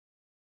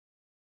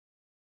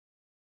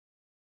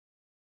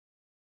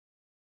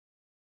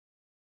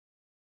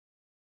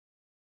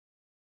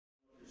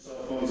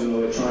Cell phones and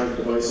electronic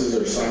devices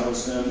are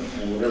silenced them,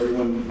 and would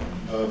everyone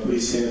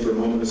please stand for a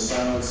moment of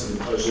silence and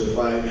pledge the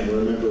flag and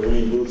remember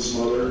Wayne Booth's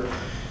mother,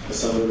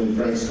 Assemblyman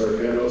Frank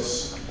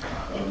Scarcatos,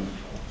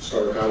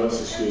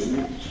 excuse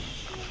me,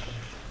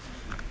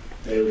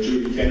 Mayor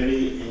Judy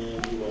Kennedy,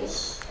 and who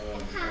else?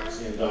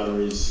 Sam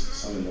Donnery's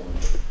son-in-law.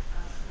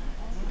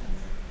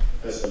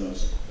 That's the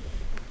most.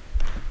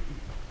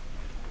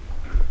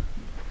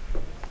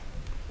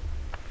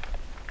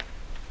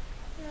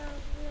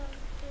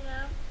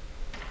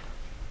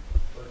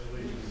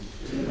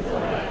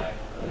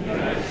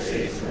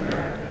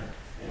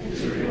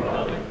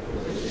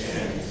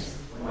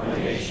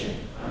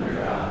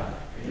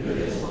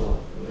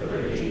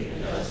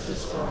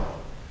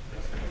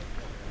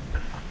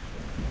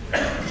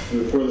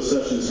 Before the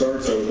session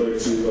starts, I would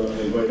like to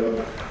invite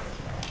up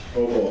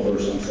roll call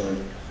first, I'm sorry.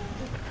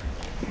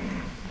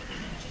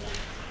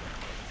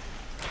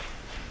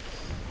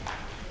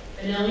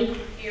 Benelli?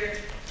 Here.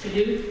 Paduk?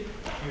 Here.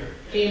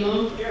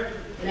 Gamo? Here.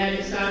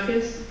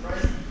 Anagostakis?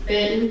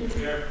 Benton?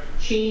 Here.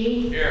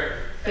 Cheney? Here.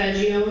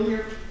 Fagione?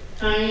 Here.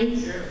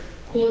 Hines? Here.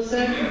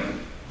 Kulisek?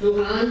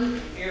 Lujan?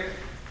 Here.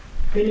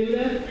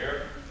 Menuda?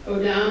 Here.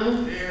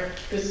 O'Donnell? Here.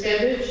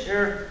 Guskevich?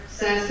 Here.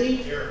 Sassy?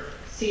 Here.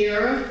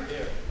 Sierra?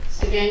 Here.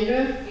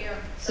 Segenga? Here.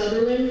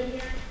 Sutherland?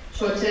 Here.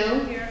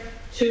 Tortel? Here.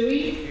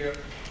 Tui? Here.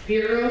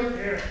 Bureau?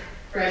 Here.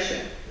 Brescia?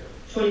 Here.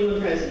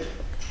 21 present.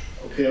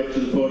 Okay, up to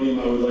the podium,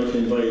 I would like to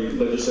invite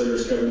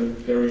legislators Kevin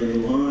Perry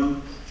and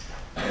Lujan,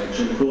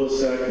 Jim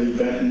Kulisek, Lee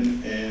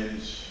Benton,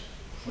 and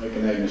Mike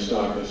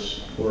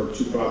Anagostakis for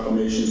two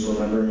proclamations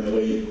remembering the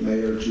late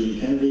Mayor Judy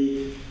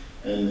Kennedy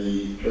and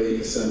the late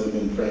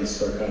Assemblyman Frank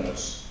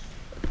Scarcatos.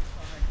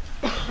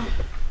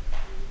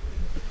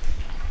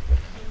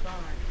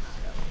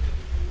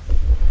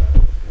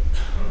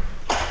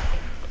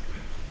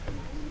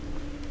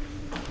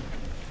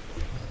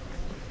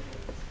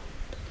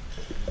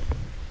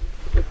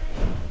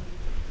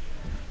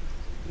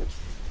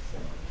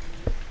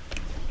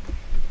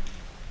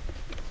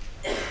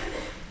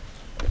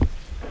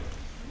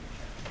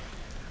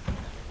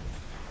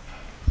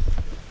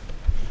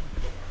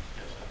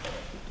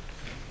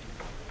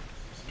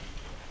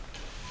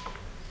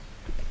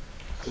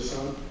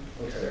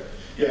 Okay.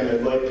 Yeah, and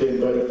I'd like to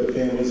invite up the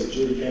families of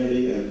Judy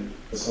Kennedy and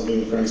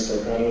Assemblyman Frank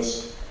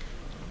Scarcatos,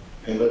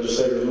 and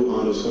Legislator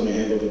Lujan is going to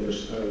handle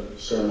the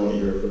ceremony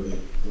here for the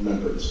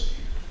remembrance.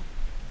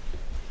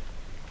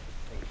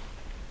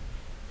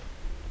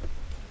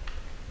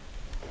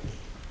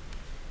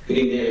 Good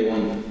evening,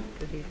 everyone.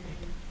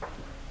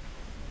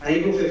 On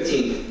April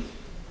 15th,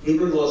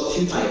 Lieberg lost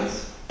two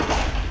titans.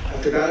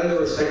 After battling their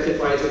respective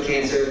fights with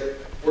cancer,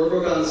 word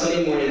broke out on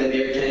Sunday morning that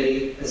Mayor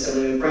Kennedy and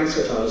Assemblyman Frank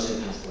Scarcatos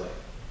had passed away.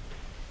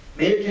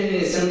 Mayor Kennedy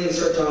and Assemblyman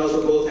Scarcatos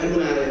were both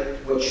emblematic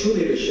of what true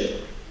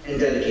leadership and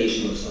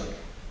dedication looks like.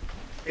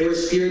 They were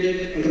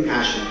spirited and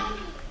compassionate.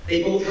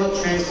 They both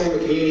helped transform the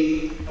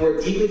community and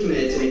were deeply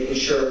committed to making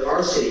sure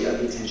our city got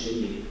the attention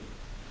it needed.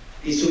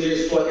 These two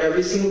leaders fought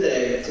every single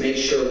day to make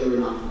sure we were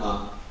not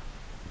forgotten.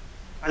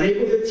 On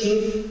April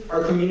 15th,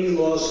 our community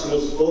lost our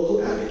most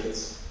vocal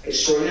advocates,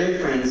 extraordinary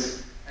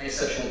friends, and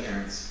exceptional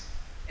parents.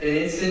 In an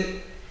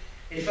instant,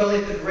 it felt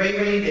like the gray,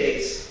 rainy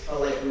days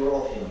felt like we were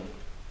all feeling.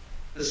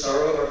 The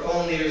sorrow of our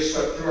fallen leaders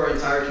swept through our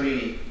entire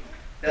community.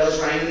 Bells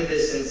rang in the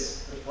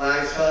distance, the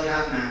flags fell at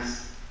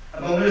half-mast.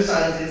 A moment of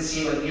silence didn't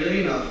seem like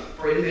nearly enough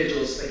for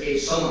individuals that gave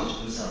so much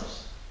of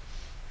themselves.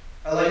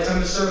 A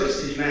lifetime of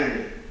service to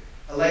humanity,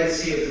 a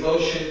legacy of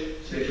devotion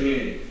to the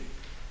community.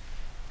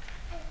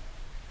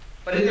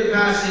 But in their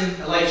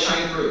passing, a light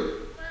shined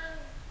through.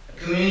 A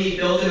community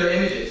built in their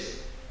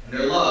images, and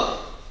their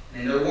love,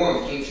 and in their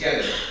warmth came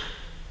together.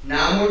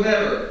 Now more than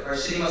ever, our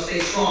city must stay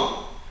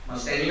strong,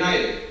 must stand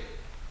united.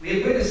 We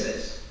have witnessed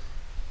this.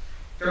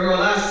 During our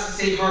last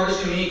Safe Harbors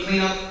community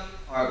cleanup,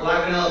 our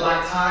Black Vanilla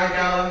Black Tie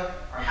Gala,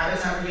 our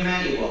Habitat for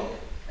Humanity Walk,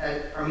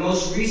 at our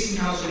most recent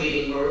council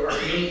meeting where our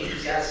community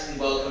enthusiastically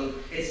welcomed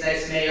its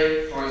next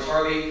mayor, Florence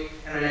Harvey,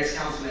 and our next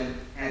councilman,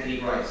 Anthony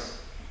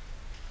Bryce.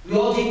 We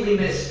all deeply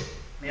miss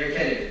Mayor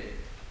Kennedy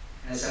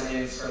and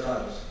Assemblyman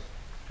Scarcatos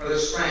for their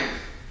strength,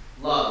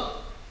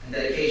 love, and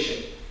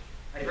dedication.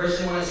 I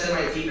personally want to send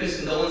my deepest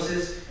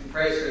condolences and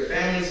prayers to their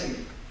families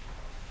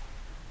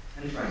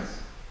and friends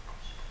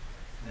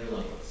and their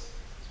loved ones,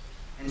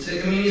 and to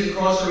the communities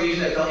across the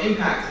region that felt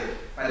impacted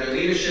by their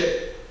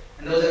leadership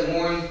and those that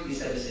mourn these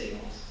devastating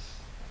losses.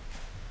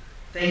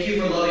 Thank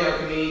you for loving our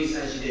communities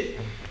as you did.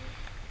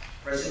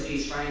 Rest in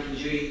peace, Frank and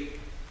Judy.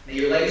 May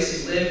your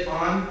legacies live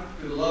on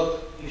through the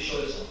love you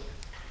showed us all.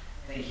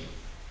 Thank you.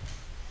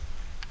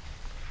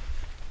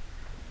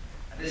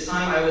 At this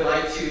time, I would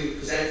like to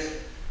present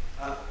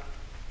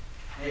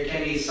Mayor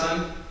Kennedy's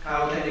son,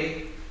 Kyle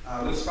Kennedy,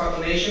 with his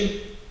proclamation.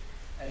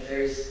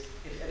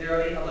 If there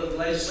are any other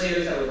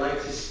legislators that would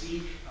like to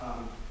speak,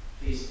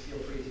 please feel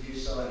free to do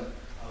so, and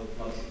I would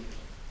love to.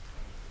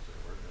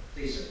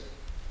 Please, sir.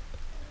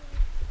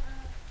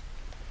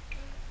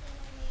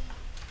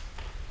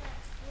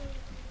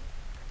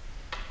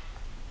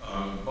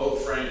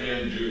 Both Frank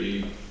and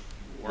Judy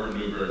weren't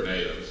Newburgh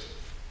natives,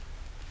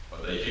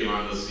 but they came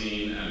on the scene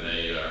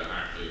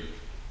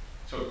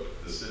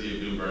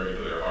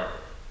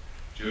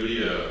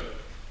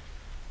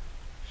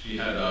She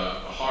had a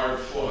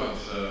hard-fought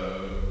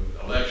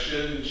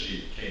election.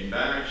 She came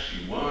back,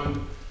 she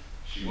won.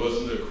 She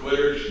wasn't a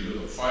quitter, she was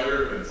a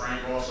fighter, and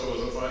Frank also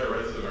was a fighter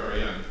right to the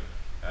very end.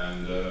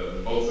 And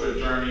both their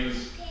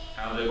journeys,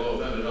 how they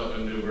both ended up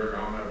in Newburgh,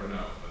 I'll never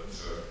know.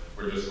 But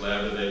we're just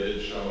glad that they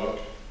did show up,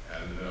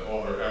 and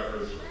all their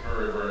efforts were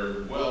very,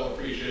 very well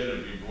appreciated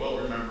and be well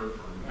remembered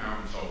from now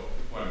until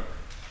whenever.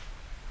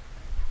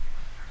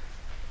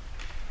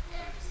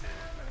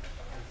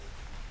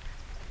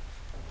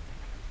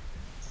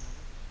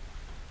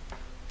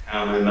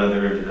 How my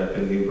mother ended up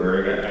in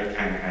Newburgh, I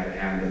kind of had a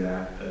hand in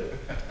that, but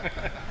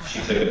she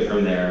took it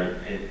from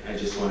there. And I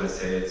just want to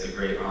say it's a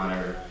great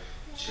honor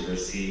to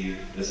receive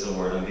this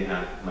award on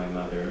behalf of my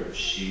mother.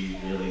 She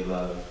really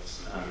loved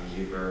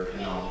Newburgh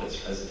and all of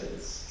its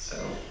residents, so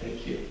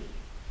thank you.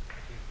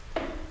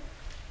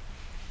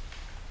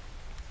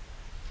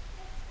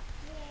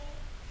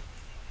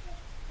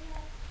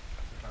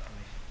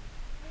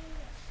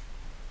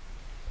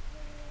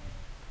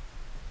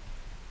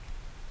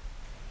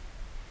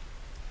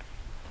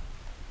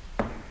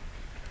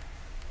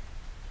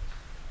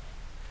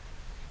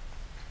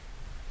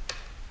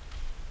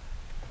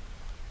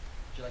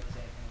 Would you like to say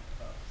anything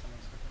about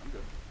something? I'm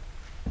good.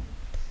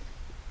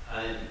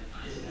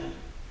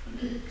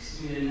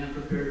 Excuse me, I didn't have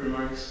prepared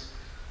remarks.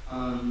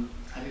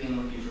 I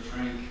began working for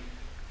Frank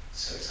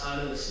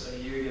Scartados about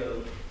a year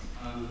ago.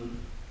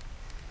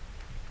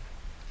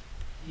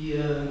 He,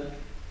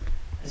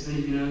 as many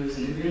of you know, he was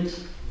an immigrant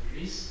from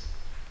Greece.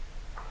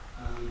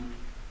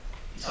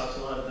 He talked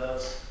a lot about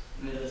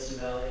the Mid-Hudson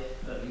Valley,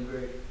 about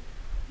Newburgh,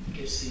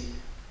 Poughkeepsie.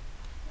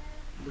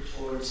 He looked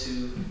forward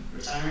to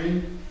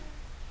retiring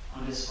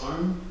on his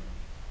farm.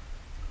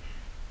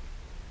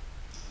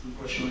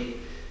 Unfortunately,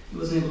 he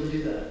wasn't able to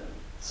do that.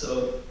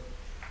 So,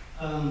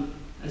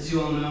 as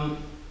you all know,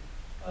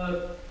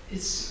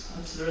 it's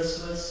up to the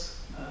rest of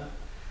us.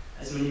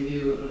 As many of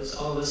you, as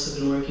all of us have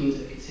been working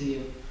to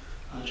continue,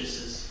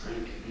 just as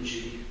Frank and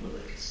Judy would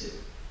like us to.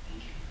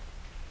 Thank you.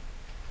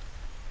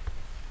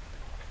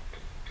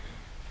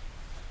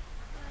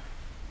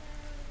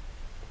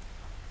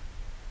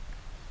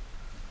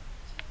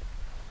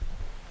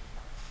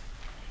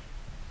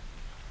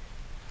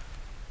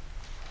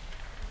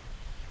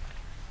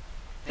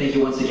 Thank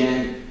you once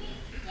again.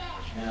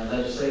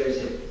 Legislators,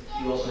 if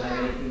you also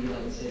have anything you'd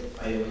like to say,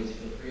 by all means,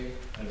 feel free.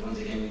 But once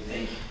again, we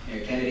thank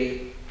Mayor Kennedy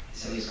and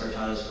Assembly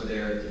Scartados for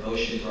their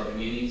devotion to our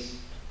communities.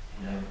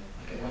 And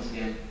once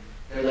again,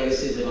 their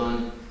legacies live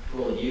on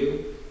through all of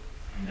you.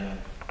 And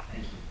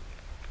thank you.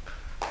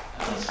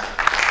 God bless.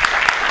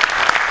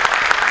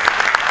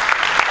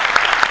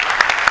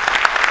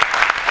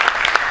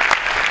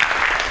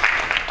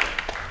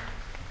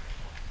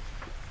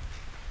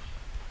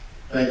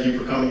 Thank you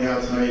for coming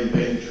out tonight and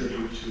paying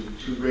tribute to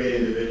two great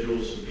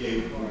individuals who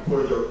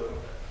poured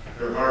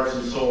their hearts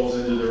and souls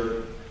into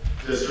their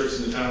districts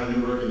in the town of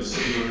Newburgh and the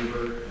city of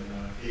Newburgh,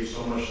 and gave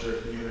so much to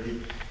their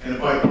community in a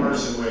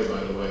bipartisan way,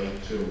 by the way,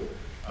 too.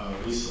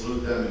 We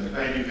salute them, and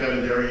thank you,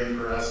 Kevin Darien,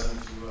 for asking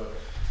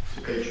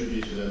to pay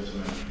tribute to them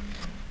tonight.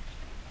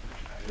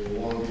 They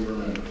will long be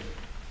remembered.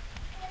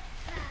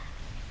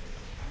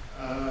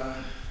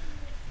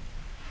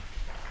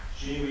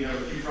 Jean, we have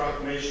a few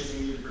proclamations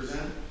we need to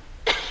present.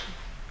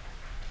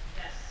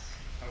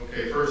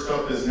 Okay, first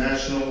up is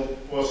National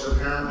Foster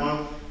Parent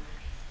Month.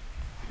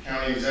 The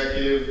County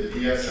Executive, the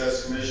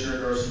DSS Commissioner,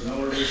 Darcy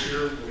Miller, this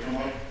year will come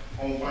up.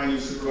 Home Finding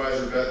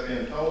Supervisor, Beth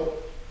Van Pelt.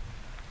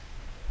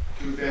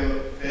 Two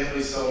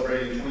families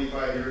celebrating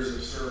 25 years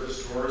of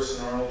service, Doris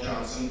and Arnold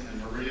Johnson,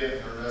 and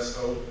Maria and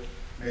Ernesto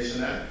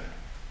Masonette.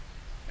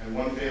 And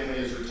one family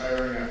is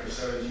retiring after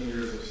 17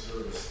 years of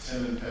service,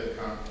 Tim and Peg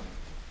Conklin.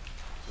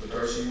 So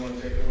Darcy, you want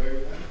to take it away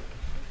with that?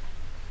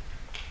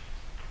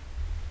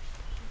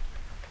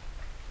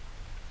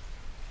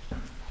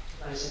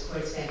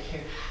 Courts back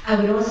here. I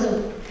would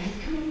also,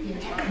 come on here.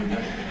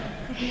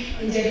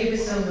 And Debbie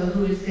Basova,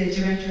 who is the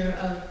director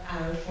of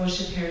our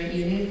foster parent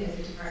unit at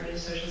the Department of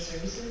Social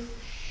Services.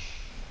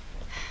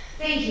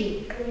 Thank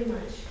you very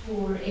much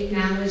for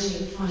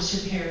acknowledging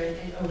Foster Parent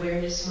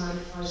Awareness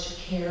Month, Foster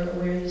Care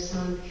Awareness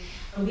Month.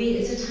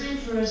 It's a time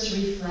for us to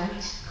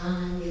reflect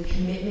on the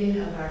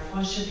commitment of our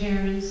foster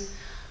parents,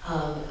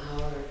 of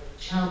our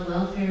child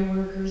welfare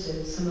workers,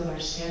 and some of our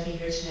staff are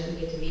here tonight.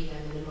 We get to meet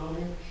them in a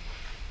moment.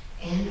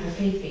 And our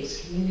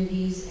faith-based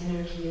communities and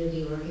our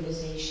community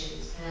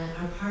organizations that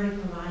are part of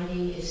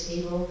providing a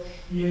stable,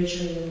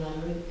 nurturing, and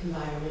loving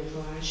environment for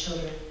our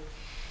children.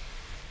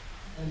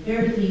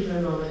 Bear with me for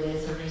a moment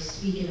as I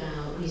speak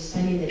about me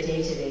spending the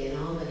day today in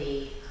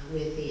Albany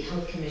with the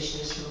health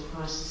commissioners from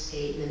across the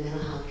state and the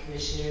mental health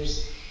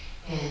commissioners,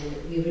 and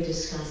we were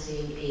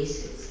discussing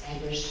ACEs,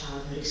 Adverse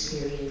Childhood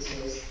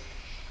Experiences.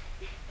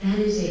 That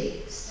is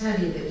a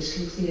study that was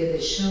completed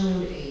that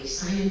showed a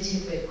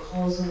scientific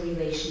causal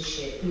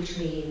relationship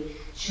between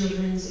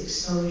children's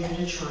exposure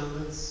to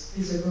traumas,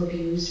 physical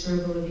abuse,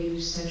 verbal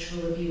abuse,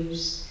 sexual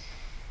abuse,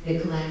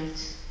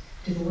 neglect,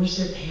 divorce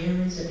of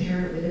parents, a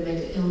parent with a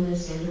mental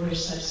illness and or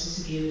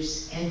substance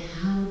abuse, and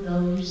how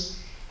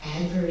those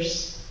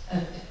adverse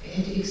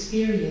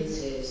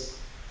experiences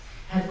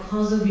have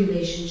causal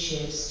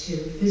relationships to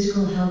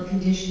physical health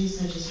conditions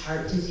such as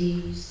heart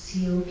disease,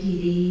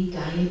 COPD,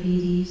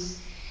 diabetes,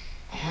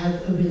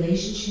 have a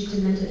relationship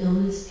to mental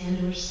illness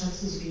and or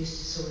substance abuse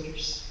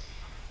disorders.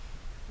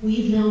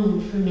 We've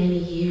known for many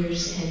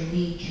years, and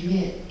we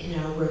commit in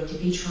our work to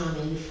be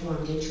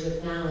trauma-informed and to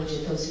acknowledge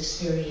that those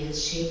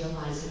experiences shape the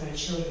lives of our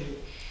children.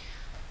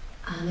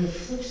 On the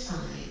flip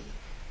side,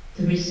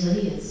 the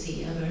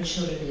resiliency of our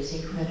children is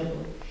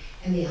incredible,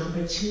 and the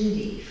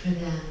opportunity for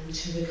them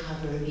to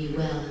recover and be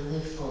well and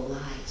live full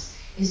lives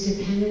is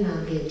dependent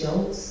on the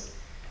adults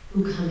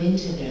who come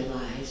into their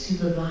lives, who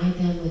provide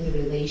them with a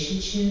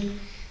relationship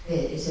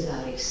that is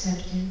about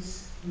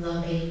acceptance,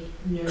 loving,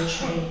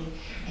 nurturing,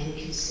 and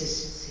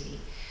consistency.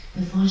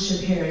 The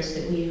foster parents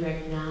that we are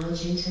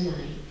acknowledging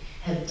tonight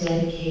have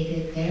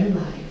dedicated their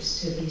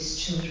lives to these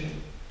children.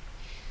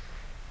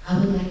 I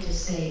would like to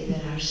say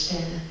that our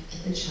staff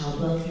at the Child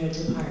Welfare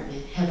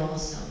Department have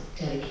also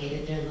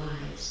dedicated their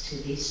lives to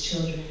these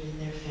children and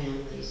their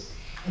families,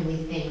 and we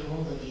thank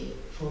all of you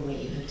for what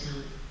you have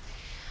done.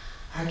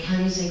 Our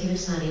county executive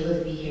is not able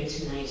to be here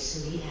tonight,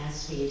 so he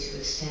asked me to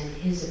extend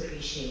his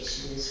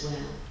appreciation as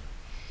well.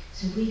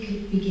 So if we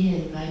could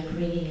begin by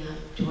bringing up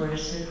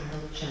Doris and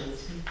Arnold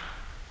Johnson.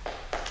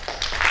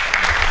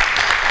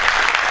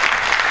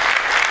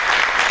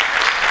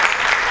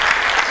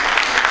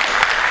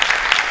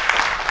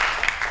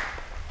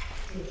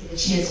 Didn't get a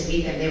chance to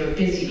meet them. They were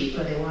busy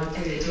before they walked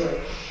in the door.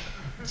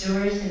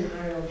 Doris and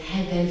Arnold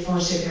had been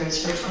foster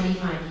parents for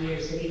 25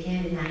 years. They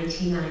began in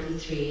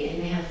 1993,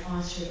 and they have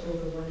fostered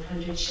over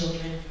 100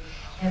 children,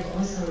 have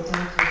also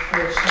adopted 4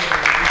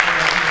 children.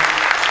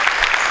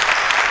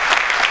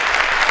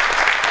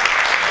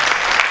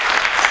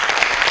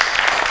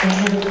 They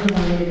have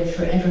provided a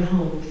forever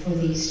home for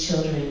these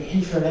children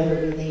and forever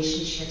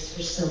relationships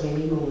for so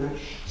many more.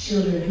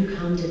 Children who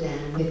come to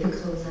them with the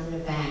clothes on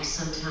their backs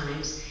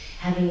sometimes,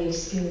 having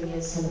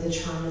experienced some of the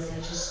traumas I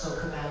just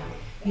spoke about.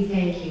 We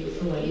thank you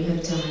for what you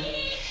have done.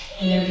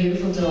 And their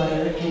beautiful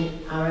daughter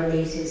and our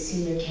amazing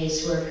senior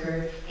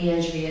caseworker,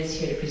 Andrea, is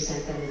here to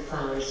present them with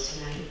flowers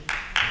tonight.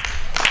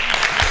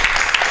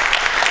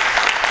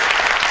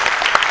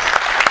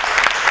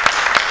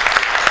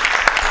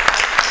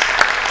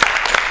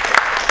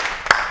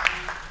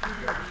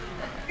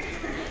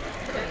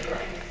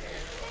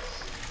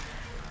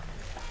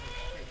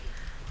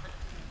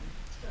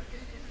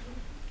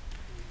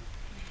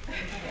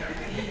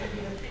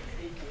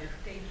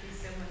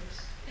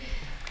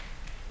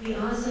 We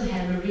also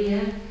have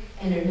Maria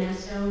and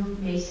Ernesto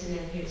Mason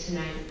here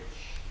tonight.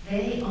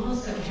 They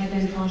also have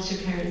been foster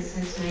parents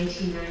since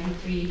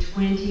 1993,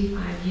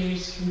 25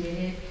 years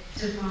committed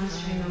to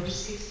fostering over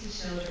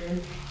 60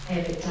 children. They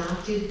have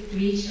adopted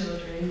 3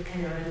 children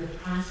and are in the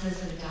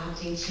process of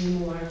adopting 2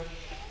 more.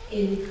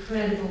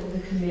 Incredible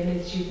the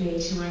commitments you've made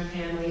to our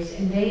families.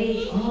 And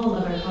they, all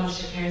of our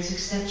foster parents,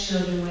 accept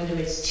children whether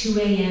it's 2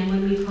 a.m.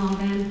 when we call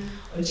them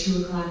or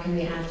 2 o'clock in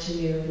the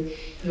afternoon.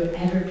 You're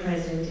ever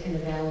present and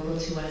available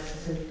to us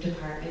as a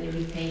department, and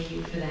we thank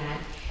you for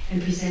that.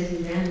 And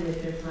presenting them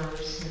with their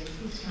flowers tonight.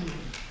 Please come on.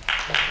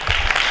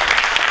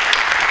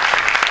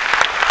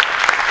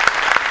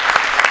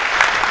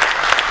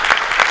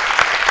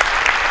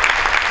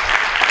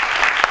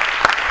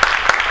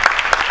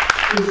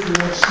 Is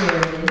Ned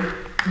Sheridan,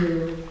 who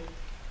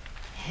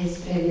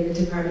has been in the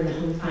Department of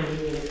Home Finding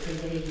Unit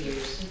for many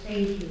years. So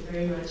thank you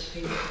very much for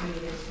your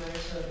commitment to our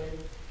children.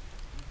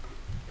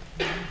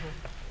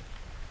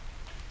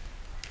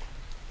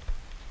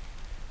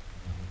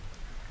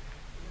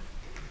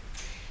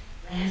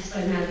 Last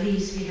but not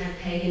least, we have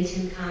Peg and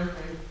Tim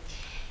Conklin.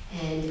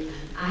 And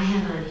I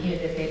have on here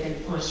that they've been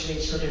fostering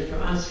children for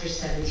us for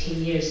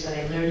 17 years, but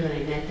I learned when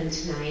I met them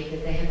tonight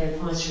that they have been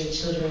fostering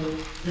children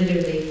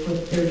literally for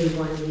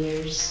 31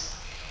 years.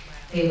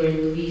 They were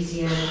in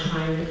Louisiana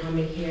prior to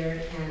coming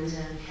here and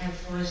have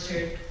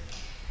fostered,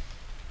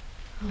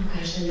 oh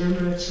gosh, the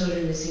number of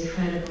children is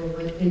incredible,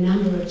 but the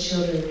number of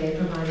children they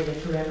provided a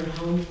forever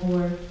home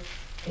for,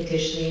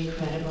 additionally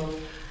incredible.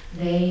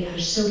 They are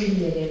so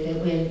committed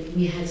that when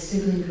we had a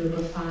sibling group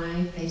of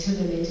 5, they took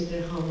them into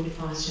their home and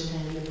fostered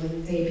them, and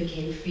when they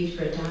became free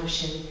for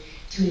adoption,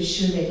 to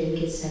ensure they didn't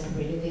get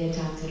separated, they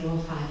adopted all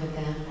 5 of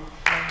them.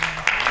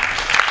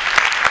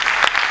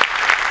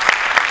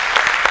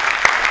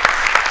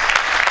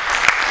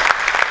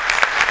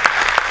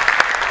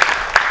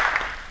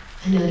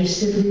 Another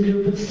sibling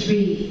group of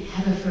 3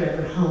 have a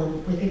forever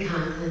home with the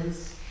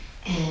Conklins,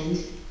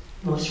 and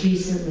most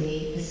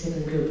recently, a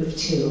sibling group of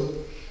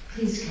 2.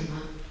 Please come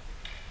up.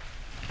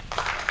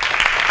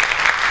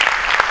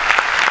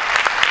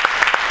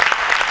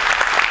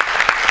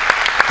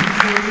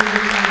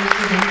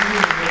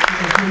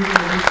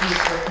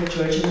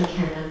 Georgia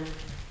McKenna.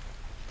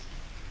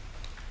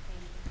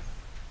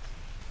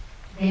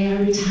 They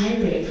are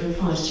retiring from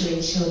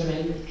fostering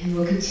children and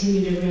will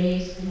continue to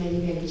raise the many,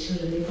 many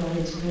children they brought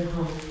into their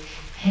home.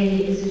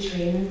 Pei is a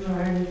trainer for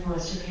our new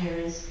foster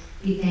parents.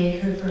 We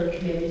thank her for her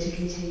commitment to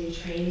continue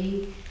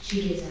training.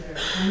 She gives out her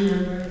phone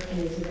number and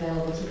is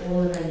available to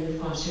all of our new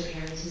foster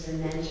parents as a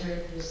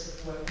mentor and a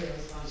support for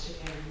those foster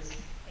parents.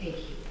 Thank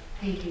you.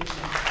 Thank you, Jen.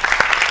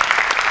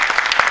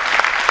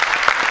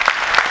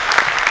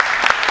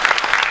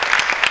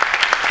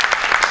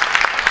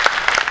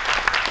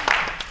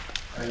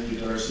 Thank you,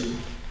 Darcy.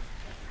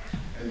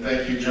 And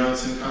thank you,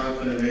 Johnson,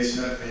 Conklin, and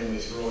Masonette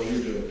families for all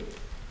you do.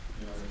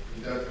 You know,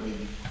 we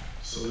definitely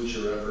salute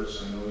your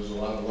efforts. I know there's a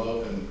lot of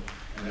love and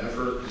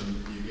effort,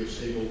 and you give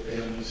stable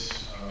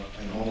families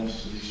and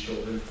homes to these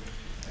children,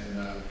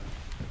 and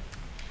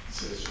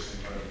it's just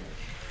incredible.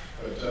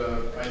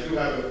 But I do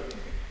have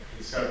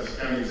it's got the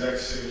county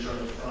exec's signature on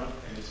the front,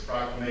 and it's a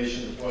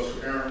proclamation of Foster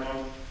Parent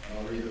Month.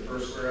 I'll read the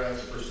first whereas,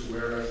 the first two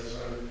whereases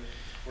of it.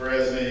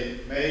 Whereas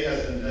May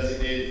has been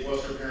designated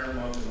Foster Parent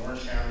Month in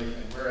Orange County,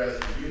 and whereas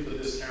the youth of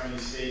this county,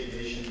 state,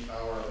 nation,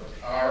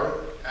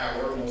 our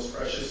most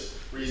precious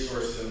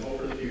resources and hope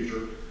for the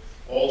future,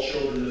 all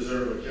children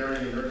deserve a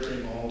caring and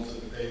nurturing home so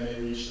that they may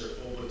reach their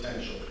full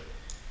potential.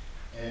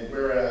 And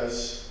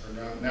whereas, or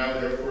now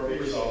therefore be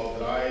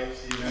resolved that I,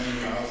 Stephen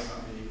M. Miles,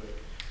 not me,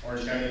 but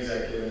Orange County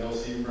Executive, and L.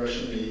 Stephen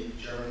Gresham, me,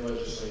 Chairman of the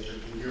Legislature,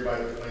 do hereby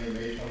proclaim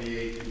May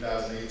 28,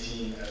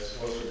 2018 as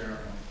Foster Parent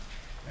Month.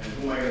 And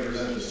who am I going to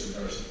present this to,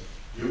 Darcy?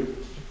 You?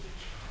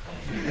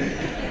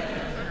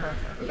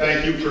 But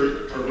thank you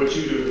for what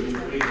you do to be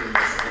leading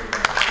this.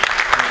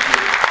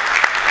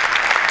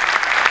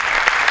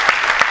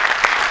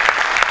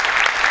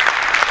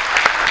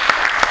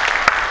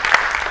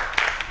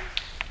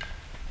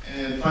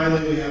 And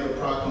finally, we have a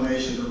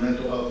proclamation for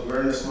Mental Health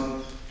Awareness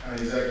Month.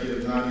 County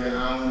Executive Nadia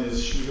Allen,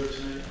 is she here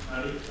tonight?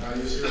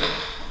 Nadia's here,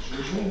 as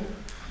usual.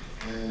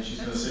 And she's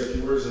going to say a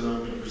few words, and I'm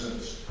going to present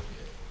this.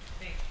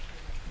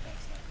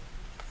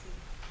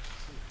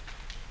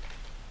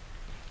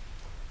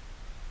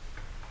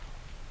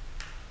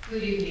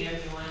 Good evening,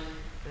 everyone.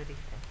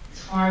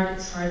 It's hard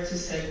to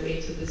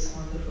segue to this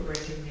wonderful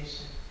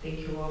recognition. Thank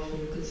you all for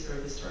your good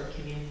service to our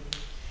community.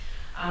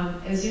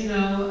 As you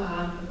know,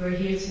 we're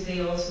here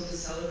today also to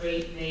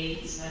celebrate May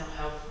is Mental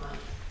Health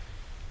Month.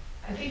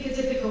 I think the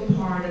difficult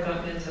part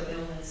about mental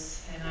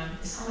illness, and I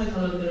sound like a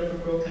little bit of a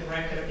broken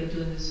record, I've been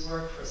doing this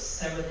work for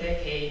several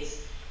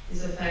decades,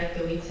 is the fact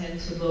that we tend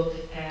to look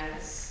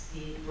at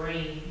the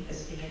brain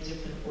as being a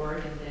different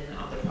organ than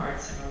other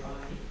parts of our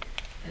body.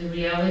 And the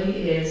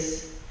reality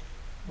is,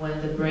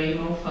 when the brain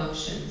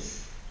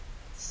malfunctions,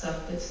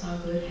 stuff that's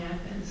not good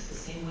happens. The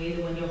same way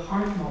that when your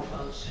heart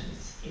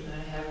malfunctions, you're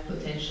going to have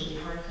potentially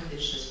heart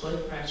conditions,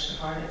 blood pressure,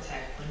 heart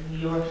attack. When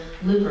your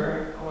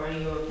liver or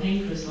your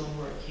pancreas don't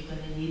work, you're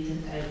going to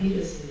need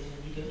diabetes, you're going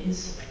to need your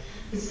insulin.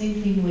 The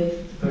same thing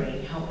with the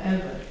brain.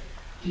 However,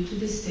 due to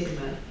the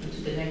stigma and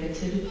to the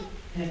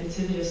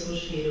negativity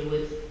associated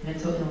with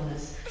mental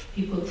illness,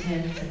 people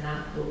tend to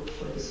not look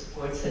for the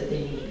supports that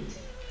they need.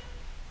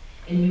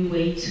 And we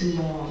wait too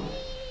long.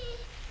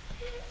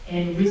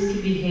 And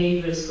risky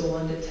behaviors go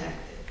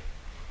undetected.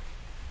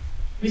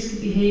 Risky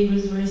behavior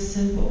is very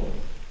simple,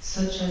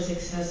 such as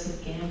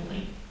excessive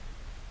gambling,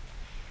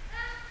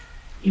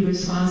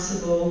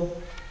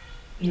 irresponsible,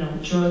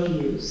 drug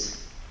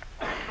use,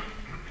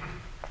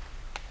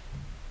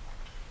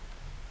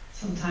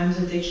 sometimes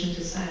addiction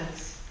to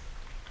sex.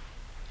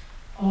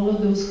 All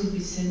of those could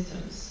be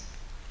symptoms.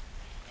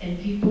 And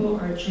people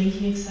are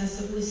drinking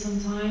excessively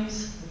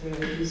sometimes,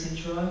 they're using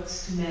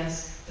drugs to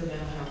mask their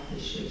mental health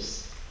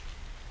issues.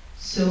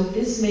 So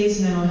this May's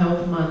Mental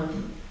Health Month,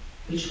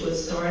 which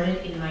was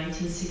started in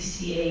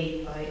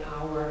 1968 by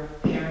our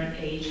parent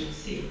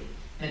agency,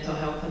 Mental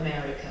Health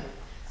America,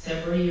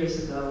 several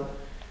years ago,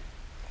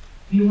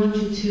 we want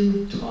you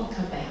to talk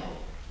about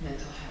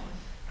mental health.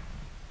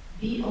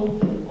 Be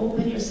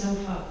open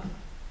yourself up.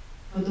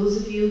 For those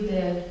of you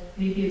that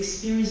maybe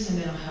experience a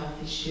mental health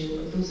issue,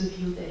 or those of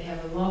you that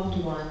have a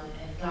loved one,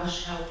 and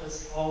gosh help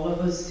us, all of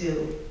us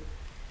do,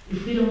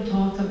 if we don't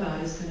talk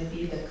about it, it's going to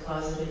be that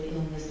closeted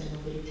illness that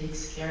nobody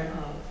takes care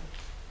of.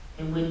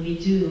 And when we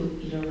do,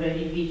 it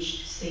already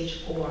reached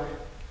stage 4,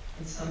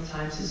 and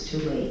sometimes it's too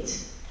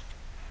late.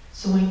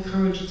 So I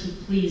encourage you to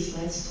please,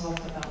 let's talk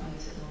about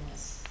mental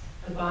illness.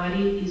 The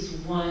body is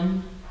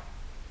one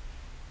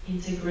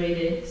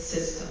integrated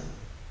system.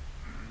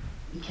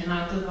 We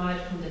cannot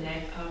divide from the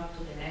neck up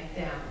to the neck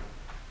down.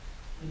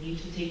 We need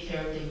to take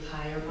care of the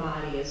entire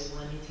body as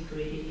one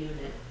integrated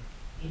unit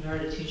in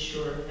order to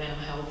ensure mental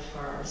health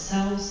for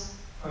ourselves,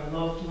 for our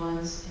loved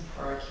ones, and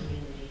for our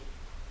community.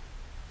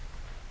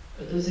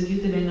 For those of you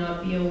that may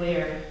not be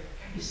aware,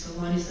 if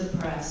someone is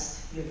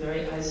depressed, you're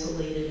very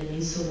isolated and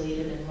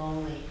insulated and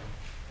lonely.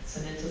 It's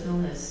a mental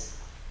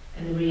illness.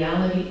 And the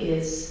reality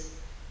is,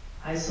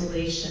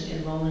 isolation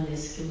and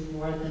loneliness kill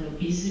more than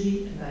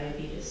obesity and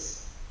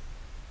diabetes.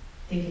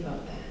 Think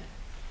about that.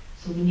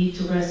 So we need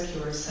to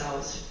rescue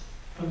ourselves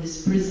from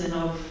this prison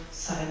of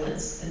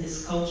silence and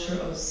this culture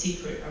of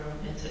secret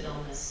around mental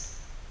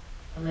illness.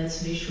 And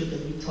let's make sure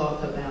that we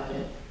talk about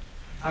it.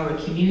 Our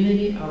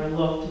community, our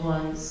loved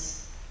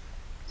ones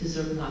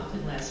deserve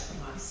nothing less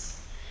from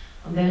us.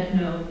 On that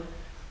note,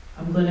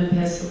 I'm going to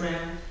pass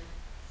around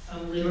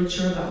some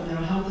literature about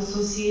mental health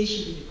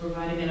association. We've been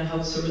providing mental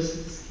health services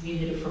in this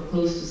community for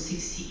close to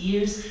 60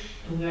 years,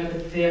 and we are the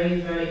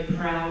very, very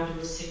proud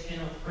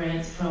recipient of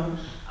grants from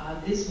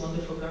this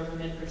wonderful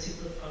government,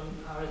 particularly from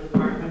our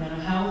Department of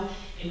Mental Health,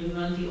 and we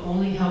run the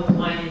only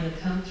helpline in the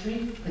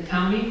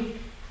county.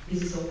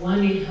 This is a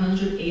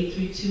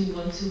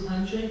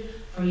 1-800-832-1200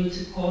 for you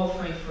to call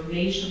for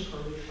information, for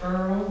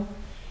referral.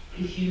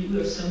 If you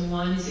or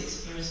someone is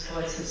experiencing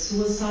thoughts of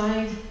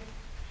suicide,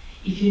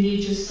 if you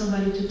need just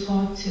somebody to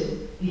talk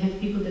to. We have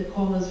people that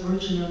call us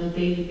virtually on a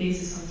daily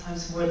basis,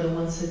 sometimes more than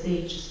once a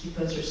day, just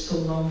because they're so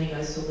lonely,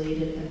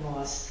 isolated, and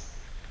lost.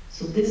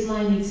 So this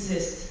line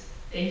exists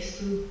thanks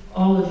to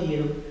all of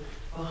you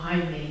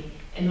behind me,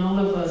 and all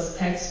of us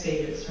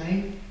taxpayers,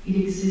 right? It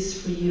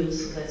exists for you,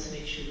 so let's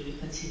make sure that we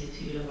continue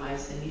to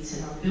utilize them. It's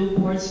in our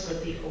billboards for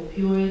the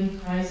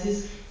opioid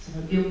crisis, it's in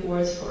our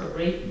billboards for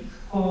rape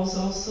calls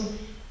also.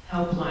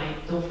 Helpline,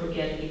 don't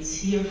forget, it's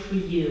here for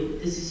you.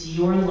 This is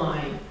your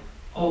line.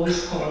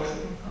 Always call,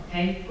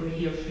 okay? We're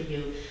here for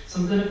you. So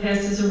I'm going to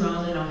pass this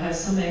around, and I'll have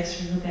some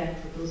extra in the back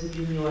for those of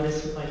you in the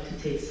audience who would like to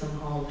take some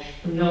home.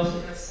 And we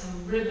also have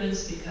some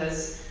ribbons,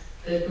 because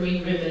the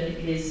green ribbon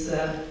is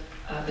the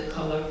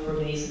color for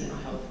May's Mental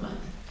Health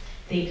Month.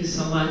 Thank you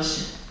so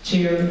much,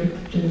 Chair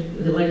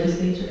of the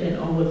Legislature, and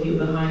all of you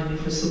behind me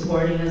for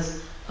supporting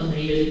us on a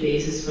yearly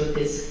basis for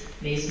this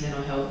May's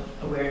Mental Health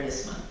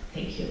Awareness Month.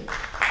 Thank you.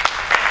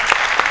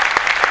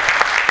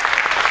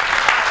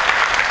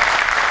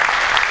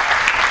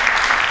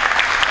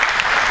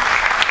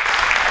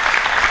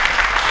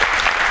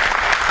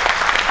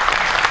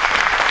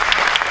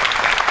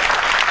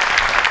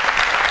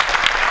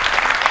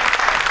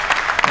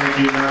 Thank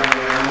you,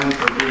 Madam Allen,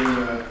 for being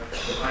the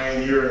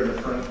pioneer and the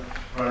front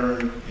runner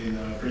in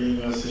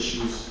bringing us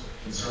issues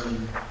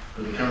concerning,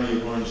 or the County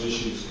of Orange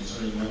issues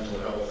concerning mental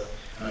health.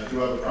 And I do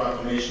have a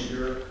proclamation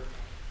here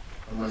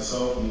from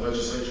myself and the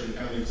Legislature and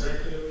County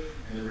Executive,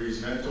 and it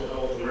reads, Mental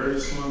Health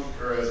Awareness Month,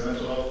 whereas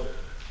mental health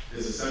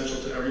is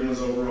essential to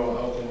everyone's overall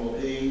health and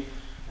well-being,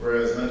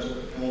 whereas mental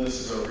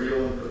illnesses are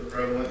real and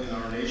prevalent in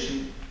our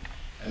nation,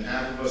 and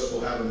half of us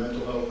will have a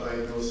mental health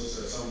diagnosis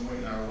at some point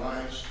in our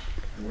lives,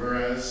 and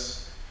whereas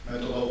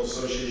Mental Health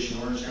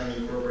Association Orange County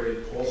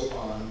Incorporated calls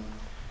upon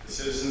the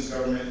citizens,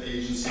 government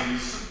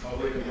agencies,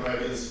 public and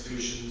private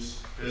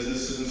institutions,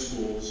 businesses and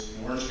schools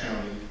in Orange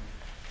County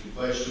to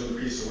pledge to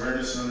increase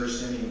awareness and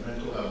understanding of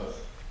mental health,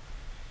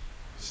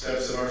 the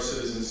steps that our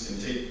citizens can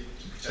take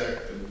to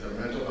protect their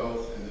mental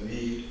health and the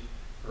need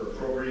for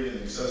appropriate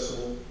and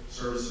accessible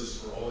services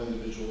for all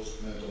individuals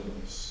with mental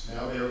illness.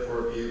 Now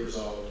therefore be it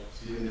resolved,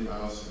 Stephen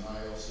Newhouse and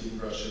I, Stephen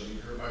Gresham, do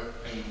hereby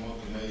proclaim the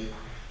month of May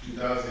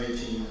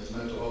 2018 as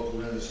Mental Health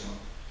Awareness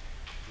Month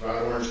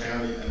throughout Orange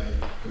County, and I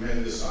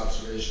commend this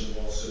observation of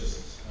all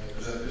citizens. I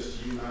present this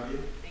to you, Nadia.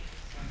 Thank you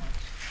so much.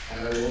 And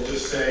I will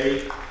just say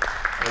that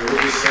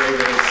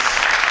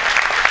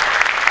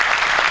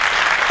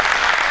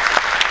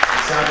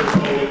it's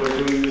apropos that we're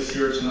doing this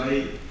here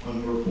tonight when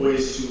we're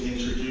poised to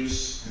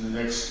introduce in the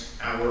next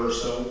hour or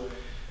so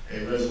a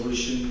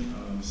resolution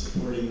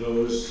supporting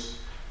those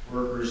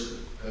workers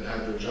that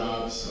have their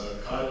jobs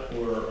cut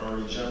or are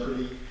in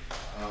jeopardy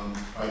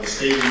by the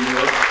state of New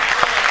York.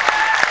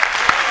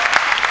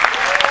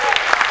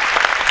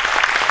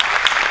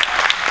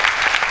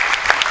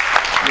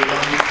 With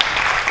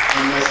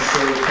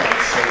unnecessary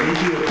cuts. So we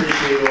do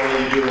appreciate all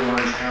you do in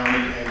Orange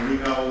County, and we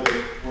know that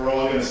we're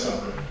all going to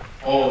suffer.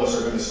 All of us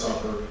are going to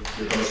suffer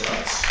with those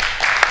cuts. So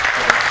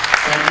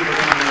thank you for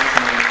coming out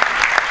tonight.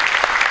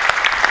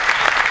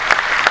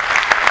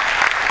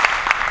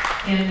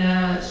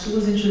 And she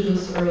was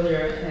introduced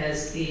earlier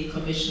as the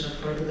Commissioner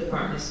for the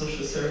Department of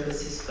Social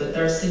Services, but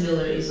Darcy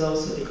Miller is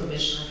also the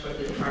Commissioner for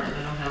the Department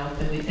of Mental Health,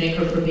 and we thank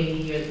her for being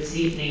here this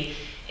evening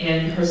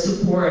and her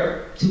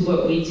support to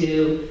what we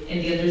do,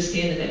 and the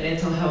understanding that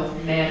mental health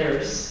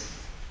matters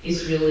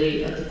is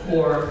really at the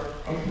core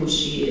of who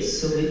she is.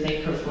 So we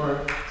thank her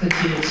for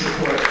continued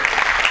support.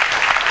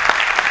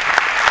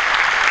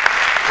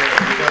 You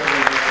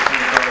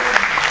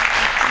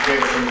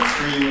gave us an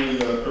extremely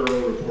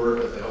thorough report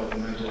at the Health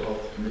and Mental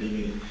Health Committee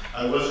meeting.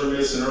 I was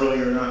remiss in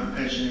earlier not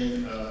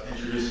mentioning,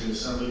 introducing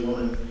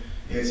Assemblywoman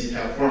Nancy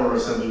Calhoun, former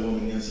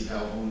Assemblywoman Nancy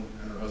Calhoun,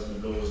 and her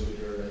husband Bill was with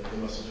her. They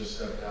must have just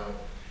stepped out.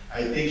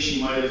 I think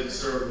she might have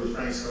served with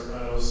Frank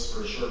Scarpanos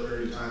for a short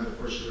period of time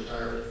before she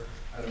retired.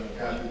 I don't know,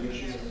 Kathy, did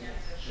she?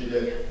 She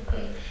did?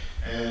 Okay.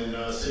 And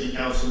City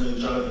Councilman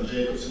Jonathan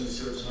Jacobson is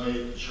here tonight.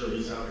 I'm sure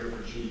he's out here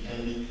for Judy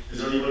Kennedy. Is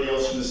there anybody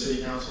else from the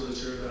City Council that's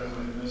here that I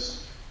might have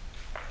missed?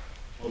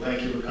 Well,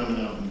 thank you for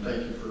coming out, and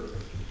thank you for your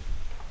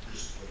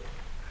support.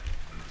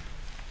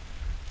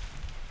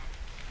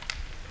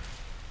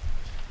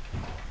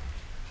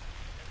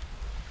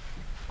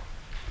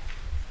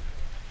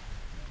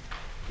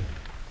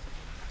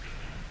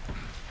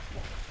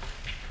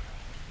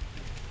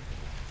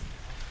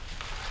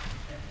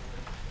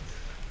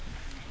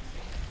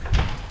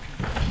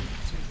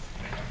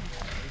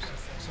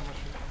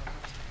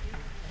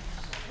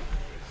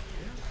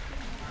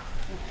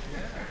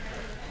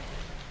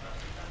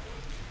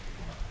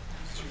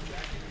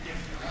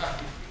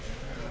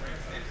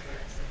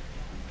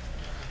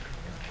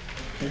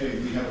 Okay,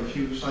 we have a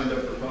few signed up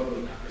for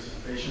public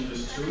participation,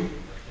 just two.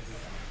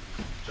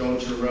 Joan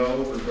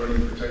Terrell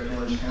regarding Protect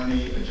Orange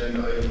County, agenda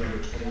item number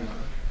 29.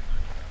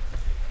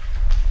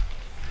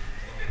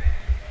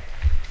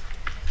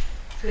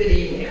 Good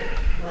evening.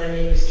 My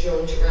name is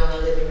Joan Terrell. I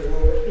live in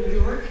Warwick,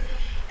 New York,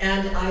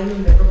 and I'm a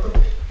member of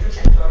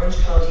Protect Orange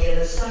County,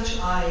 and as such,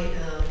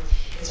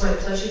 it's my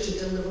pleasure to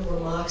deliver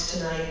remarks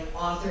tonight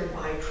authored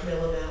by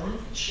Camilla Mallon,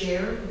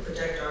 Chair of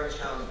Protect Orange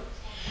County.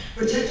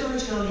 Protect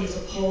Orange County is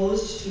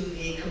opposed to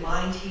the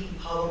combined heat and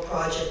power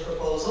project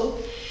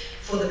proposal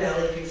for the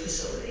Valley View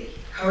facility.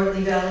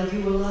 Currently, Valley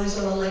View relies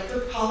on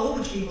electric power,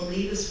 which we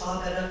believe is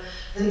far better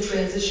than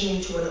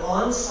transitioning to an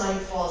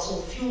on-site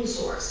fossil fuel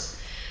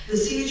source. The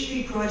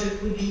CHP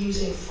project would be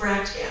using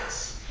fracked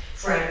gas.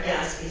 Fracked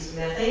gas is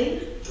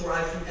methane,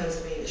 derived from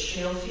Pennsylvania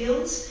shale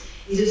fields.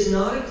 It is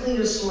not a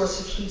cleaner source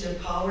of heat and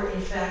power,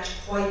 in fact,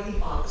 quite the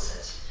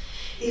opposite.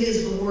 It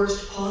is the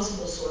worst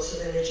possible source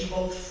of energy,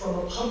 both from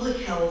a public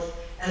health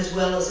as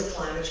well as a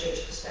climate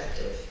change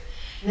perspective.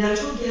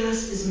 Natural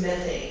gas is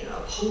methane,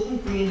 a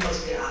potent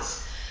greenhouse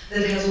gas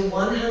that has a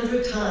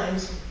 100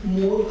 times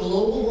more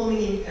global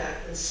warming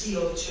impact than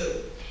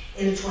CO2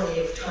 in a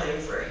 20-year time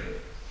frame.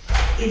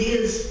 It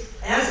is,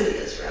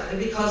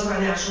 because of our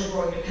national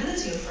growing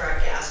dependency on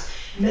frack gas,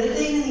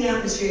 methane in the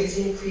atmosphere has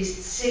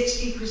increased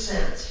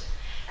 60%,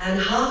 and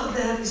half of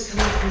that is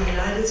coming from the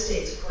United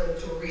States, according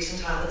to a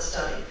recent Harvard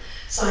study.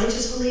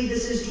 Scientists believe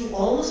this is due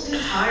almost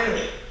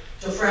entirely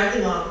to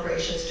fracking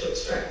operations to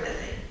extract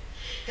methane.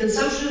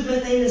 Consumption of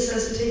methane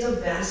necessitates a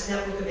vast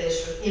network of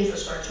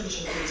infrastructure,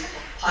 which includes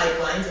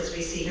pipelines, as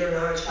we see here in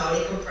Orange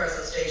County,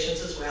 compressor stations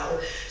as well,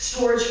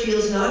 storage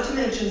fields, not to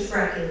mention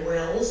fracking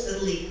wells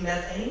that leak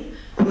methane,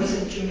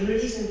 poison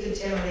communities, and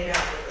contaminate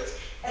aquifers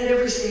at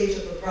every stage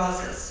of the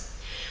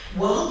process.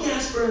 While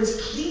gas burns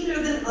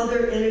cleaner than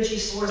other energy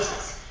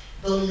sources,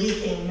 the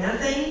leaking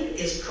methane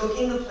is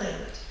cooking the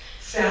planet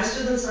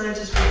faster than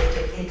scientists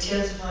predicted,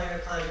 intensifying our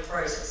climate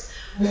crisis.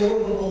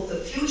 Moreover, both the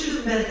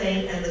fugitive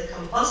methane and the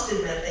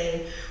combusted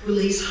methane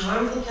release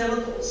harmful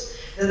chemicals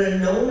that are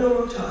known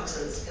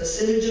neurotoxins,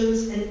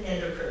 carcinogens, and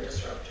endocrine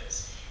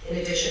disruptors. In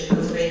addition,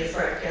 Pennsylvania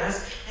frack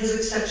gas has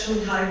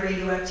exceptionally high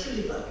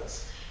radioactivity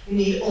levels. You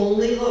need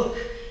only look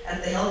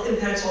at the health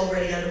impacts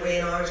already underway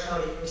in Orange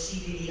County from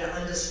CPD to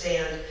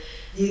understand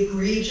the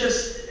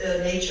egregious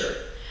nature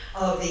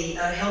of the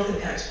health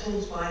impacts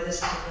posed by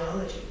this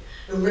technology.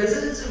 The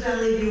residents of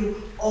Valley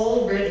View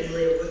already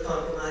live with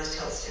compromised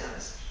health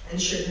status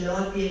and should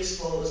not be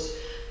exposed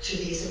to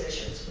these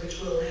emissions, which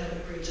will have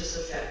an egregious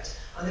effect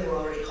on their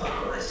already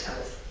compromised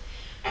health.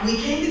 We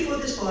came before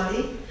this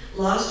body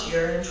last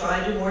year and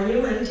tried to warn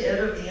you and did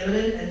of the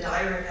imminent and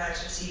dire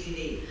impacts of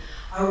CPD.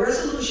 Our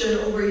resolution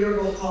over a year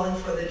ago calling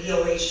for the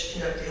DOH to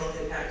conduct a health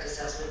impact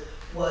assessment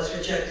was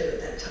rejected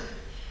at that time.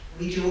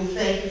 We do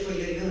thank you for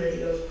your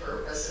unity of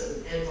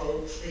purpose and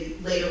vote for the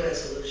later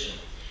resolution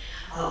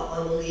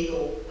on the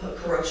legal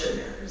corruption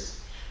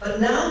matters. But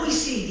now we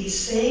see these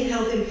same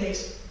health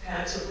impacts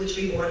of which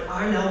we warned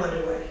are now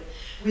underway.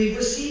 We've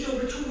received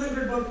over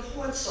 200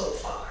 reports so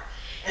far,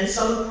 and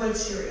some are quite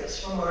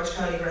serious from Orange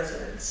County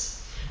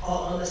residents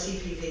on the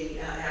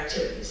CPV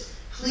activities.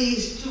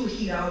 Please do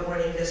heed our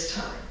warning this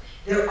time.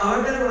 There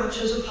are better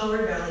options of power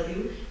at Valley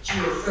View.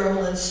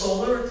 Geothermal and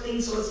solar are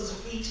clean sources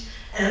of heat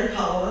and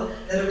power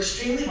that are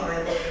extremely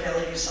viable at the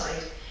Valley View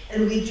site.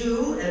 And we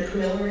do, and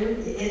Camilla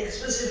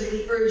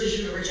specifically urges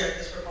you to reject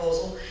this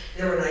proposal.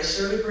 There are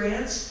NYSERDA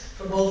grants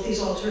for both these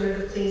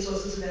alternative clean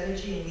sources of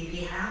energy, and we'd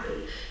be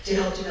happy to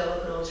help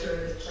develop an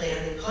alternative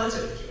plan in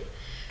concert with you.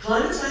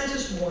 Climate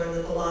scientists warn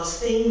that the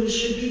last thing we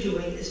should be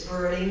doing is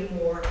burning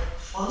more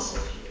fossil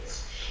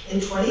fuels. In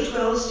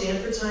 2012,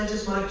 Stanford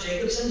scientist Mark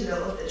Jacobson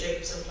developed the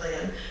Jacobson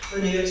Plan for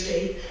New York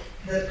State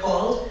that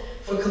called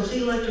for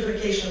complete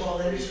electrification of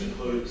all energy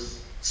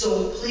groups.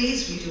 So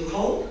please, we do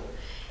hope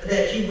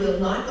that you will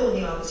not go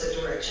in the opposite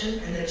direction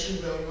and that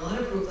you will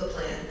not approve the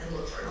plan and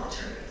look for an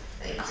alternative.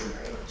 Thank you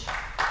very much.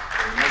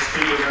 Next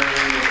speaker,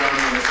 Marianne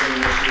McDonald, on the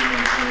same issue,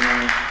 on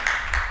 29.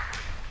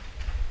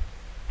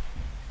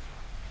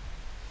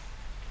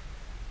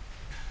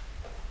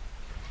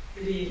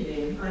 Good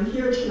evening. I'm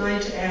here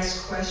tonight to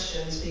ask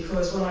questions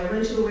because when I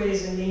went to the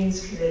Ways and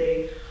Means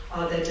Committee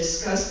that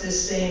discussed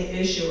this same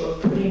issue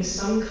of putting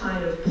some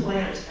kind of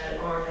plant at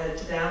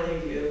Valley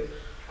View,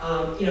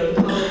 the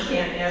public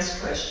can't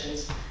ask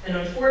questions. And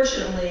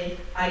unfortunately,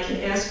 I can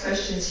ask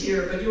questions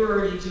here, but you're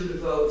already due to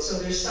vote. So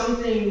there's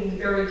something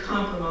very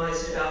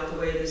compromised about the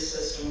way this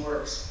system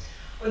works.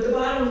 But the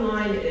bottom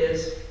line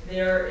is,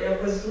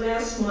 it was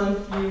last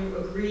month you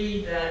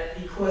agreed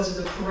that because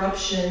of the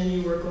corruption,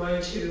 you were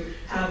going to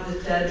have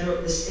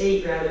the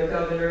state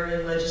governor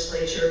and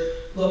legislature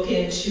look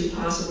into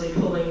possibly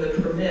pulling the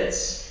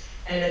permits.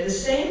 And at the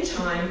same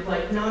time,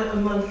 like not a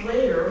month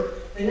later,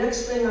 the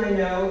next thing I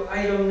know,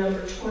 item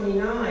number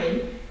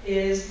 29,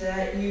 is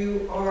that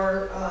you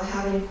are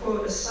having,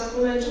 quote, a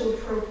supplemental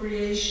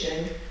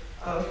appropriation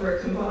for a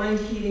combined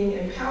heating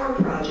and power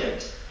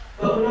project.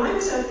 But when I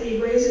was at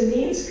the Ways and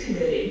Means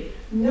Committee,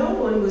 no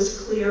one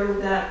was clear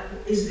that,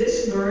 is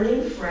this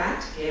burning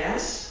fracked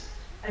gas?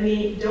 I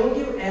mean, don't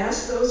you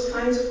ask those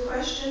kinds of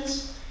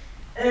questions?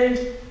 And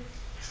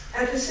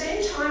at the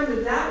same time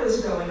that that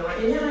was going on,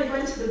 and then I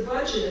went to the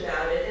budget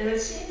about it, and it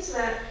seems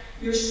that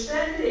you're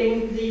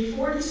spending the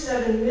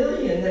 $47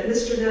 million that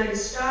Mr.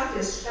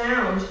 Nagostakis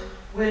found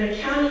when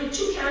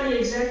two county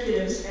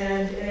executives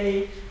and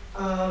a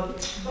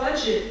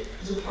budget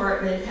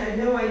department had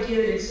no idea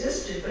it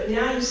existed, but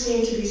now you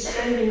seem to be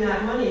spending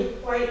that money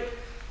quite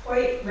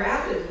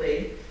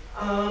rapidly.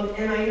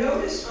 And I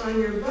noticed on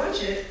your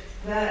budget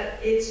that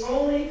it's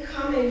only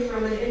coming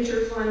from an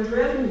interfund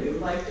revenue,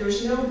 like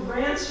there's no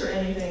grants or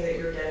anything that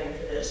you're getting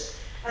for this.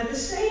 At the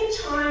same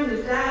time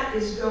that that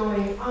is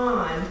going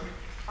on,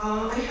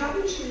 I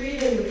happened to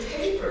read in the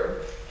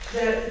paper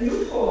that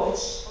New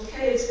Paltz,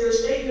 okay, it's their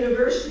state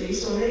university,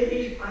 so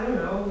maybe, I don't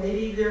know,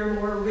 maybe they're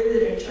more with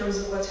it in terms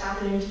of what's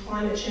happening to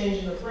climate change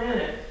in the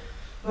planet,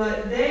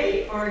 but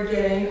they are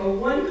getting a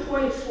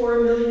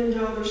 $1.4 million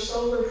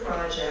solar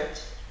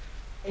project,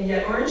 and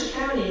yet Orange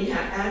County,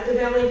 at the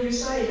Valley View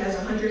site, has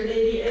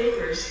 180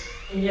 acres,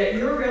 and yet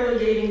you're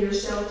relegating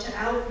yourself to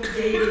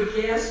outdated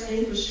gas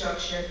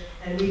infrastructure,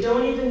 and we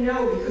don't even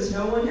know because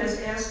no one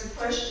has asked the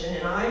question,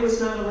 and I was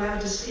not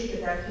allowed to speak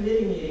at that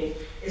committee meeting.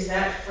 Is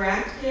that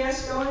fracked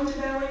gas going to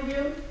Valley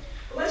View?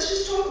 But let's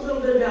just talk a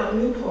little bit about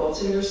New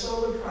Paltz and their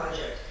solar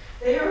project.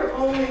 They are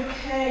only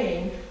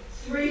paying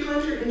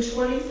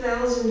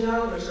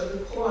 $320,000 of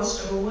the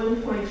cost of a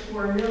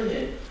 $1.4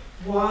 million.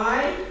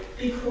 Why?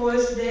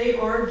 Because they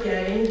are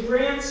getting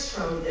grants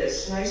from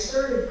this,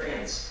 NYSERDA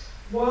grants.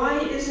 Why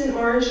isn't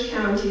Orange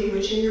County,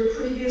 which in your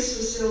previous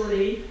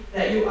facility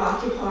that you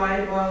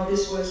occupied while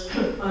this was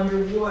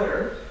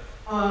underwater,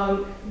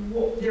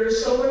 there are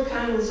solar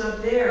panels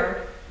up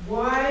there,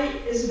 why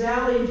is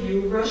Valley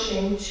View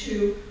rushing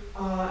to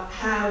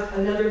have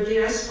another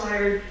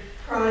gas-fired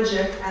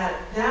project at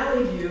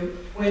Valley View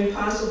when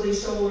possibly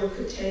solar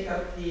could take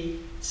up the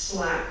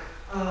slack?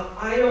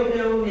 I don't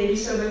know, maybe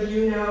some of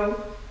you know.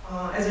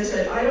 As I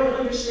said, I don't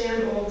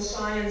understand all the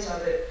science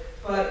of it,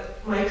 but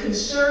my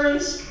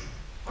concerns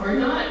are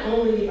not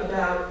only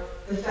about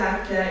the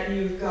fact that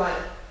you've got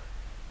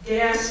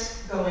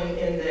gas going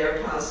in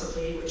there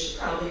possibly, which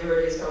probably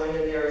already is going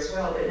in there as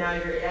well, but now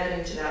you're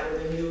adding to that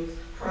with a new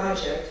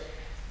project.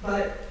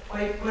 But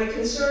my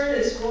concern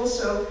is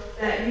also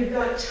that you've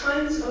got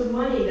tons of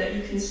money that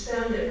you can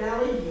spend at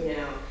Valley View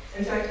now.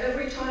 In fact,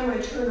 every time I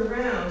turn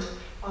around,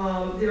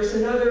 there's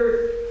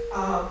another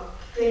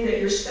thing that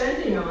you're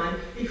spending on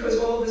because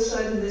all of a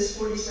sudden this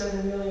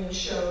 $47 million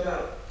showed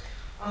up.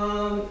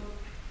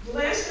 The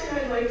last thing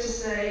I'd like to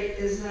say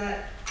is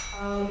that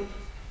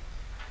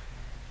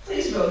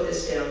please vote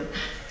this down.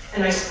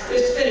 And I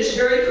just finished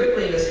very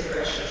quickly, Mr.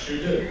 President. Sure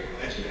do.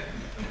 Thank you.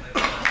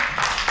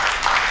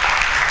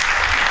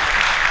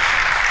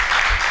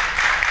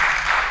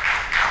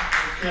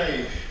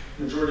 Okay,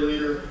 Majority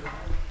Leader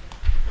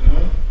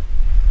Benelli.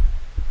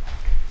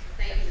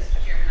 Thank you, Mr.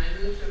 Chairman. I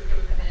move to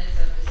approve the minutes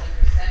of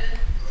December 7th,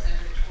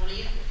 December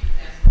 20th,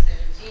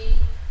 2017,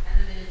 and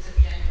the minutes of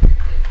January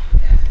 5th,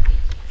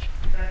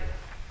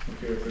 2018.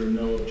 Okay, if there are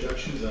no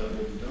objections, that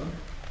will be done.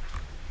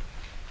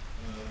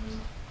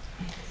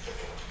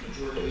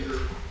 Majority Leader,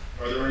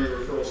 are there any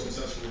referrals,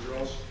 consents, or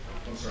withdrawals?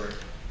 I'm sorry.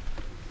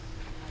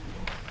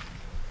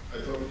 I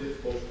thought we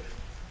did both.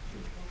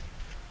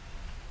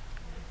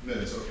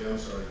 Minutes, okay, I'm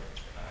sorry.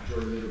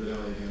 Majority Leader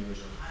Benelli again, which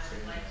I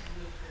would like to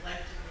move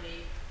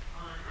collectively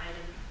on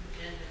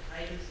agenda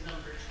items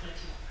number 20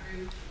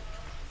 through 26.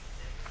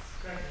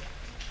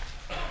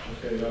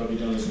 okay, that'll be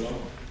done as well.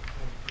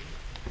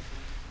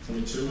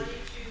 22? 22 through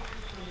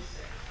 26.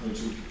 22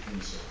 through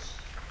 26.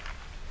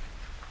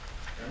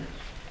 Okay.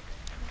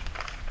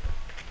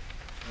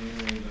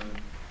 And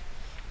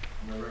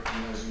am I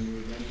recognizing you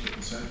again for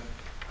consent?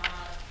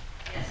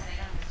 Yes, I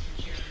am, Mr.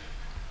 Chairman.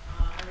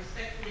 I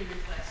respectfully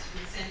request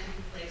consent to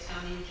be placed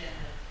on the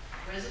agenda.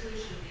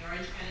 Resolution of the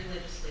Orange County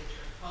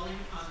Legislature calling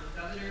upon the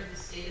Governor of the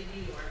State of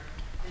New York,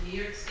 the New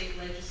York State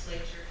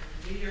Legislature, and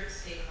the New York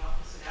State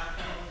Office of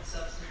Alcohol and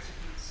Substance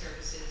Abuse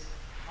Services,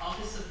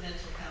 Office of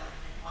Mental Health,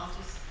 and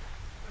Office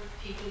for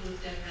People with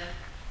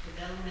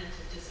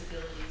Developmental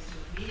Disabilities to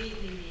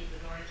immediately meet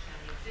with Orange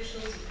County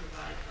officials and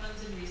provide funds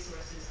and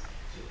resources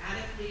to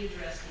adequately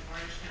address the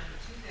Orange County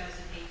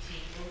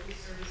 2018 Local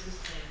Services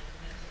Plan for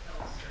Mental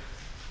Health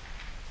Services.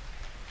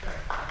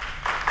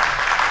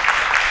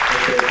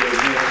 Okay, if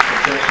there's no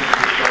objection to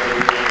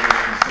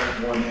consent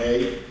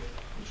 1A,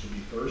 which will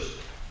be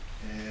first,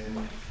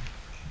 and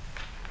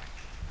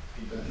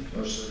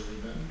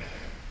Legislator Benton.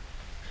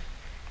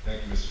 Thank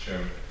you, Mr.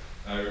 Chairman.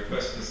 I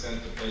request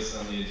consent to place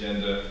on the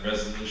agenda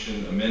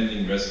resolution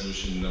amending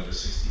resolution number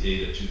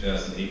 68 of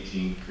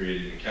 2018,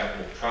 creating a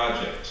capital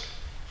project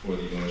for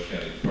the Orange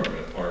County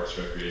Department of Parks,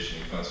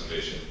 Recreation, and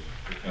Conservation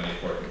for county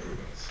park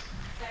improvements.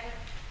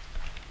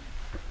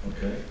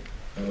 Okay,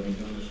 that'll be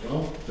done as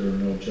well. If there are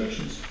no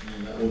objections,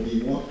 and that will be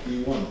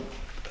B1.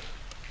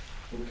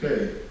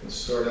 Okay, let's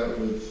start out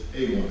with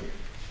A1.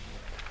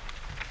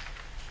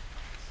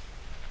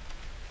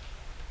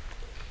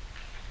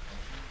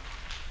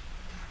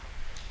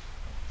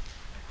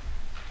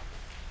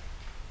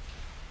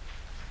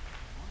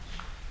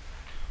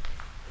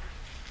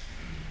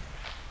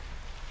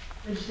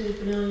 Legislator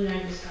Benelli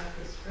and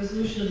Agnestakis.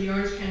 Resolution of the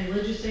Orange County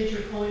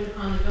Legislature calling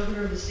upon the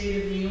Governor of the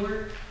State of New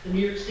York, the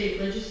New York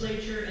State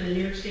Legislature, and the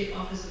New York State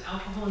Office of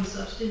Alcohol and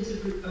Substance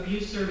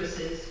Abuse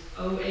Services,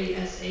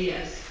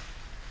 OASAS,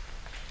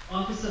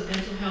 Office of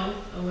Mental Health,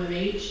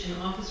 OMH,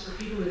 and Office for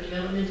People with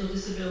Developmental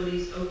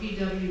Disabilities,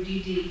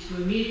 OPWDD,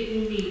 to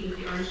immediately meet with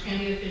the Orange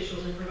County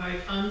officials and provide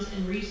funds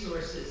and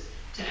resources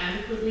to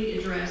adequately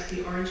address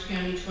the Orange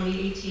County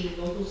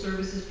 2018 Local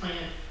Services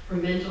Plan for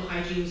Mental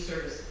Hygiene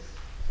Services.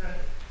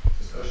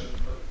 Discussion.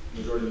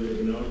 Majority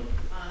Leader Benelli.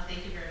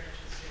 Thank you very much,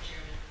 Mr.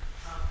 Chairman.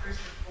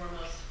 First and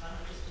foremost,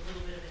 just a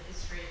little bit of a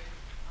history.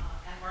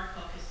 At our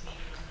caucus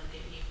meeting on Monday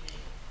evening,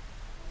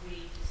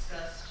 we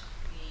discussed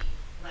the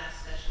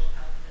last special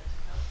health and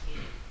mental health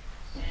meeting,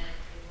 and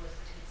it was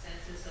the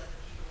consensus of the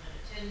people in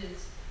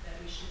attendance that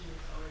we should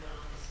move forward on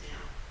this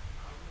now.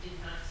 We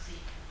did not seek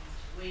the need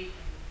to wait,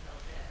 and we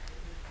felt that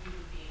we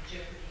would be in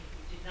jeopardy if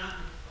we did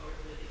not move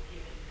forward with it,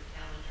 given the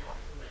calendar of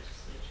the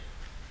legislature.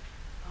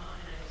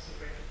 And I also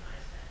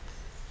recognize that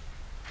this is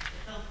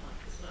the health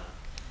month as well.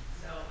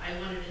 So I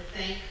wanted to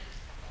thank,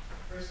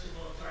 first of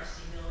all,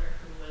 Darcy Miller,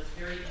 who was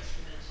very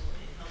instrumental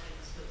in helping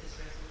us put this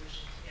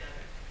resolution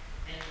together,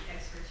 and the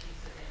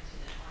expertise of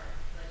Antoinette, our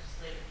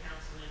legislative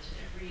counsel,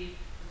 Antoinette Reed,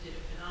 who did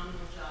a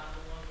phenomenal job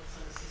along with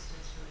some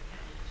assistance from the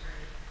county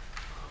attorney.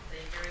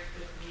 They very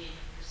quickly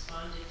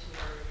responded to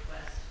our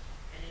request,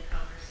 and in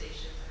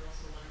conversations, I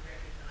also want to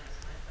recognize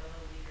my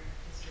fellow leader,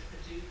 Mr.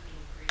 Padu, who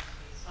agreed to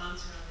be a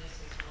sponsor on this,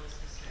 as well as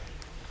Mr.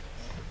 Ingram, who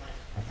also would like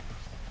to.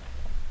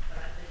 But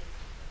I think,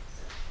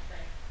 so,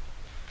 thank you.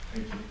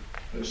 Thank you.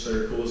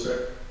 Legislator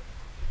Kulisek.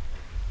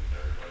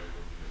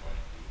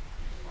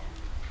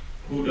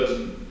 Who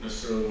doesn't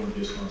necessarily want to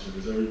be a sponsor?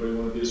 Does everybody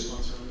want to be a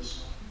sponsor on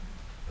this?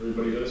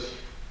 Everybody does?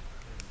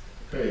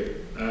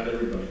 Okay, not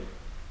everybody.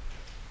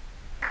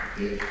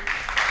 Okay.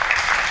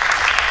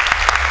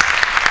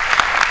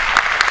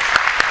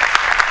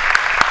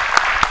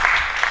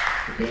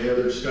 Okay, any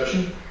other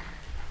discussion?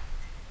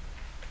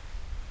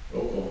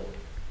 Roll call.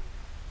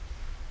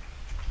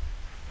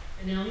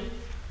 Benelli?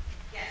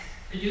 Yes.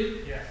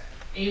 Paduk? Yes.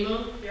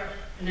 Amo? Yes.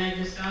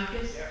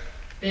 Anagnestakis? Yes.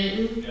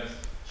 Benton? Yes.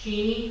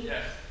 Cheney?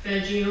 Yes.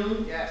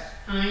 Fagion? Yes.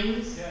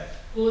 Hines? Yes.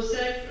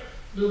 Kulisek?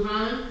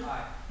 Lujan?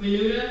 Aye.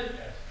 Menuda?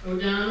 Yes.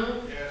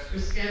 O'Donnell? Yes.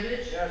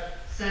 Riskevich? Yes.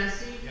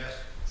 Sassy? Yes.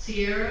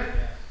 Sierra?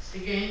 Yes.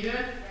 Stiganga?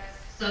 Yes.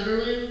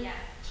 Sutherland? Yes.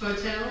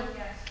 Tortel?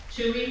 Yes.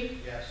 Tui?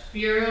 Yes.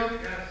 Bureau?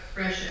 Yes.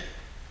 Brescia.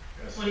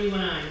 Yes. 21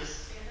 ayes.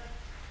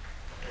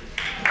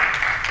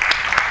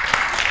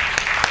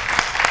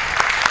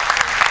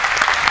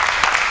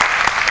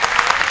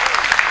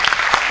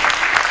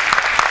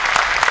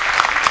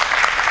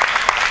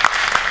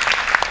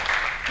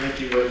 Thank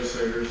you,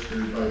 legislators, for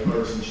your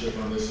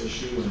bipartisanship on this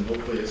issue, and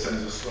hopefully it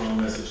sends a strong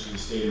message to the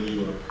state of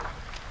New York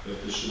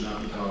that this should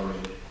not be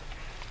tolerated.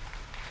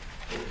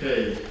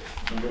 Okay,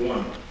 number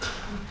one.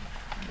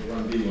 We're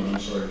on B1, I'm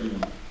sorry,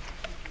 B1.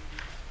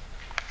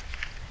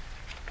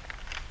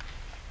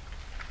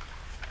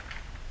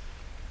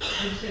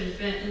 Legislators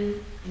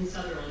Benton and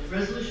Sutherland.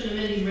 Resolution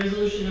amending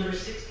resolution number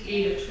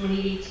 68 of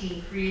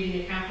 2018,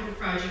 creating a capital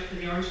project for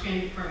the Orange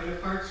County Department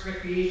of Parks,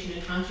 Recreation,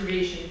 and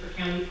Conservation for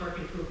county park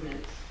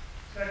improvements.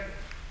 Second.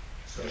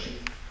 Discussion.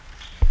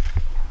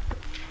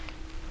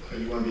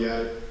 You want to be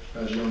added?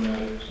 Fagion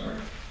added, sorry.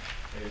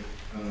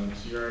 Okay.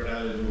 Sierra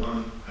added,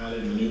 Lujan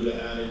added, Menuda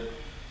added,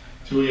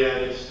 Tui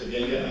added,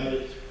 Stiganga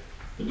added,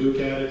 Paduk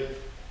added,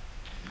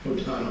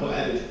 O'Donnell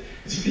added.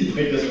 Is there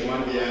anybody who doesn't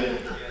want to be added?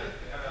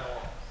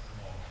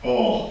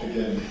 All,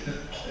 again.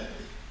 Okay.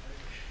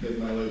 Make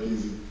my life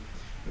easy.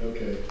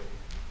 Okay.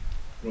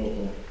 Roll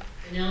call.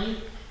 Benelli?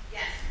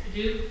 Yes.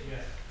 Paduk?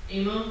 Yes.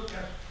 Amo?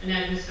 Yes.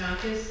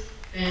 Anagnestakis?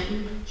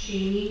 Benton?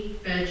 Cheney?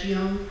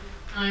 Fagion?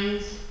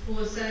 Hines?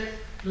 Kulisek?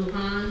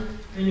 Lujan?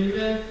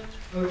 Menuda?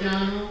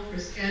 O'Donnell?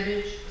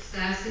 Riskevich?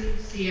 Sassy?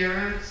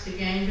 Sierra?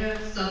 Stiganga?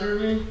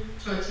 Sutherland?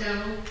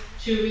 Tortel?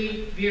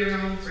 Tui?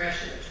 Bureau?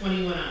 Brescia.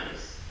 21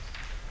 ayes.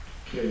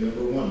 Okay,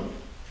 number one.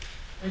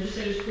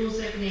 Legislators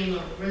Kulisek and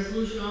Amo.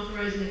 Resolution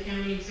authorizing the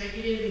county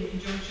executive in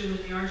conjunction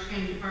with the Orange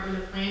County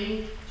Department of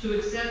Planning to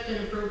accept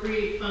and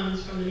appropriate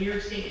funds from the New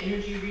York State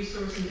Energy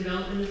Resource and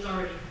Development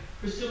Authority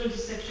pursuant to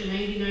Section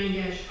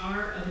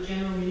 99-R of the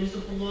General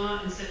Municipal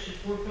Law and Section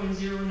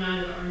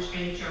 4.09 of the Orange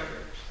County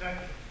Charter.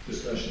 Second.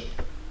 Discussion.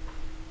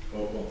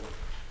 Roll call.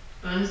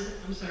 I'm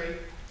sorry.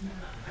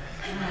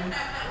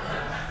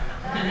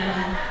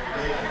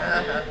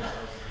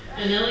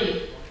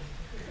 Benelli?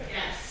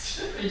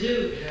 Yes.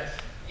 Paduk? Yes.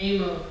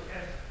 Amo?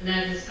 Yes.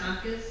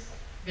 Anagnestakis?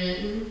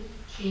 Benton?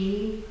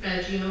 Cheney?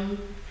 Fagion?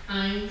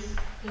 Hines?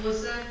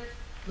 Kulisek?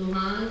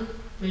 Lujan?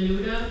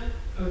 Menuda?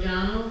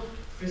 O'Donnell?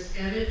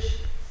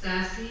 Riskevich?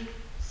 Sassy?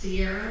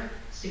 Sierra?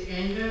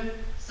 Stiganga?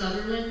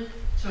 Sutherland?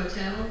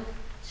 Tortel?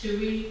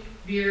 Tui?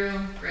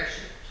 Bureau?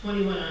 Brescia.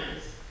 21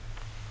 ayes.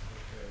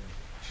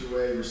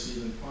 2A,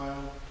 receive and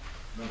file.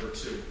 Number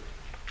two.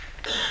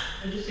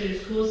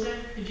 Legislators Kulisek,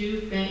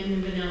 Paduk, Benton,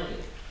 and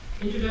Benelli.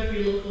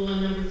 Introductory local law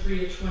number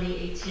 3 of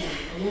 2018.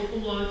 A local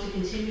law to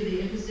continue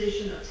the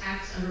imposition of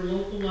tax under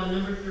local law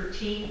number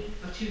 13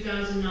 of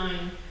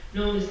 2009,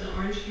 known as the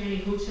Orange County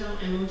Hotel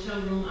and Motel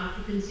Room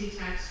Occupancy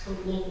Tax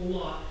Code local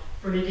law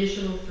for an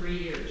additional 3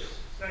 years.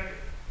 Second.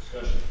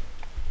 Discussion.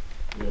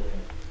 Roll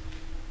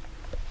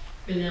call.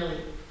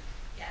 Benelli.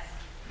 Yes.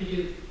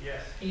 Paduk.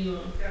 Yes.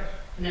 Amo. Yes.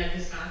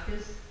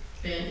 Anagnestakis.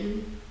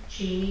 Benton.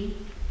 Cheney.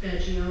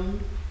 Fagione.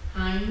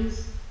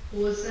 Hines.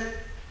 Kulisek.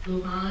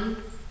 Lujan.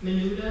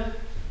 Menuda.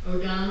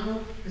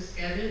 O'Donnell.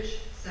 Riskevich.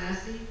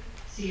 Sassy.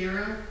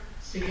 Sierra.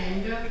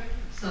 Stiganga.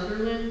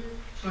 Sutherland.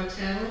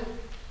 Tortel.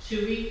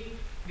 Tui.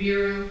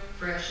 Vera.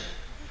 Brescia.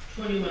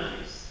 21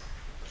 ayes.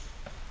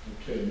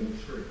 Okay, number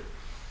 3.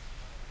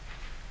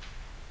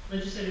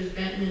 Legislators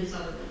Benton and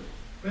Sutherland.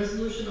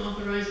 Resolution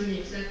authorizing the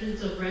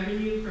acceptance of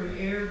revenue from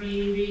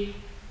Airbnb,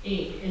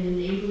 Inc. and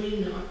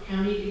enabling the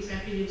county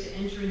executive to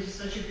enter into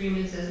such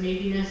agreements as may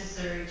be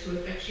necessary to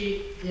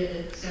effectuate the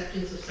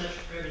acceptance of such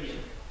revenue.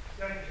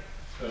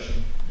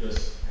 Discussion.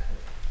 Yes.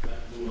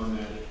 Lujan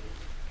added.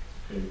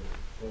 Okay,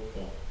 roll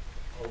call.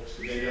 Oh,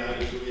 Stiganga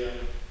added, Tui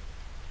added.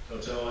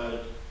 Tortel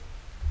added.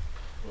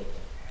 Roll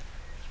call.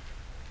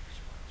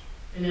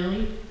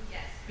 Benelli.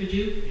 Yes.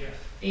 Paduk. Yes.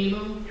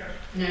 Amo. Yes.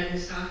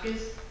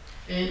 Anagnestakis.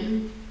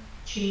 Benton.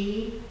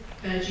 Cheney.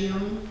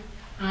 Fagione.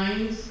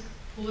 Hines.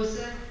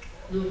 Kulisek.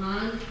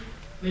 Lujan.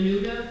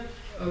 Menuda.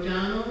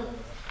 O'Donnell.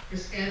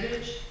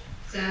 Riskevich.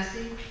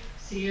 Sassy.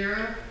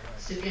 Sierra.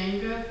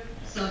 Stiganga.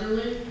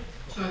 Sutherland.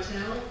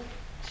 Tortel.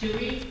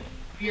 Tui.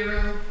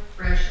 Bureau.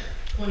 Brescia.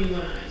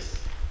 21 ayes.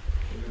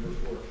 Okay, number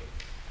 4.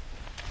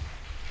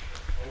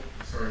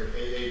 Oh, sorry,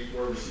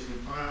 AA4 receiving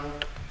file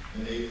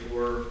and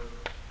A4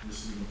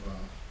 receiving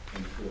file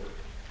and 4.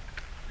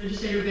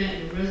 Legislator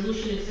Benton,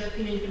 resolution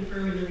accepting and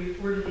confirming the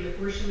report of the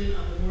apportionment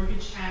of the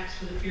mortgage tax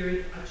for the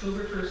period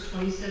October 1st,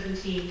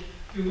 2017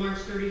 through March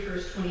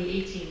 31st,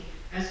 2018,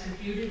 as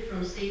computed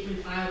from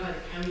statement filed by the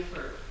county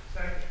clerk.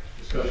 Second.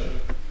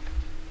 Discussion.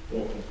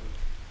 Roll call.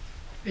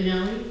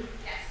 Benelli.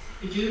 Yes.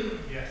 Paduk.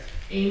 Yes.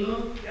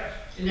 Amo. Yes.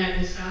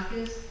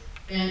 Anagnestakis.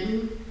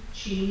 Benton.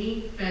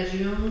 Cheney.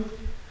 Fagione.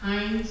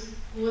 Hines.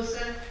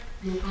 Kulisek.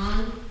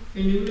 Lujan.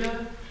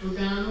 Menuda.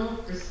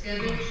 O'Donnell.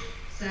 Riskevich.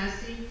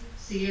 Sassy.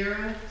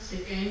 Sierra.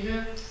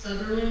 Stiganga.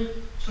 Sutherland.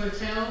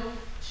 Tortel.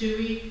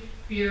 Tui.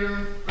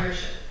 Bureau.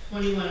 Brescia.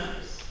 21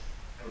 ayes.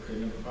 Okay,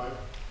 number 5.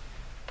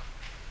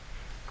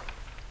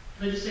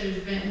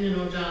 Legislators Benton and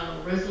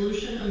O'Donnell,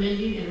 resolution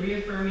amending and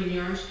reaffirming the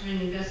Orange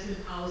County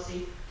investment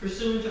policy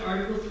pursuant to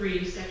Article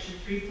 3, Section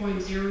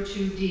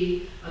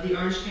 3.02D of the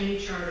Orange County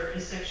Charter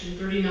and Section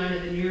 39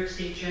 of the New York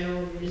State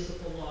General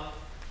Municipal Law.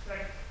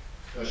 Second.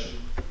 Discussion.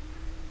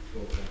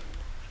 Roll call.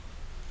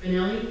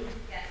 Benelli.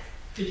 Yes.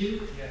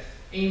 Paduk. Yes.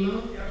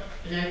 Amo. Yes.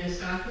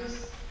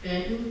 Anagnestakis.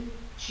 Benton.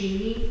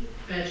 Cheney.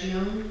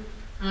 Fagione.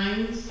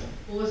 Hines.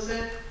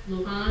 Kulisek.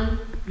 Lujan.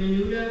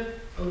 Menuda.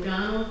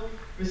 O'Donnell.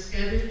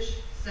 Riskevich.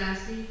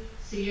 Sassy.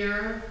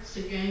 Sierra.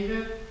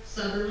 Stiganga.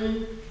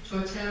 Sutherland.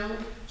 Tortel.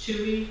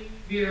 Tui.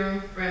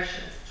 Bureau.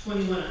 Brescia.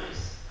 21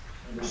 ayes.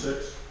 Number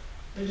 6.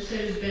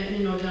 Legislators Benton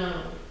and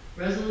O'Donnell,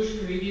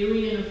 resolution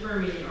reviewing and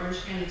affirming the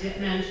Orange County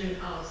debt management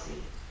policy.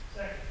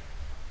 Second.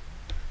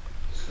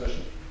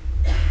 Discussion.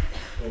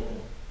 Roll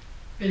call.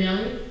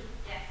 Benelli.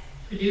 Yes.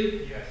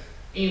 Paduk. Yes.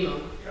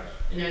 Amo. Yes.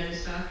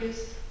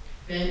 Anagnestakis.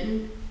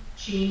 Benton.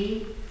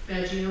 Cheney.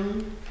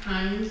 Fagione.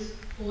 Hines.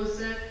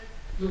 Kulisek.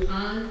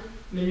 Lujan.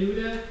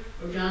 Menuda.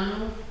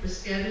 O'Donnell.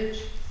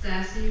 Riskevich.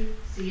 Sassy.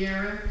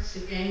 Sierra.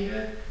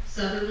 Stiganga.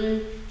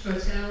 Sutherland.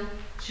 Tortel.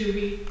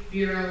 Tui.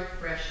 Bureau.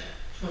 Brescia.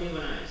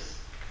 21 ayes.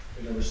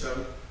 Okay, number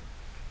 7.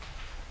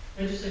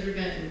 Legislator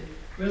Benton,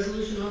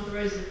 resolution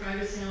authorizing the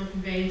private sale and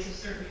conveyance of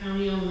certain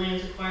county-owned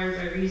lands acquired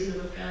by reason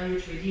of a failure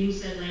to redeem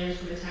said lands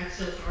from a tax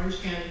sale to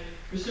Orange County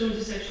pursuant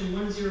to Section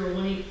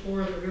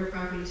 10184 of the Real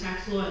Property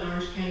Tax Law and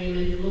Orange County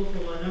amended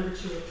local law number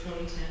 2 of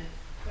 2010.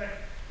 Second.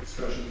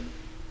 Discussion.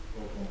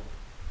 Roll call.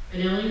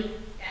 Benelli.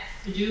 Yes.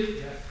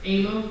 Paduk. Yes.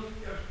 Amo.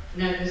 Yes.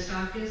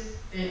 Anagnestakis.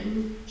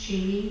 Benton.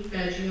 Cheney.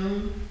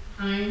 Fagione.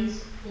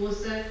 Hines.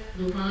 Kulisek.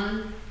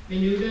 Lujan.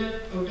 Menuda.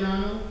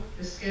 O'Donnell.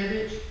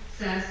 Riskevich.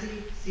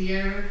 Sassy.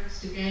 Sierra.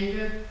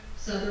 Stiganga.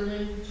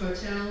 Sutherland.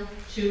 Tortel.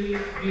 Tui.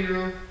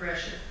 Bureau.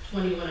 Brescia.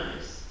 21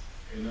 ayes.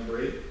 Okay,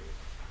 number 8.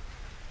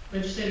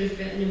 Legislators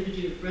Benton and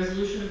Paduk,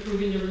 resolution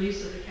approving the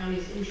release of the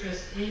county's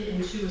interest in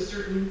and to a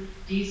certain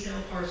deed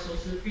sale parcel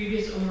to the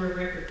previous owner of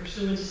record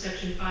pursuant to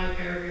Section 5,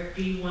 Paragraph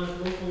B1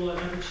 of local law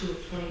number 2 of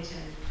 2010.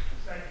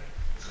 Second.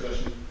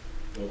 Discussion.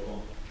 Roll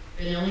call.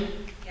 Benelli.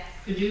 Yes.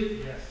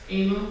 Paduk. Yes.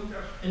 Amo.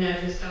 Yes.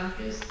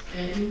 Anagnestakis.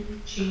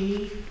 Benton.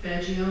 Cheney.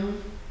 Fagione.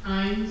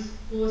 Hines.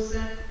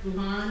 Kulisek.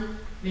 Lujan.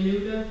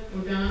 Menuda.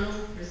 O'Donnell.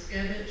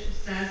 Riskevich.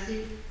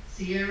 Sassy.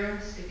 Sierra.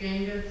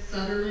 Stiganga.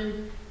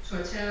 Sutherland.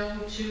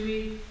 Tortel.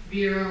 Tui.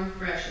 Bureau.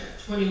 Brescia.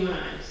 21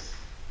 ayes.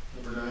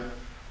 Number 9.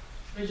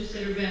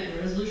 Legislator Benton,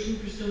 resolution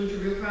pursuant to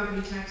Real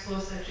Property Tax Law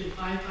Section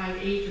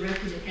 558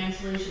 directing the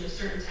cancellation of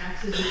certain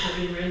taxes which have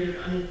been rendered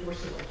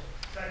unenforceable.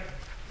 Second.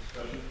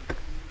 Discussion.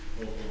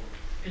 Roll call.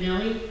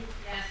 Benelli.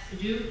 Yes.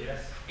 Paduk.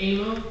 Yes.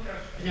 Amo.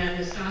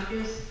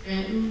 Anagnestakis,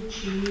 Benton,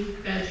 Cheney,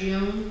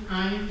 Fagione,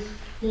 Hines,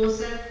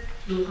 Kulisek,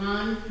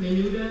 Lujan,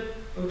 Menuda,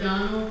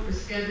 O'Donnell,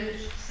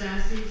 Riskevich,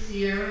 Sassy,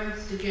 Sierra,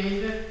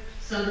 Stiganga,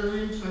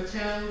 Sutherland,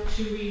 Tortel,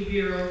 Tui,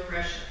 Vero,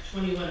 Brescia.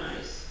 21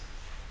 ayes.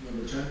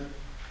 Number 10.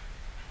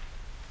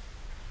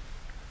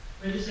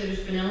 Legislators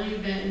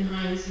Benelli, Benton,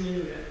 Hines, and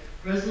Menuda.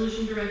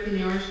 Resolution directing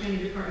the Orange County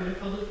Department of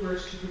Public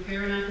Works to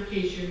prepare an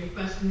application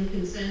requesting the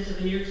consent of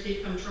the New York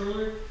State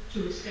Comptroller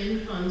to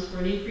expend funds for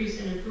an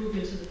increase and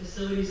improvement to the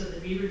facilities of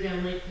the Beaver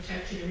Dam Lake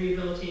Protection and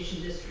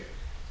Rehabilitation District.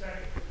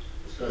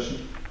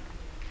 Discussion?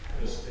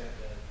 Yes.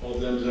 All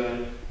Dems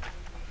added,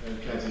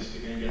 and Kathy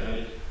Stiganga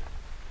added.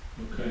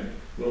 Okay,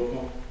 roll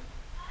call.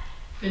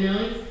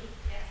 Benelli?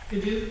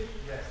 Paduk?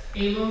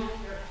 Amo?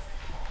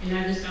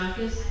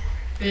 Anagnestakis?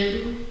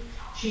 Benton?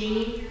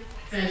 Cheney?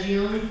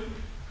 Fagione?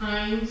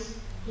 Hines?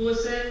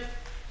 Kulisek?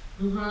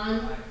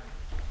 Lujan?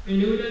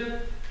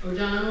 Menuda?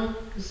 O'Donnell?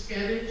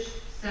 Riskevich?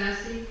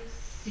 Sassy?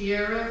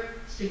 Sierra?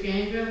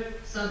 Stiganga?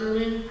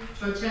 Sutherland?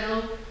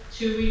 Tortel?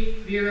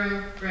 Tui?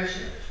 Vero?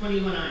 Brescia.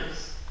 21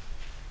 ayes.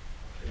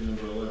 Okay,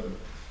 number 11.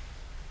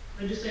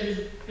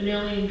 Legislators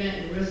Benelli and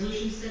Benton,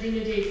 resolution setting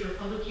a date for a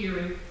public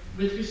hearing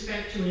with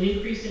respect to an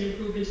increase and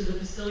improvement to the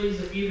facilities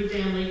of Beaver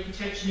Dam Lake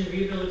Protection and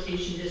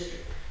Rehabilitation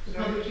District. The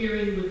public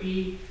hearing would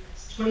be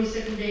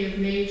 22nd day of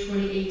May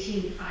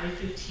 2018 at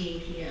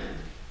 5:15 p.m.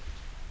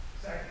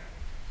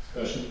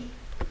 Discussion?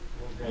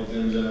 All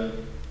Dems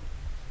added.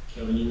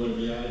 Kevin, you want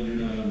to be added? You're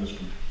not on this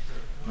one.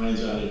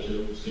 Hines added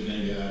too.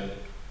 Stiganga added.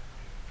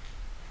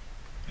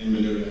 And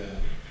Menuda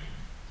added.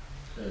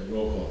 Okay,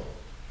 roll call.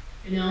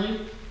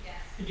 Benelli?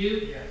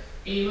 Paduk?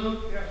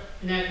 Amo?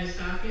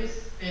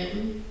 Anagnestakis?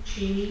 Benton?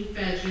 Cheney?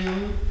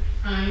 Fagione?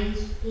 Hines?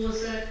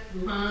 Kulisek?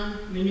 Lujan?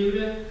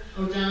 Menuda?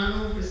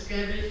 O'Donnell?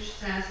 Riskevich?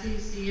 Sassy?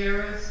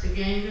 Sierra?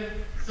 Stiganga?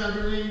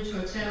 Sutherland?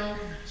 Tortel?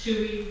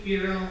 Tui?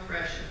 Vero?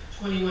 Brescia.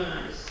 21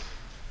 ayes.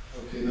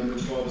 Okay, number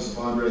 12 is a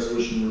bond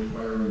resolution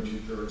requiring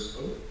 2/3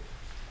 vote.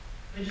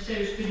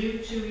 Legislators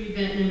Paduk, Tui,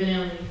 Benton, and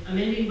Benelli,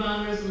 amending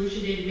bond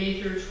resolution dated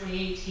May 3rd,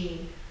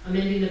 2018,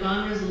 amending the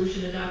bond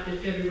resolution adopted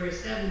February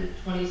 7,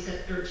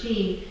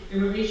 2013,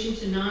 in relation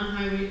to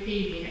non-highway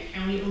paving at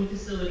county-owned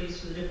facilities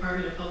for the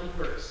Department of Public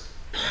Works.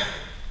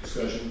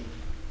 Discussion?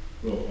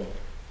 Roll call.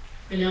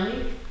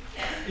 Benelli?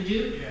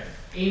 Paduk?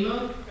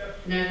 Amo?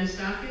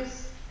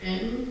 Anagnestakis?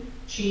 Benton?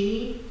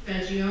 Cheney?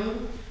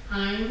 Fagione?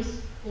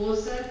 Hines?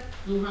 Kulisek?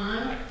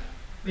 Lujan?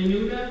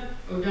 Menuda?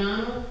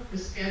 O'Donnell?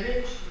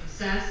 Riskevich?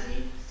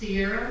 Sassy?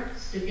 Sierra?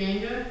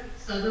 Stiganga?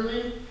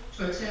 Sutherland?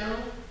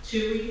 Tortel?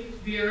 Tui?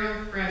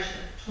 Vero? Brescia.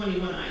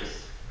 21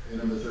 ayes. Okay,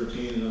 number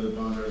 13, another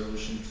bond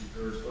resolution,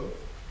 2/3 vote.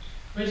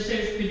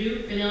 Legislators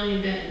Paduk, Benelli,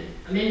 and Benton,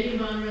 amending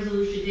bond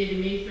resolution dated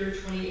May 3rd,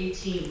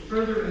 2018,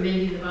 further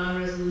amending the bond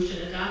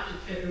resolution adopted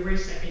February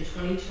 2nd,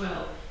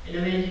 2012, and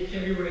amended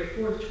February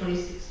 4th,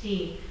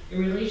 2016, in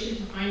relation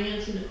to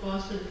financing the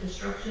cost of the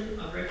construction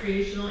of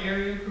recreational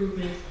area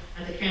improvements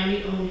at the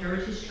county-owned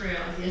Heritage Trail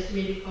at the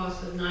estimated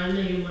cost of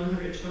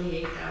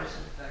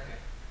 $9,128,000.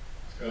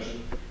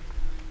 Discussion?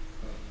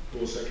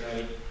 Kulisek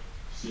added,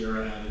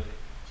 Sierra added,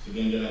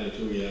 Stiganga added,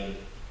 Tui added.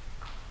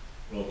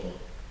 Roll call.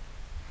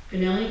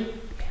 Benelli?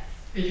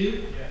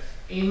 Paduk?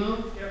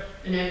 Amo?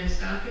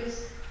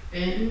 Anagnestakis?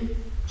 Benton?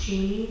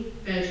 Cheney?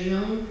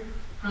 Fagione?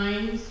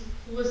 Hines?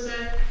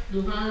 Kulisek?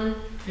 Lujan?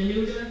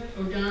 Menuda?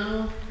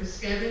 O'Donnell?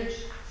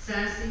 Riskevich?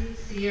 Sassy?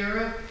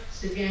 Sierra?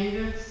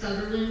 Stiganga?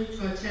 Sutherland?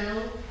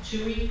 Tortel?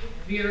 Tui?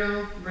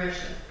 Vero?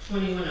 Brescia.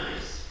 21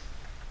 ayes.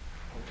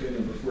 Okay,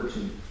 number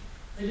 14.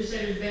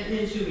 Legislators Benton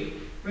and Tui,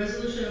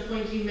 resolution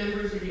appointing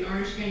members of the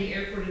Orange County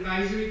Airport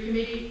Advisory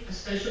Committee, a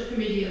special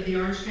committee of the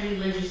Orange County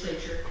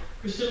Legislature,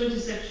 pursuant to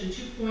section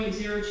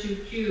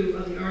 2.02Q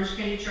of the Orange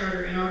County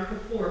Charter and Article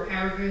 4,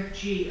 paragraph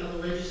G of the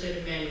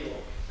legislative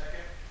manual.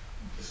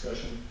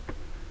 Discussion?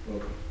 Roll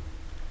call.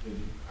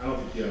 I don't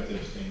think you have to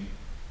abstain.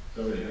 Is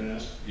that what you're going to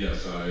ask?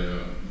 Yes,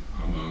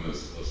 I'm on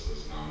this list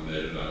as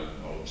nominated.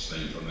 I'll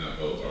abstain from that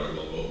vote, but I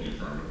will vote in the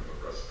affirmative for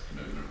the rest of the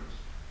committee members.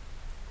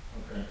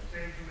 Okay.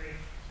 Same for me.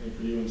 Same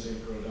for you and same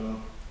for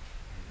O'Donnell?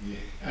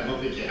 Yeah, I don't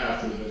think you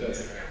have to, but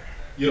that's okay.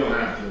 You don't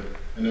have to.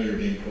 I know you're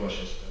being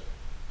cautious, but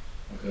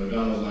okay,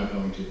 O'Donnell's not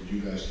going to, but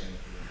you guys can.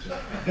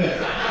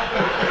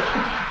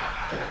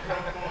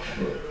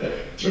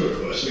 Two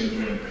questions.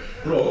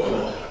 Roll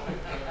call.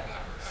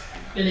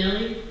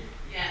 Benelli?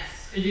 Yes.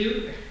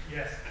 Paduk?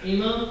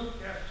 Amo?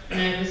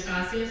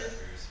 Anagnestakis?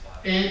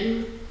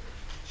 Benton?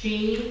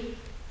 Cheney?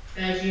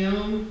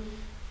 Fagione?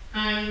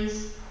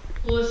 Hines?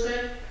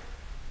 Kulisek?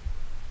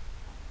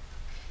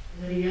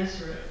 Is that a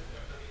yes or a?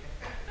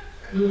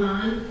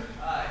 Lujan?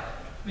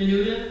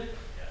 Menuda?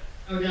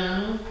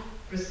 O'Donnell?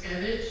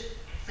 Riskevich?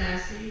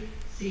 Sassy?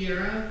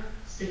 Sierra?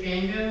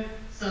 Stiganga?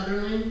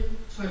 Sutherland?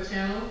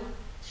 Tortel?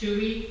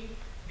 Tui?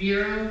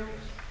 Vero?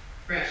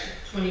 Brescia.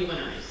 21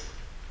 ayes.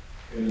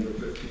 Okay, number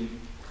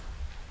 15.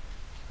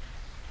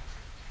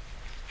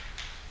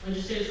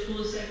 Legislators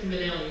Kulisek and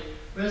Benelli,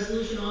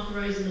 resolution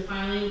authorizing the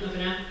filing of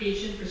an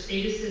application for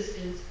state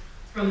assistance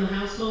from the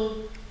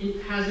Household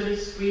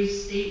Hazardous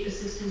Waste State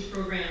Assistance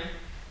Program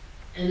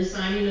and the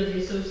signing of the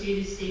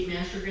Associated State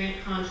Master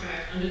Grant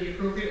Contract under the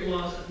appropriate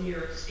laws of New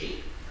York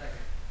State.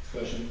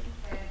 Discussion.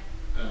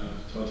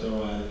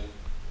 Tortel added.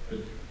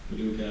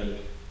 Paduk added.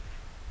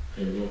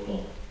 Okay, roll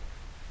call.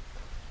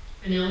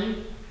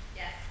 Benelli?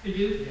 Yes.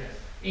 Paduk? Yes.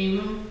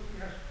 Amo?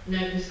 Yes.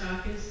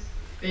 Nagustakis?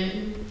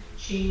 Benton?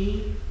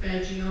 Cheney?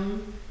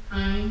 Fagion?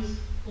 Hines?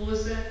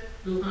 Kulisek?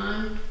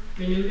 Lujan?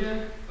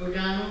 Menuda?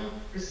 O'Donnell?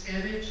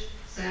 Riskevich?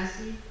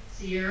 Sassy?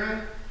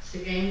 Sierra?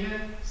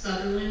 Stiganga?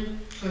 Sutherland?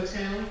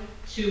 Tortel?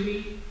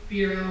 Tui?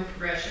 Bureau?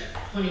 Brescia.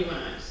 21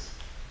 ayes.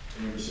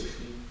 Number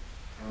 16,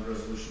 bond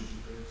resolution,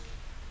 two-thirds.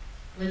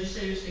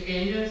 Legislator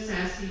Stiganga,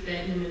 Sassy,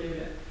 Benton, and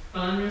Menuda.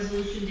 Bond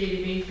resolution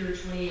dated May 3rd,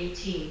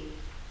 2018.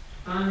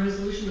 Bond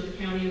resolution of the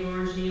County of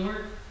Orange, New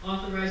York,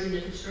 authorizing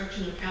the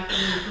construction of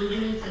capital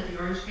improvements at the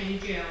Orange County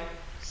Jail,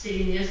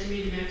 stating the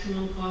estimated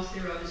maximum cost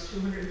thereof is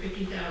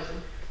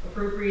 $250,000,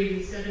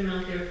 appropriating said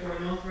amount therefore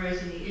and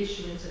authorizing the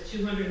issuance of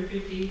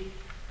 250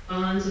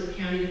 bonds of the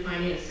county to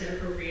finance said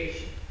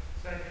appropriation.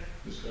 Second.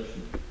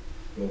 Discussion.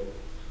 Vote.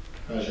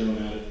 Fagion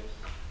added.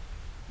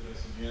 Did I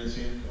see Jan's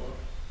hand go up?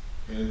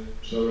 And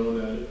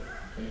Sutherland added.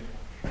 Okay.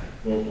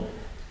 Roll call.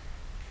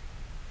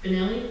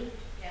 Benelli?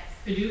 Yes.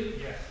 Paduk?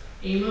 Yes.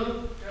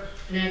 Amo?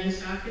 Yes.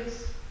 Nagustakis?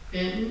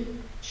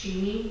 Benton?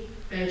 Cheney?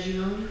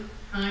 Fagion?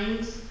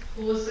 Hines?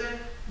 Kulisek?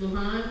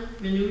 Lujan?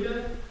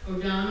 Menuda?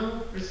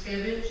 O'Donnell?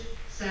 Riskevich?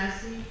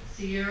 Sassy?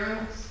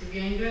 Sierra?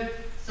 Stiganga?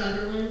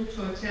 Sutherland?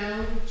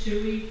 Tortel?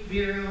 Tui?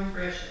 Bureau?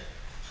 Brescia.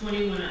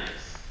 21 ayes.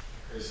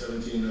 Okay,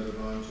 17, another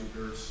bond,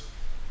 two-thirds.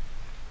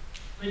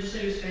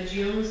 Legislators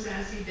Fagion,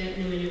 Sassy,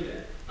 Benton, and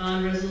Menuda.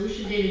 Bond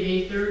resolution dated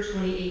May 3rd,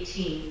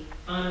 2018.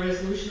 Bond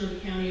resolution of the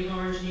County of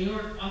Orange, New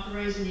York,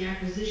 authorizing the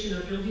acquisition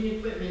of building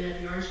equipment at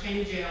the Orange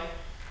County Jail,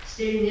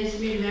 stating the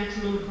estimated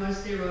maximum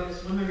cost thereof is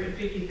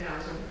 $150,000,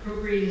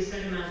 appropriating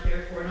said amount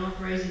therefore, and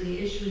authorizing the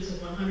issuance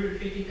of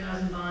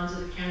 150,000 bonds of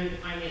the county to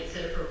finance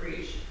said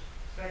appropriation.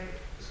 Second.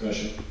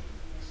 Discussion.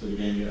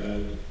 Stiganga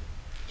added.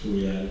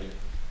 Tui added.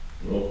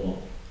 Roll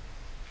call.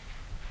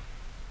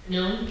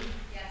 Benelli?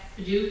 Yes.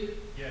 Paduk?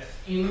 Yes.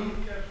 Amo?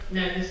 Yes.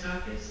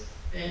 Nagustakis?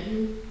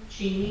 Benton?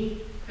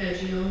 Cheney?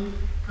 Fagion?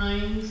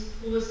 Hines?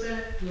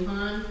 Kulisek?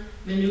 Lujan?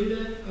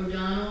 Menuda?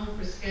 O'Donnell?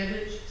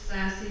 Riskevich?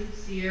 Sassy?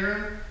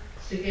 Sierra?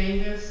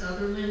 Stiganga?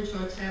 Sutherland?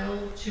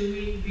 Tortel?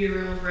 Tui?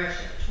 Bureau?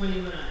 Brescia.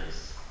 21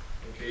 ayes.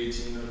 Okay,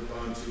 18, another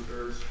bond,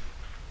 two-thirds.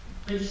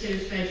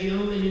 Legislators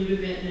Fagion, Menuda,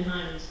 Benton, and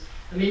Hines.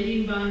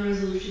 Amending bond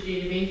resolution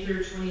dated May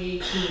 3rd,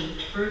 2018.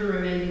 Further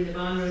amending the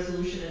bond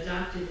resolution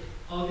adopted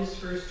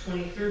August 1st,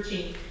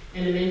 2013,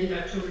 and amended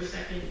October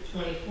 2nd,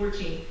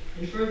 2014,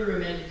 and further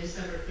amended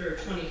December 3rd,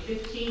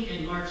 2015,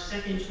 and March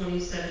 2nd,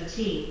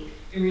 2017,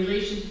 in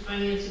relation to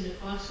financing the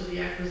costs of the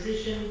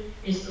acquisition,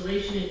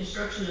 installation, and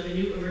construction of a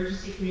new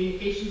emergency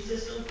communication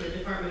system for the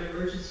Department of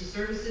Emergency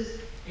Services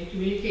and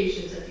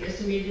Communications at the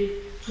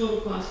estimated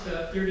total cost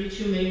of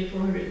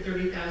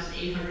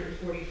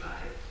 $32,430,845.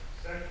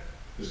 Second.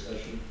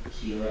 Discussion.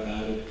 Sierra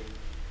added.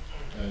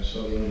 And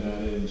Sutherland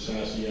added, and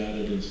Sassy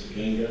added, and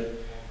Stiganga.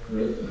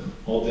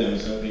 All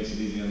Dems, that makes it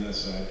easy on that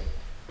side.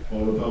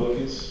 All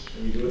Republicans,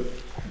 can we do it?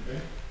 Okay,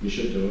 we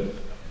should do it.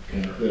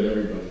 Okay, include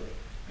everybody.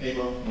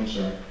 Amo, I'm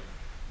sorry.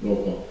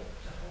 Roll call.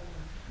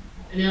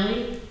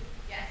 Benelli?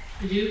 Yes.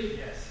 Paduk?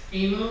 Yes.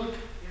 Amo?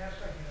 Yes,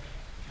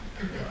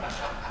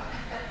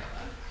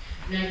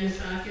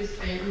 Nagustakis,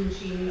 Benton,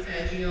 Cheney,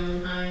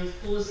 Fagion, Hines,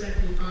 Kulisek,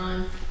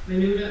 Lujan,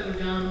 Menuda,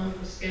 O'Donnell,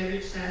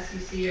 Riskevich, Sassy,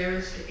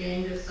 Sierra,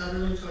 Stiganga,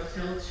 Sutherland,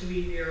 Tortel,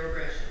 Tui, Bureau,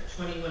 Brescia.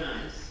 21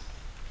 ayes.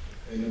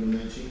 Okay, number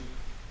 19.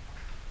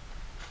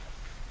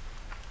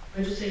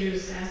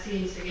 Legislators Sassy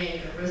and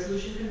Stiganga,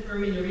 resolution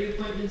confirming the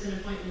reappointments and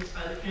appointments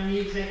by the county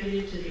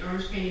executive to the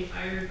Orange County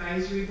Fire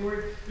Advisory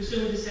Board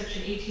pursuant to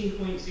section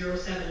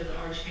 18.07 of the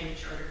Orange County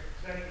Charter.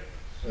 Second.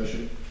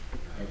 Discussion.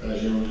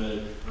 Fagion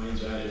added,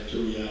 Hines added,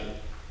 Tui added,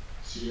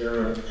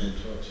 Sierra and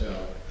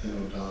Tortel and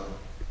O'Donnell.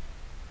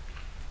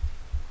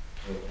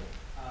 Roll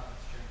call.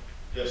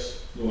 Yes,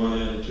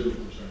 Lujan added too,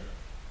 I'm sorry.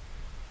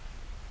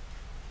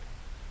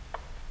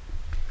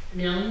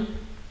 Benelli?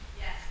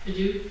 Yes.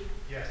 Paduk?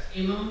 Yes.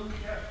 Amo?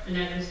 Yes.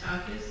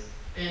 Nagustakis,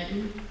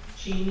 Benton,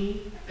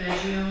 Cheney,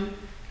 Fagion,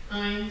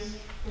 Hines,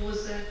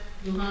 Kulisek,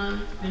 Lujan,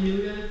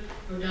 Menuda,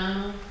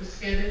 O'Donnell,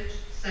 Riskevich,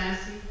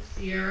 Sassy,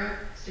 Sierra,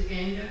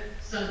 Stiganga,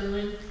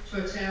 Sutherland,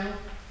 Tortel,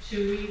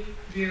 Tui,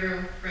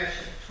 Bureau,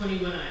 Brescia.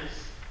 21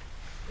 ayes.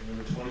 Okay,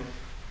 number 20.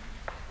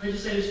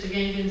 Legislators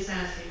Stiganga and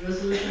Sassy,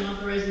 resolution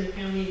authorizing the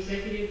county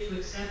executive to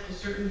accept a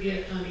certain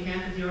gift on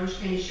behalf of the Orange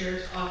County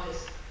Sheriff's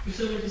Office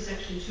pursuant to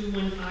section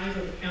 215 of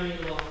the county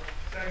law.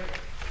 Second.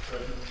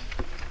 Discussion.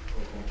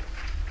 Roll call.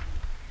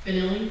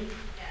 Benelli?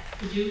 Yes.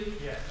 Paduk?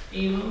 Yes.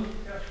 Amo?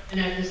 Yes.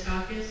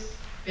 Nagustakis,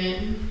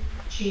 Benton,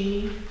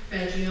 Cheney,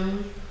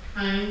 Fagion,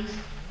 Hines,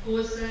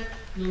 Kulisek,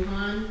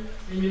 Lujan,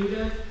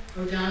 Menuda,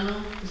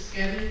 O'Donnell,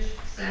 Riskevich,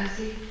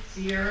 Sassy,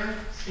 Sierra,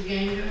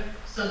 Stiganga,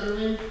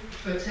 Sutherland,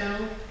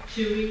 Tortel,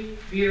 Tui,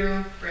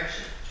 Bureau,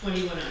 Brescia.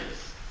 21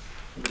 ayes.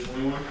 Number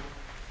 21.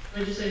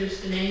 Legislators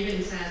Stenanga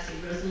and Sassy,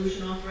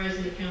 resolution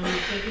authorizing the county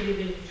executive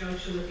in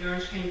conjunction with the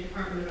Orange County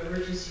Department of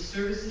Emergency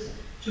Services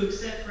to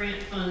accept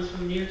grant funds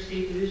from New York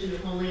State Division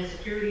of Homeland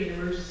Security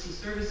and Emergency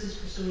Services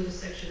pursuant to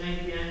Section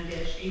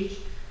 99-H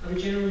of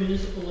the General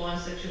Municipal Law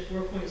and Section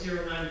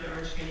 4.09 of the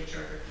Orange County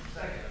Charter.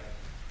 Second.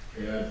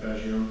 Okay, add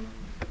Fagion,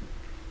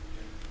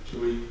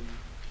 Tui,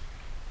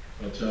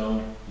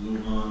 Patel,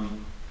 Lujan,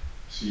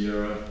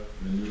 Sierra,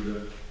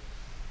 Menuda.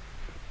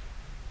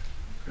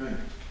 Okay,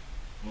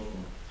 roll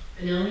call.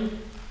 Benelli?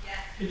 Yes.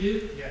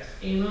 Paduk? Yes.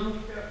 Amo?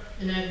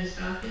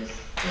 Anagnestakis?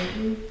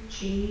 Benton?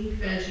 Cheney?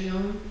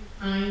 Fagion?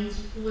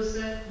 Hines?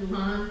 Kulisek?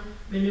 Lujan?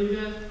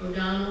 Menuda?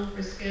 O'Donnell?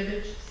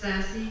 Riskevich?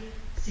 Sassy?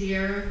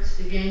 Sierra?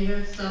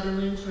 Stiganga?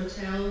 Sutherland?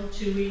 Tortel?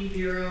 Tui?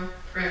 Bureau?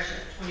 Brescia.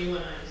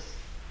 21 ayes.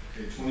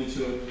 Okay,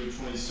 22 through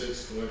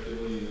 26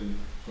 collectively, and then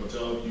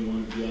Patel, do you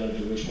want to be added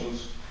to which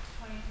ones?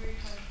 23,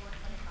 24,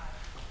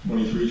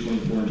 25. 23,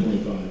 24, and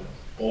 25.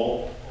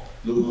 All?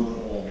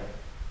 Lujan, all.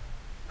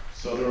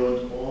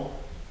 Sutherland, all?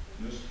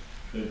 Yes.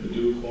 Okay,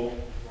 Purdue, all?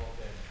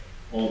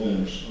 All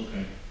Dems,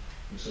 okay.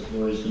 Except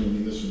Lori's gonna be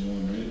missing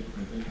one, right?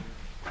 I think?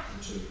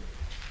 Or two.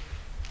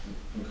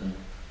 Okay.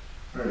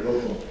 All right,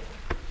 roll call.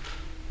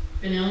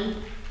 Benelli?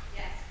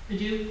 Yes.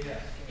 Paduk?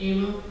 Yes.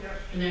 Amo?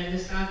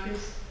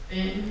 Anagnestakis?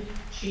 Benton?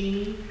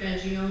 Cheney?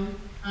 Fagion?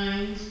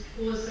 Hines?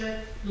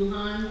 Kulisek?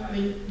 Lujan?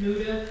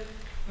 Menuda?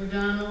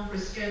 O'Donnell?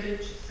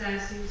 Riskevich?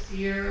 Sassy?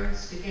 Sierra?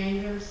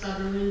 Stiganga?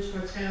 Sutherland?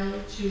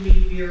 Tortel?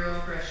 Tui?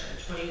 Bureau? Brescia.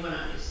 21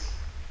 ayes.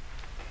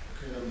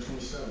 Okay, number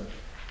 27.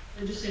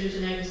 Legislators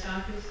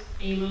Anagnestakis,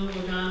 Amo,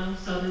 O'Donnell,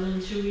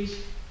 Sutherland, Tui,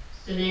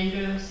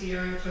 Stenanga,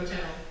 Sierra, Tortel.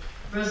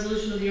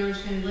 Resolution of the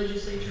Orange County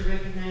Legislature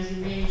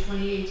recognizing May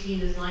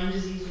 2018 as Lyme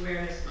Disease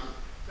Awareness Month.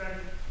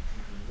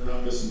 We're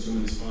not missing too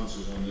many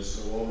sponsors on this,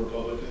 so all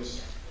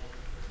Republicans?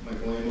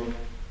 Michael Amo?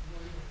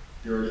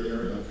 You already there?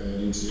 Okay, I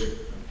didn't see it.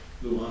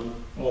 Lujan?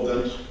 All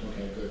Dems?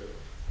 Okay, good.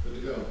 Good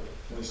to go.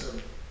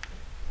 27.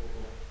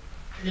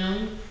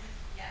 Benelli?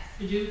 Yes.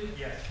 Paduk?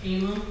 Yes.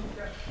 Amo?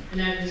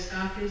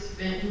 Anagnestakis,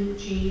 Benton,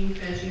 Cheney,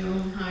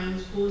 Fagion,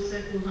 Hines,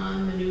 Kulisek,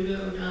 Lujan, Menuda,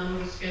 O'Donnell,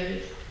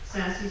 Riskevich,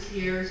 Sassy,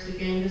 Sierra,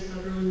 Stiganga,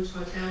 Sutherland,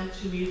 Tortel,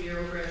 Tui,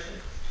 Bureau, Brescia.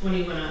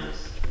 21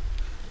 ayes.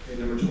 Okay,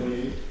 number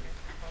 28.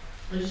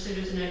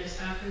 Legislators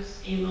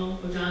Anagnestakis, Amo,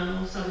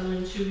 O'Donnell,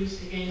 Sutherland, Tui,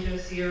 Stiganga,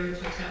 Sierra, and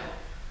Tortel.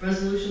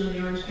 Resolution of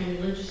the Orange County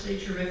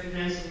Legislature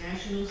recognizing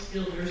National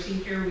Skilled Nursing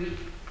Care Week,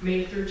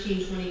 May 13,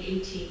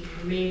 2018,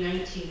 and May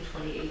 19,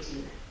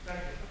 2018.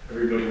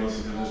 Everybody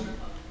wants to know this?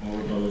 All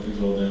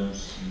Republicans, all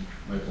Dems, and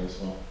Michael as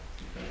well.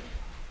 Okay.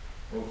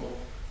 Roll call.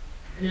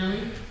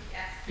 Benelli?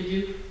 Yes.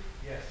 Paduk?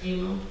 Yes.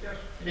 Amo?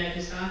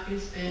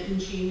 Anagnestakis, Benton,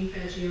 Cheney,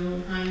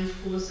 Fagion, Hines,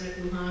 Kulisek,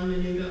 Lujan,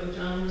 Menuda,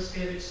 O'Donnell,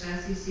 Riskevich,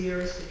 Sassy,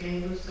 Sierra,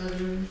 Stiganga,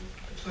 Sutherland,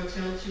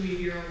 Tortel, Tui,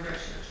 Bureau, and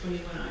Brescia.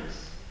 21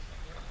 ayes.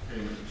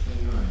 Okay, number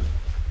 29.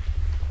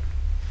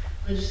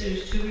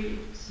 Legislators Tui,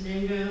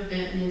 Stenanga,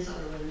 Benton, and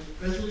Sutherland.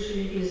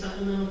 Resolution making a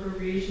supplemental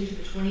appropriation to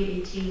the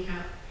 2018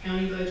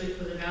 county budget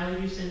for the Valley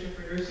View Center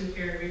for Nursing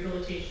Care and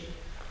Rehabilitation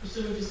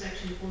pursuant to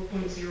Section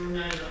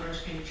 4.09 of the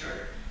Orange County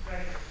Charter.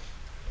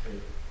 Okay,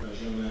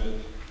 Fagion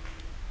added.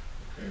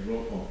 Okay,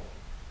 roll call.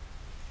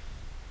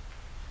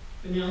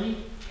 Benelli?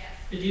 Yes.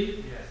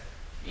 Paduk? Yes.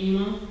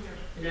 Amo?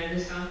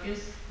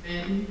 Anagnestakis,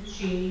 Benton,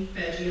 Cheney,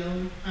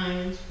 Fagion,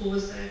 Hines,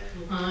 Kulisek,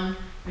 Lujan,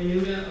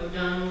 Menuda,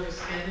 O'Donnell,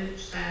 Riskevich,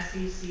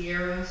 Sassy,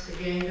 Sierra,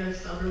 Stiganga,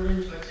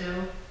 Sutherland,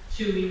 Tortel,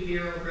 Tui,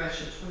 Bureau,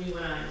 Brescia.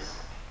 21 ayes.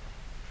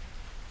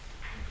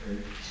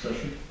 Okay,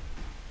 discussion?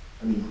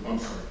 I'm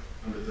sorry,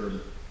 number 30.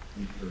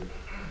 Number 30.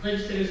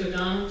 Legislators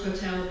O'Donnell,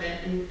 Tortel,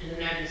 Benton, and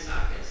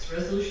Anagnestakis.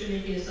 Resolution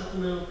making a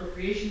supplemental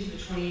appropriation to the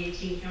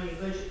 2018 county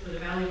budget for the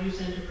Valley View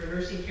Center for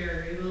Nursing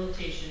Care and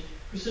Rehabilitation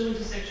pursuant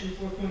to Section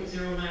 4.09 of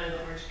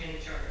the Orange County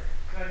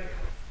Charter.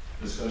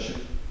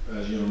 Discussion?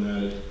 Fagion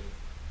added.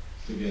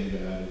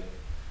 Stiganga added.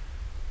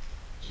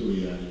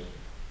 Tui added.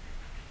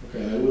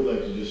 Okay, and I would like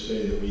to just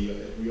say that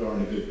we are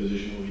in a good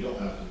position where we don't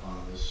have to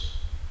bond this.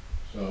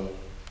 So,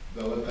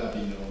 let that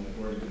be known, that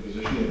we're in a good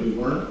position. If we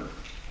weren't,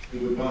 we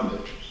would bond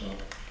it, so.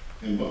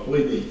 And but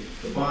believe me,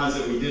 the bonds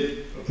that we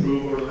did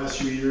approve over the last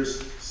few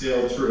years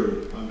sailed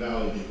through on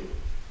Valley View.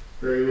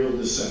 Very little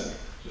dissent,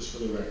 just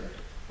for the record.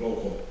 Roll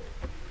call.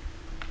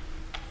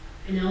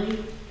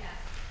 Benelli?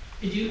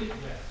 Yes. Paduk?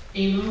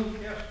 Yes. Amo?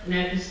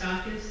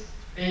 Anagnestakis,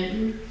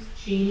 Benton,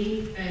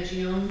 Cheney,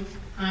 Fagion,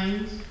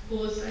 Hines,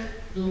 Kulisek,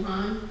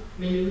 Lujan,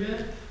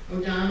 Menuda,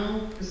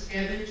 O'Donnell,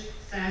 Riskevich,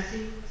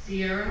 Sassy,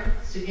 Sierra,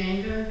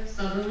 Stiganga,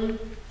 Sutherland,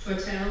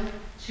 Tortel,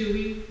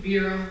 Tui,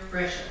 Bureau,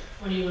 Brescia.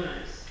 21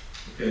 ayes.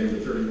 Okay, number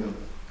 31.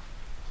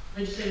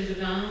 Legislators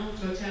O'Donnell,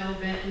 Tortel,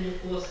 Benton,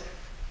 and Kulisek.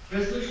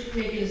 Resolution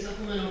making a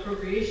supplemental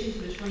appropriation to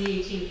the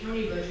 2018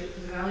 county budget for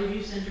the Valley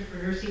View Center for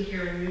Nursing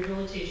Care and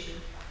Rehabilitation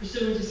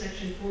pursuant to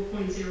Section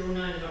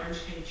 4.09 of the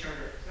Orange County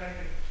Charter.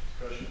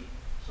 Discussion?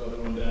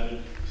 Sutherland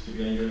added.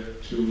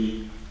 Stiganga,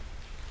 Tui,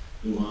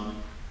 Lujan.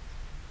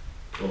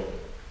 Roll call.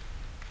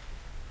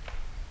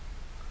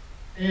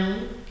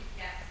 Benelli?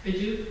 Yes.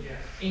 Paduk?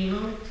 Yes.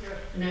 Amo?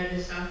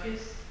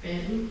 Anagnestakis,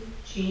 Benton,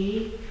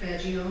 Cheney,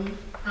 Fagion,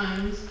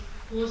 Hines,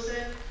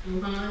 Pulisic,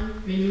 Lujan,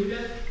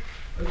 Menuda,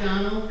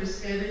 O'Donnell,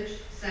 Riskevich,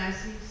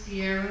 Sassy,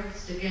 Sierra,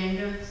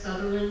 Stiganga,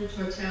 Sutherland,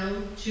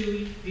 Tortel,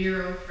 Tui,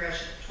 Vero,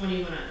 Gresham.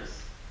 21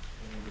 ayes.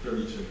 Number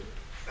 32.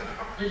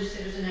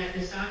 Legislators enact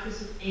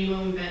Nistakis,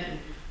 Amo, and Benton.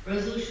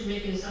 Resolution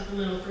making a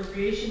supplemental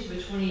appropriation to the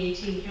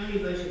 2018 county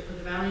budget for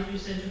the Valley View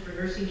Center for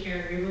Nursing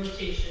Care and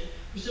Rehabilitation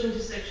pursuant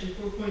to section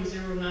 4.09 of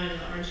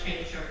the Orange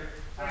County Charter.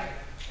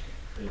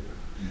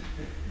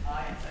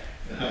 Aye,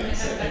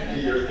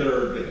 second. Your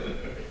third.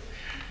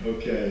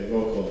 Okay,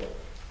 roll call.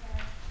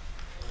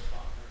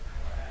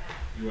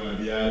 You want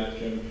to be added,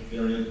 Kevin,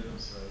 Marion? I'm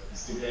sorry.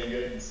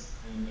 Stiganga and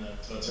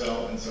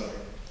Tortel and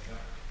Sutherland.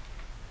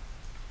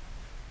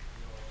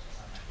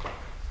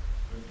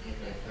 Okay,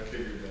 I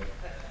figured that.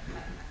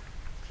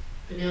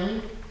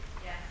 Benelli?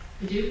 Yes.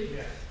 Paduk?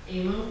 Yes.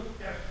 Amo?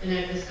 Yes.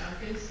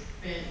 Anagnestakis?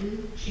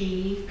 Benton?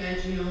 Cheney?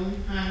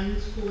 Fagion?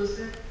 Hines?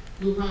 Pulisic?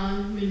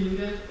 Lujan?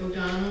 Menuda?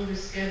 O'Donnell?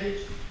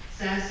 Riskevich?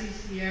 Sassy?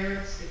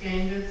 Sierra?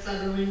 Stiganga?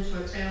 Sutherland?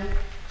 Tortel?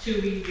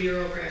 Tui,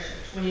 Vero, Gresham.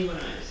 21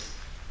 ayes.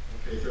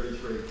 Okay,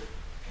 33.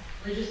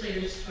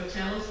 Legislators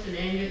Tortel,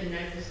 Stinanga, and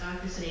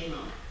Anagnestakis, and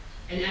Amo.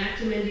 An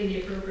act amending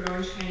the appropriate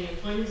Orange County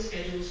employment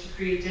schedules to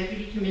create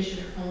Deputy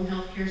Commissioner of Home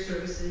Health Care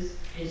Services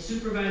and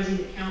supervising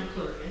account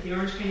clerk at the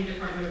Orange County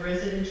Department of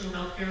Residential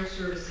Health Care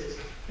Services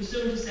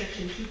pursuant to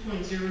section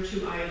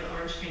 2.02I of the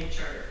Orange County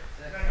Charter.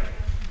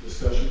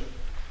 Discussion?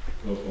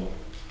 Roll call.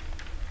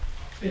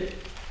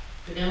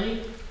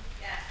 Benelli?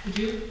 Yes.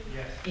 Paduk?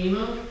 Yes.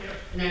 Amo? Yes.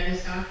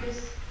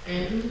 Anagnestakis?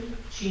 Benton?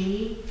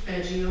 Cheney?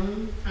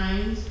 Fagion?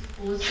 Hines?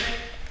 Pulisic?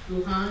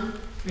 Lujan?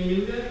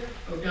 Menuda?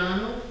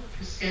 O'Donnell?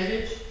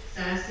 Riskevich?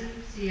 Sassy?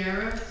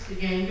 Sierra?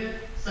 Stiganga?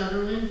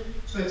 Sutherland?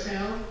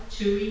 Tortel?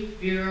 Tui,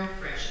 Vero,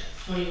 Gresham.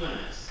 21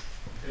 ayes.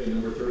 Okay,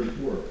 number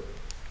 34.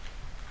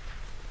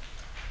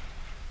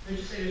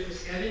 Legislators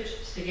Riskevich,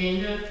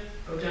 Stiganga,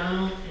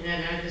 O'Donnell,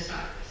 and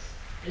Anagnestakis.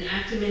 An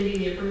act amending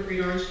the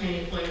appropriate Orange County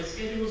employment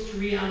schedules to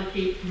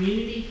reallocate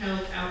community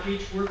health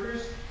outreach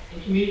workers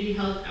and community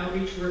health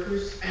outreach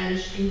workers,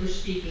 Spanish, English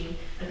speaking,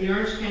 at the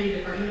Orange County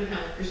Department of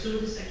Health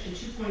pursuant to section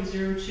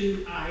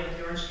 2.02I of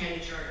the Orange County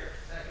Charter.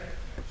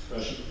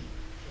 Discussion?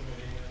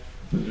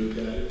 Paduk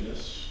added,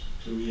 yes.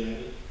 Tui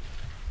added.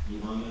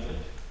 Lujan added.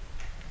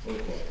 Roll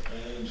call.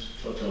 And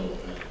Tortel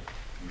added.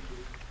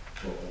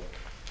 Roll call.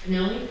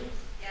 Benelli?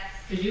 Yes.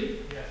 Paduk?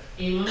 Yes.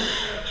 Amo?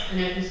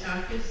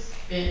 Anagnestakis?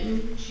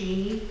 Benton?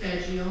 Cheney?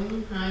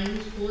 Fagion?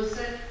 Hines?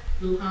 Pulisic?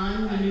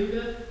 Lujan?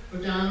 Menuda?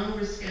 O'Donnell?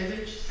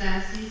 Riskevich?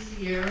 Sassy?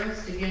 Sierra?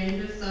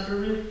 Stiganga?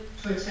 Sutherland?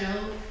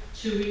 Tortel?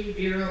 Tui,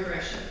 Vero,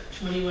 Gresham.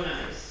 21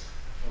 ayes.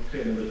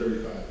 Okay, number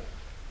 35.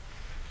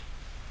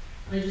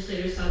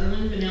 Legislators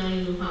Sutherland,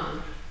 Benelli, and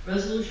Lujan.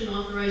 Resolution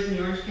authorizing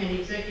the Orange County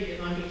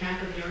Executive on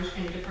behalf of the Orange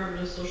County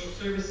Department of Social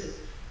Services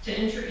to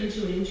enter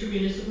into an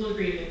intermunicipal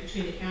agreement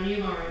between the County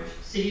of Orange,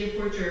 City of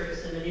Port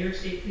Jervis, and the New York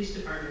State Police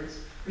Departments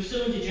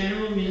pursuant to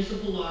General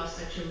Municipal Law,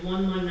 Section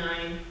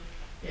 119-0.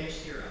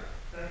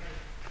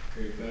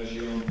 Okay,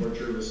 Fagion, Port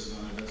Jervis is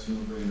on it. That's no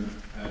brainer.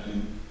 Add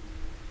him.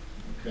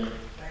 Okay.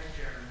 Thanks,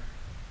 Chairman.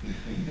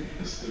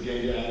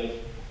 Stiganga added.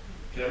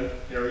 Kevin,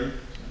 Arian?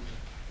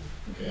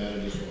 Okay,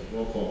 added as well.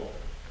 Roll call.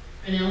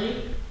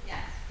 Benelli?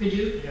 Yes.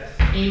 Paduk? Yes.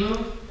 Amo?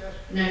 Yes.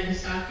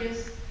 Anagnestakis?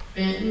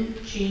 Benton?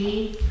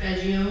 Cheney?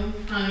 Fagion?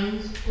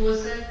 Hines?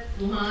 Pulisic?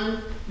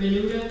 Lujan?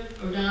 Menuda?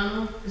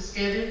 O'Donnell?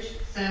 Riskevich?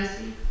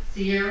 Sassy?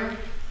 Sierra?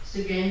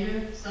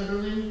 Stiganga?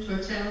 Sutherland?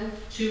 Tortel?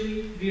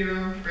 Tui,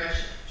 Vero,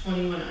 Gresham.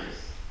 21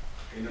 ayes.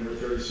 Okay, number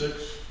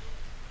 36.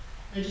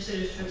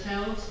 Legislators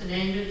Tortel,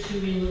 Stinanga,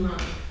 Tui, and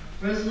Lujan.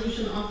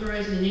 Resolution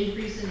authorizing an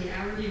increase in the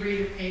hourly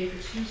rate of pay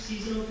for 2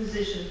 seasonal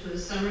positions for the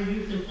Summer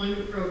Youth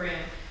Employment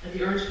Program at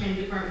the Orange County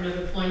Department of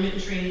Employment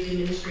and Training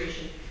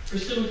Administration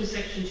pursuant to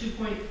section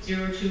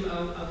 2.020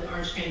 of the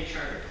Orange County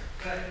Charter.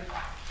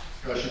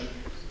 Discussion.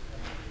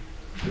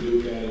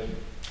 Paduk added.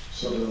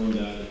 Sutherland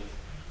added.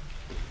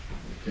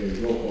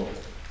 Okay, roll call.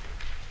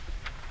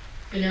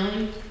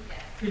 Benelli?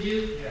 Yes.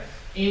 Paduk? Yes.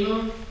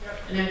 Amo?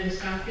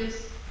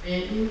 Anagnestakis?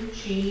 Benton?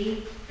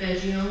 Cheney?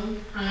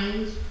 Fagion?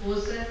 Hines?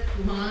 Pulisic?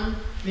 Lujan?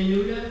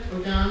 Menuda?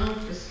 O'Donnell?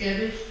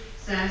 Riskevich?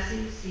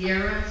 Sassy?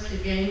 Sierra?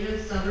 Stiganga?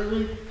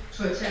 Sutherland?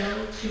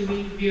 Tortel?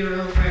 Tui,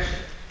 Vero, Gresham.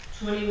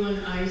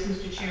 21 ayes,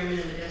 Mr. Chairman,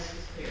 and the desk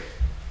is clear.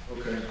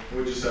 Okay,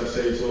 we just have to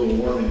say it's a little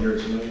warm in here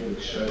tonight,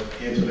 which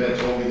Antoinette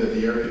told me that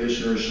the air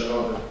conditioner is shut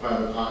off at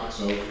 5 o'clock,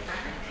 so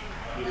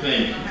you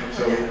think.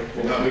 So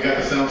we got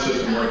the sound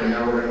system working,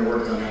 now we're going to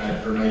work on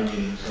that for night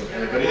meetings.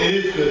 Okay, but it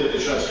is good that it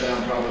shuts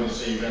down probably to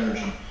save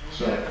energy.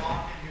 So,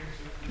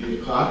 need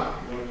a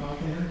clock? You want a clock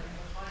in here?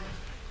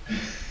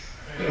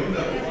 I don't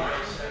know.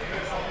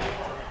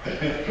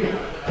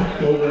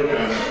 We'll work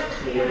on it.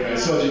 I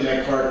saw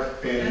Jeanette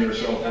Clark fanning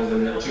herself over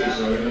there too,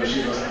 so I know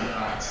she must be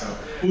hot. So,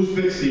 whose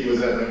Bixby was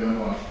that went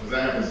off? Because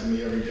that happens to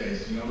me every day.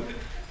 So, you know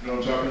what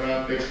I'm talking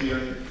about? Bixby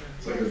on your,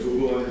 it's like a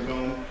Google on your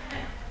phone.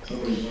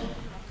 Somebody's on.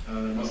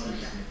 It must be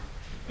just me.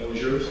 That was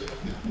yours?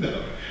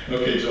 No.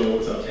 Okay, Joel,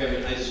 what's up?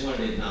 Chairman, I just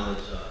wanted to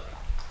acknowledge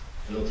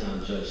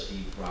Middletown Judge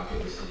Steve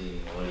Brockett was sitting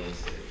in the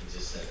audience there. He just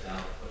just stepped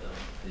out, but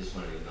I just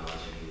wanted to acknowledge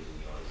him. He was in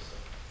the audience. So.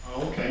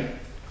 Oh, okay,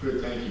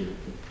 good, thank you.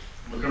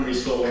 Montgomery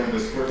stole one of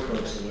his court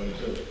clerks away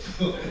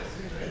too.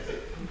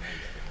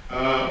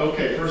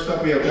 Okay, first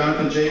up we have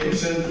Jonathan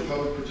Jacobson for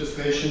public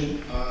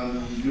participation on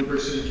the Newburgh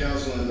City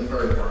Council and the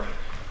Fire Department.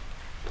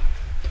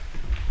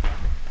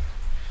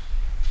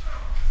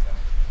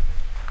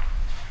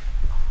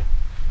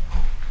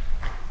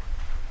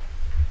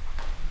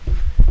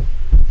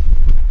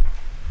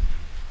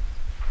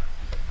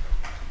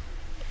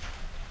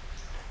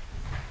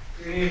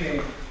 Good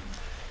evening.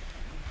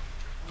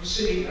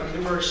 I'm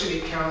Newburgh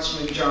City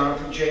Councilman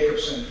Jonathan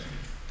Jacobson.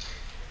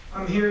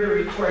 I'm here to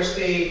request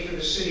aid for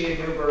the City of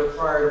Newburgh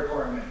Fire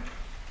Department.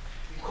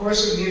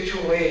 Because of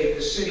mutual aid,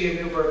 the City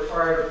of Newburgh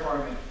Fire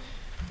Department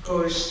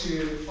goes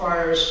to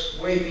fires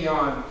way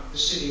beyond the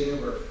City of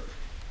Newburgh.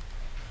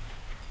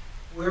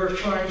 We're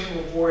trying to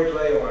avoid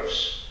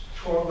layoffs.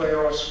 12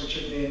 layoffs, which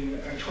have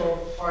been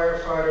 12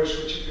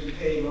 firefighters, which have been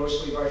paid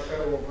mostly by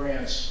federal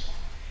grants.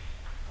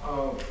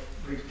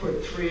 We've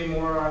put three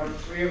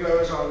of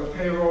those on the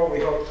payroll. We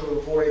hope to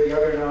avoid the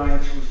other 9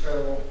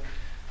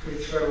 through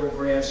federal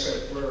grants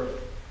that we're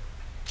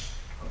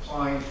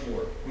applying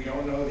for. We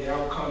don't know the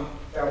outcome.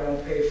 That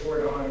won't pay for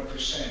it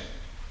 100%.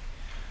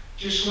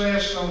 Just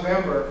last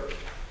November,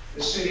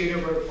 the City of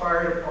Newburgh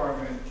Fire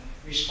Department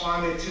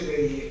responded to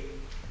the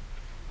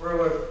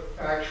Burla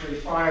factory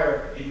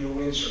fire in New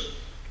Windsor,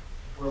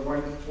 where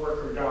 1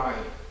 worker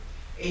died.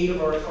 8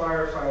 of our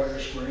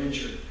firefighters were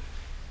injured.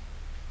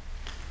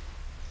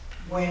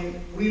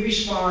 When we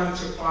respond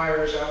to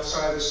fires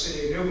outside the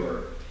City of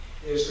Newburgh,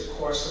 there's the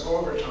cost of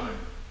overtime.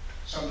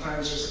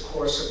 Sometimes there's the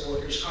cost of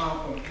workers'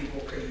 comp when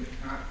people can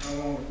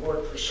no longer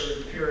work for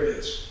certain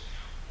periods.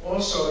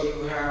 Also,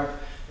 you have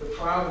the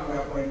problem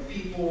that when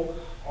people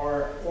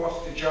are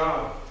off the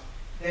job,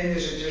 then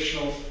there's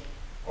additional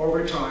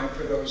overtime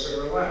for those that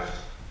are left.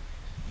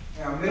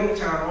 Now,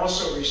 Middletown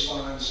also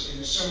responds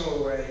in a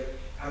similar way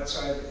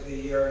outside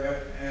the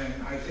area, and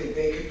I think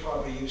they could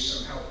probably use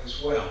some help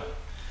as well.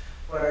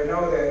 But I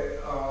know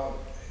that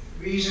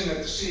the reason that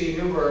the City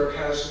of Newburgh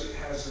has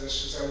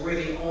this is that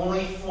we're the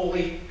only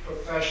fully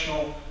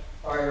professional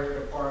fire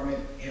department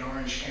in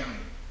Orange County.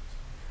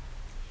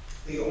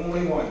 The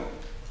only one.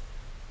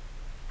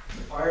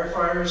 The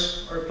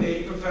firefighters are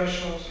paid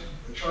professionals,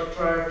 the truck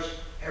drivers,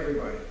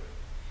 everybody.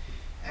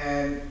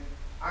 And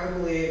I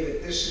believe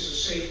that this is a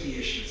safety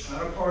issue. It's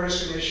not a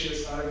partisan issue,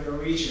 it's not even a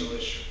regional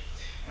issue.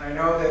 And I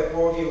know that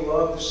all of you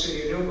love the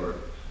City of Newburgh.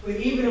 But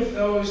even if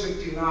those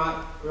that do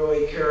not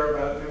really care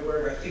about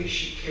Newburgh, I think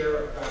should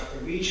care about the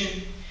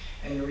region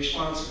and the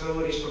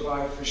responsibilities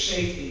provided for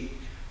safety.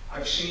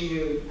 I've seen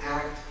you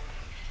act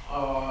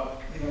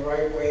in the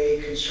right way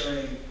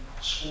concerning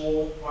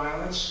school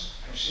violence.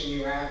 I've seen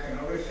you act in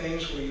other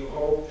things where you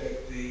hope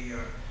that the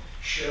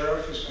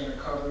sheriff is going to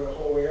cover the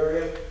whole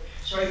area.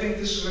 So I think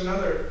this is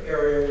another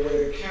area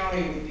where the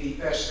county would be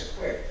best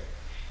equipped.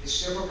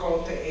 It's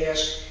difficult to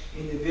ask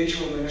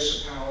individual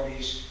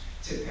municipalities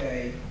to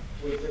pay.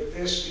 With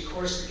this,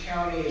 because the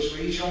county is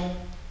regional,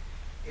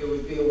 it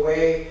would be a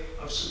way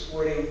of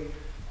supporting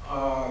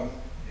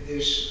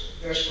this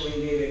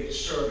desperately needed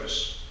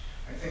service.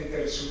 I think that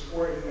it's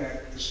important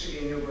that the City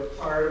of Newburgh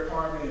Fire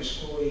Department is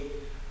fully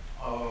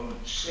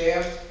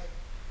staffed,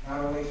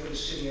 not only for the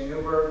City of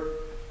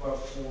Newburgh, but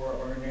for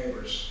our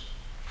neighbors.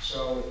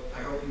 So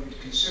I hope you would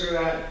consider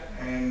that,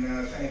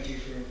 and thank you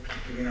for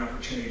giving me an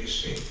opportunity to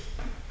speak.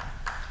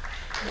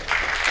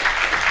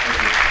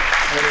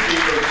 Next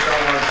speaker,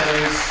 Scott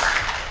Martinez,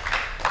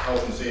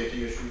 health and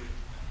safety issue.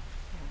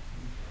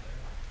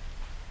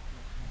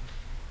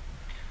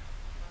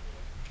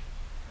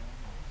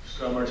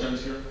 Scott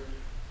Martinez here?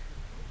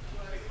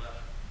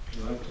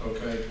 Left,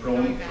 okay.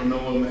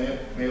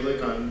 Pramila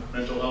Malik on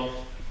mental health.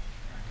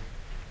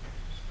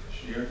 Is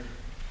she here?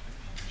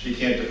 She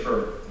can't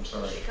defer, I'm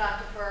sorry. She can't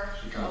defer?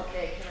 She can't.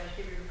 Okay, can I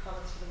give you your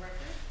comments for the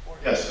record? Or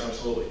Yes,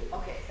 absolutely.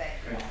 Okay, thank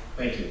you. Okay,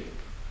 thank you.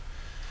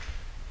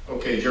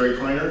 Okay, Jerry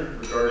Kleiner,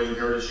 regarding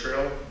Heritage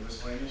Trail,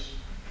 miscellaneous.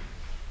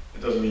 It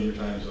doesn't mean your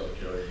time's up,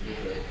 Jerry.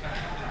 You're good.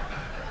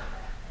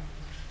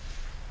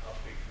 I'll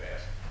speak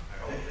fast.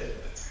 I hope it.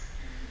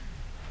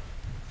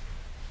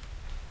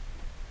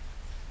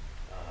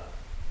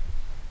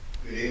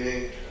 Good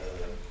evening,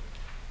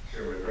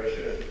 Chairman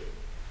President,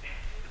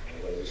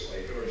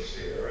 Legislature,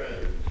 Sierra,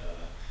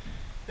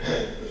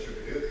 and Mr.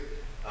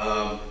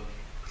 Paduch.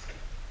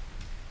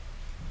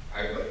 I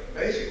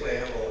basically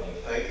have a lot of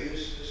thank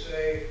yous to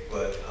say,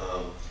 but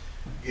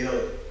you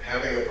know,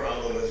 having a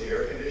problem with the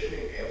air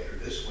conditioning after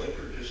this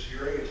winter, just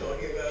hearing and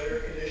talking about air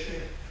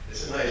conditioning,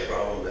 it's a nice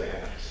problem to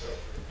have. So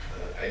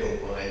I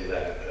don't mind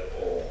that at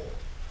all.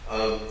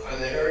 On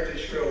the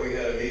Heritage Trail, we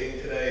had a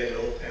meeting today in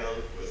Middletown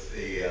with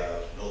the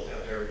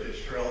Middletown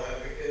Heritage Trail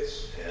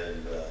advocates,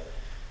 and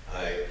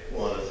I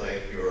want to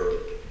thank your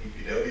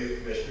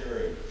DPW commissioner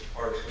and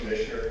Parks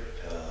commissioner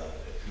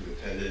who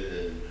attended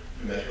and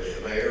met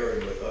with the mayor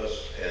and with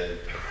us. And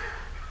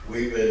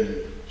we've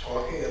been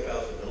talking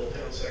about the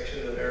Middletown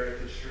section of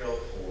Heritage Trail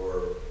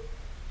for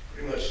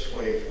pretty much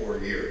 24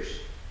 years.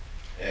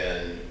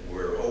 And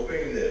we're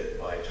hoping that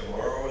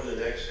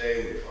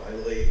Day, we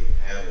finally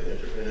have an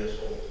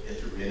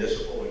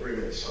intermunicipal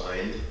agreement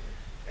signed,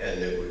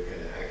 and that we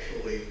can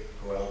actually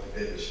go out to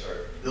bid and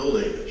start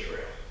building the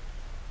trail.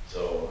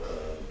 So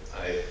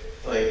I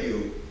thank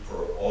you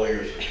for all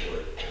your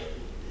support.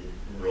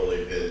 You've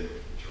really been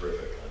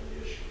terrific on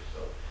the issue.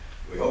 So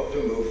we hope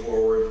to move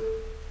forward.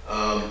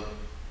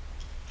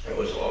 I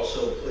was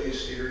also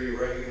pleased to hear you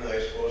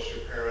recognize foster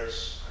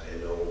parents. I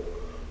know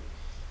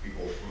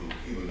people from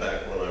even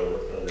back when I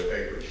worked on the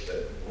papers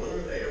said, when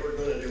are they ever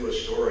going to do a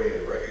story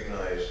and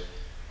recognize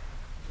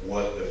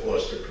what the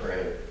foster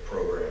parent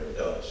program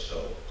does?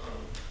 So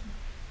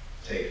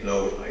take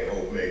note. I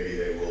hope maybe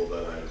they will,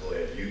 but I'm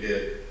glad you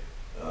did.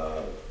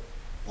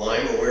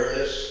 Lyme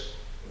awareness.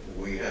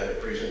 We had a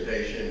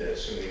presentation at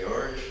SUNY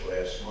Orange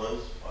last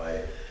month by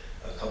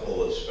a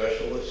couple of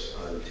specialists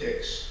on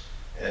ticks.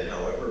 And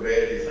however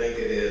bad you think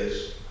it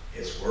is,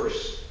 it's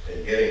worse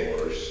and getting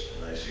worse.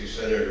 And I see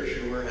Senator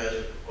Schumer has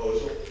a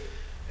proposal.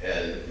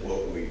 And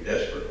what we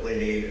desperately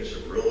need is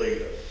a really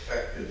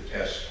effective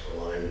test for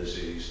Lyme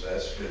disease.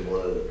 That's been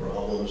one of the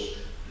problems.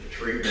 The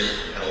treatment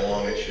and how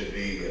long it should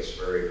be gets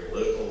very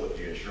political with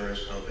the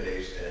insurance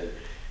companies. And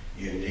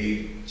you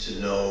need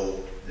to know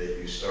that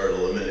you start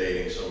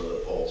eliminating some of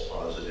the false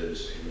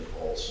positives and the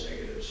false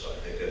negatives. So I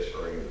think that's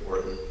very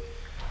important.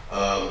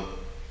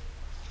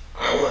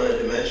 I wanted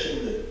to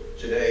mention that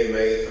today,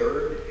 May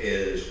 3rd,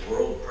 is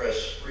World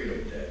Press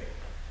Freedom Day.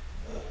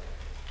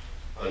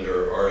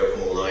 Under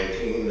Article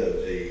 19 of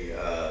the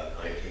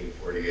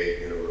 1948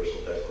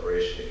 Universal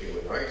Declaration of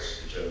Human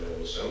Rights, the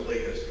General Assembly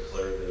has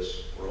declared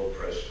this World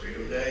Press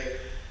Freedom Day.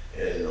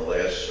 In the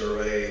last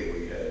survey,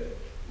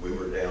 we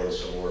were down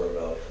somewhere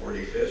about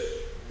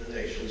 45th in the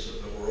nations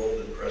of the world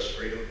in press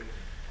freedom.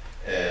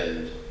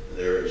 And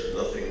there is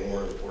nothing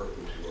more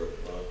important to our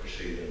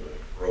democracy than a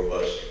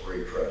robust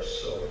free press.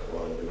 So I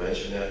wanted to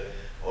mention that.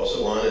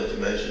 Also wanted to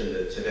mention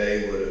that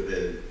today would have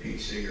been Pete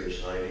Seeger's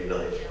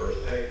 99th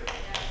birthday.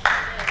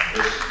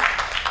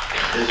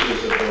 This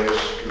is a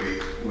voice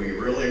we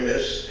really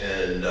miss,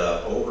 and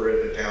over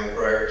at the town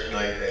crier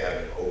tonight they have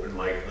an open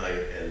mic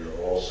night and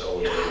they're all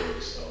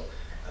celebrating, so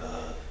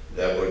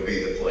that would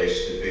be the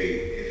place to be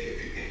if you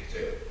could get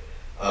there.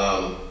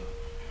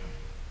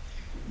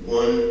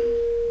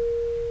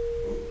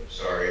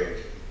 Sorry, I'm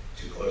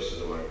too close to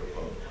the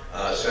microphone.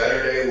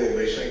 Saturday will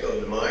be Cinco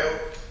de Mayo,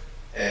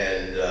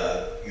 and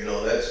you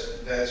know,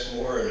 that's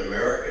more an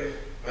American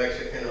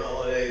Mexican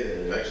holiday than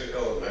in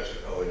Mexico. In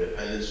Mexico,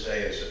 Independence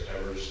Day in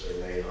September is their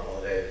main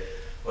holiday.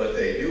 But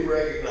they do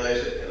recognize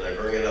it, and I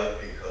bring it up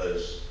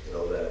because, you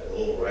know, that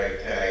little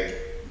ragtag,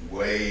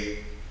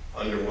 way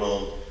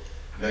underwhelmed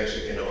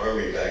Mexican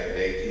army back in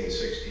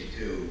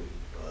 1862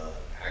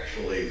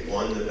 actually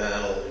won the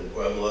battle in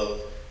Puebla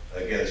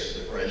against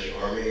the French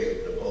army of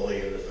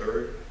Napoleon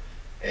III.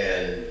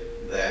 And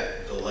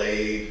that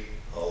delayed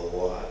a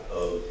lot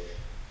of,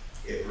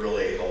 it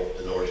really helped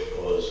the North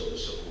cause of the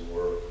Civil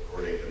War,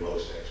 according to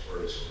most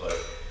experts. But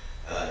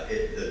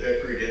the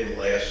victory didn't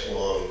last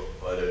long,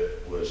 but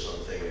it was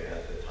something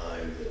at the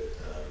time that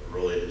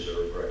really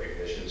deserved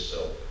recognition.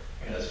 So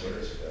that's what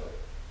it's about.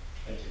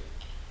 Thank you.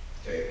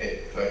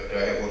 Okay, do I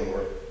have one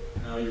more?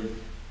 Now you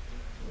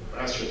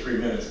asked for 3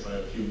 minutes,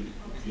 but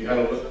you had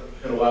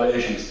a lot of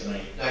issues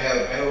tonight. I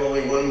have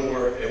only one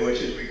more, and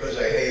which is because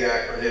I hate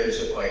acronyms.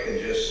 If I can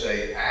just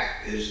say,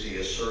 ACT is the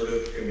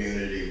Assertive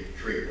Community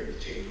Treatment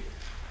Team.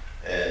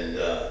 And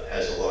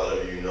as a lot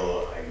of you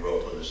know, I grew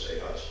up on the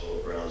state hospital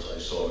grounds. I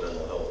saw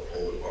mental health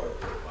pulled apart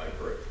brick by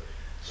brick.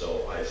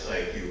 So I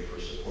thank you for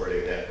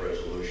supporting that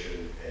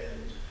resolution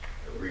and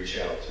reach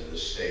out to the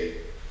state.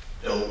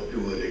 Don't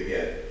do it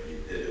again. You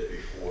did it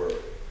before.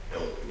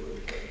 Don't do it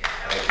again.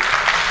 Thank you.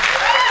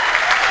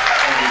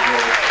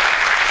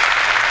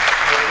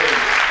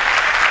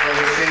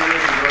 Other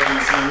seniors regarding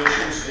the same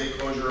issue, state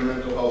closure of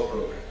mental health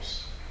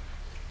programs.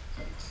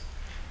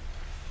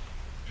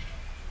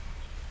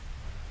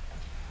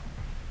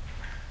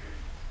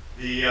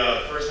 The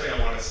first thing I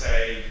want to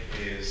say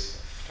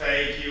is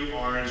thank you,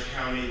 Orange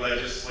County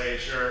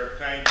Legislature.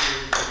 Thank you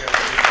for getting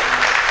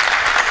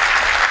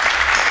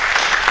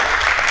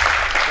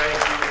Thank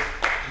you,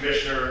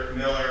 Commissioner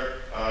Miller,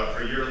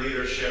 for your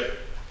leadership.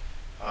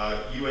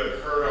 You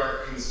have heard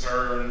our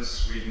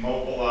concerns. We've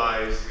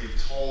mobilized. We've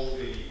told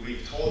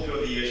you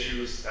of the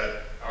issues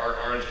that our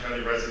Orange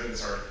County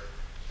residents are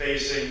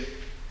facing.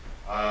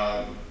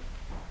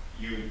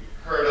 You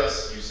heard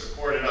us. You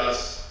supported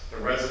us. The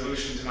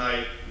resolution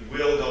tonight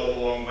will go a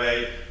long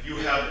way. You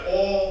have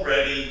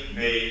already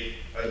made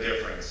a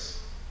difference.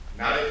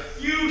 Not a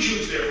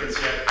huge difference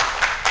yet.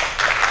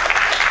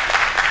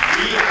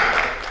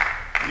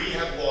 We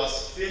have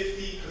lost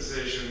 50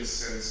 positions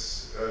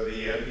since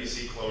the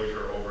NBC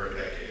closure over a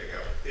decade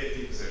ago.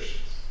 50 positions.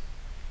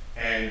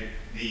 And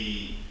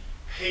the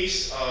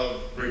pace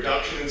of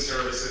reduction in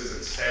services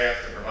and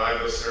staff to provide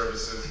those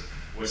services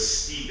was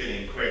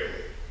steepening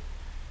quickly.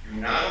 You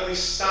not only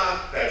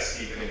stopped that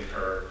steepening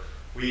curve,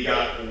 we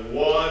got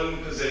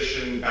one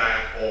position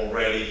back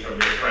already from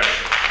your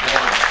pressure.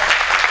 One.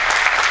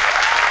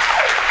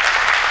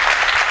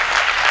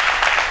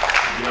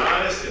 To be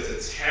honest, it's a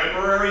a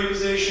temporary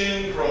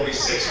position for only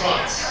 6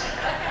 months.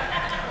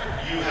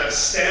 You have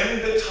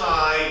stemmed the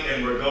tide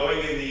and we're going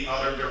in the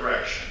other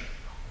direction.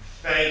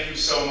 Thank you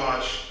so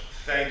much.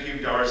 Thank you,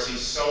 Darcy,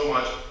 so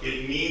much.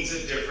 It means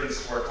a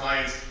difference to our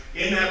clients.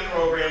 In that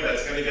program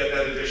that's going to get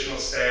that additional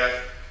staff,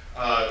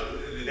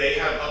 they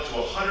have up to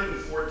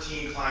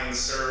 114 clients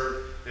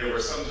served. There were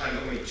sometimes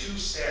only 2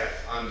 staff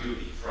on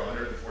duty for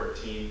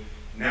 114.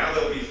 Now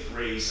there'll be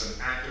 3.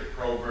 Some active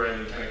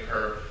programming can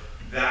occur.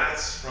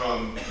 That's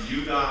from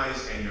you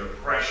guys and your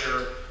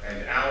pressure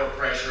and our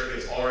pressure.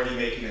 It's already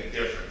making a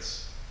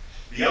difference.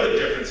 The other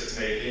difference it's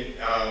making,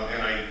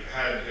 and I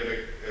had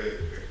an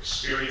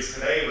experience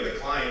today with a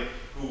client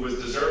who was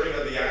deserving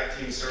of the ACT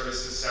team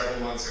services several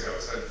months ago.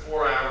 Spent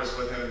 4 hours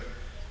with him,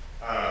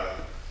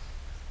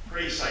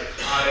 pretty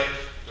psychotic,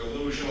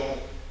 delusional,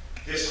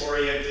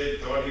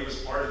 disoriented, thought he was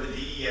part of the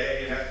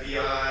DEA and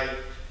FBI,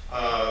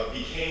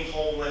 became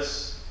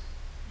homeless,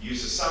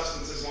 uses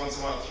substances once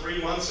in a while.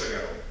 3 months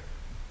ago,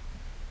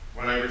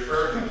 when I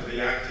referred him to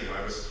the ACT team,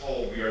 I was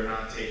told we are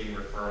not taking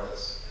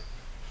referrals.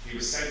 He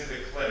was sent to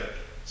the clinic,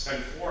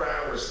 spent 4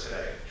 hours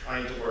today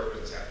trying to work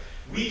with this guy.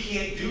 We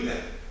can't do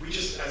that. We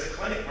just, as a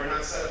clinic, we're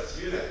not set up to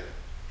do that.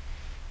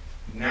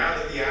 Now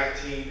that the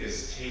ACT team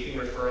is taking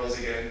referrals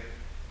again,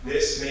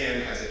 this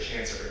man has a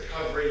chance of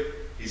recovery.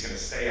 He's going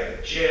to stay out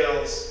of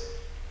jails.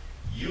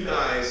 You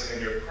guys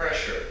and your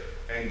pressure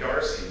and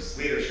Darcy's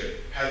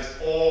leadership has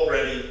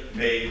already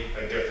made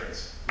a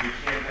difference. We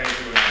can't thank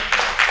you enough.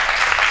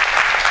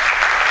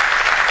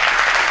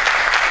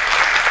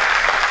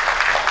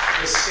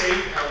 The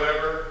state,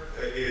 however,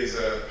 is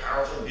a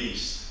powerful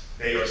beast.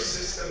 They are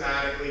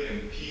systematically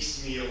and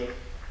piecemeal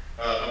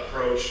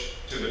approach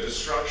to the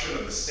destruction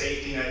of the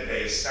safety net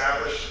they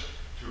established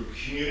through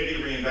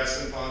community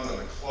reinvestment funds on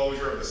the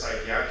closure of the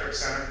psychiatric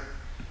center.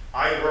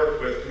 I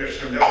worked with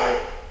Commissioner Miller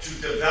to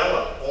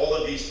develop all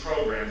of these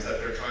programs that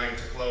they're trying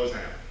to close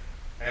now.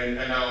 And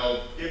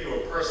I'll give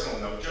you a personal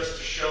note just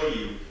to show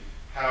you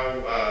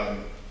how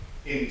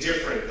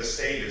indifferent the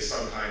state is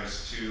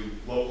sometimes to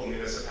local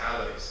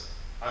municipalities.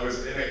 I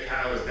was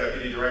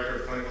Deputy Director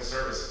of Clinical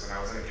Services, and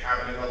I was in a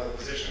cabinet level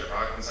position at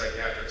Rockland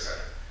Psychiatric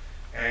Center.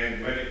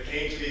 And when it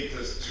came to me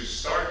to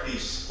start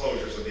these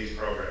closures of these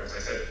programs, I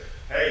said,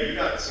 hey, you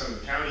got some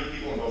county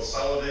people in both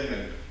Sullivan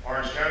and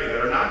Orange County that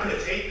are not going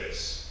to take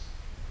this.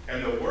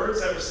 And the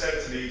words that were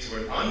said to me to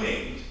an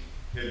unnamed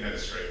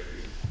administrator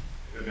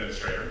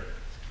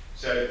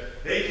said,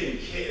 they can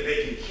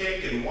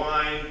kick and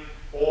whine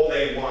all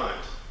they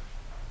want.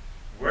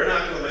 We're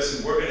not going to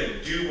listen. We're going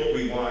to do what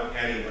we want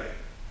anyway.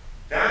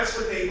 That's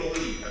what they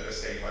believe at the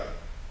state level.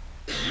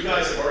 You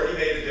guys have already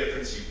made a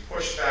difference. You've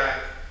pushed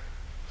back.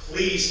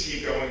 Please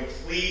keep going.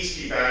 Please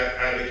keep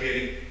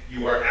advocating.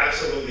 You are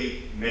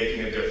absolutely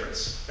making a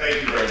difference.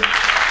 Thank you very much.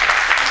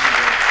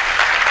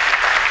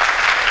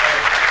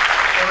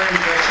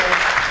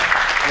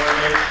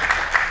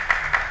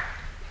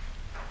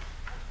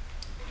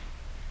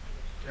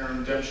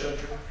 Karen Densha.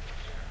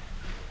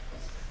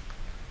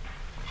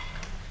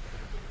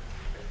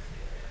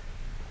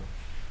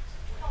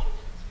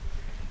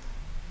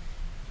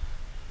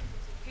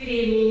 Good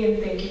evening, and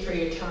thank you for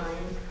your time.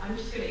 I'm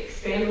just going to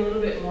expand a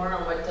little bit more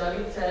on what Doug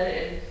had said,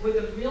 and with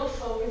a real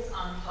focus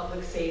on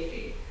public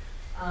safety.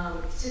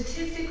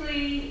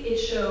 Statistically, it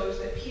shows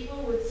that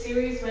people with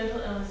serious mental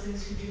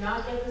illnesses who do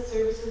not get the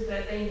services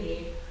that they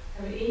need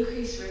have an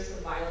increased risk of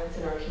violence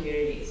in our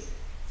communities.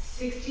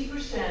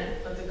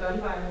 60% of the gun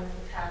violence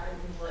that's happened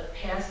in the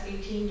past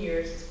 18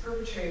 years is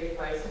perpetrated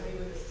by somebody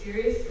with a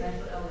serious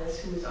mental illness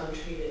who is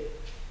untreated.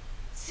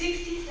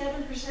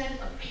 67%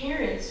 of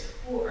parents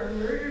who are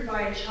murdered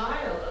by a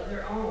child of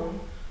their own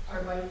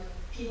are by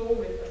people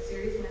with a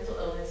serious mental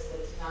illness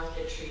that did not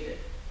get treated.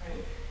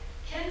 Right?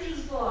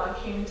 Kendra's law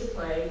came into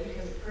play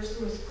because a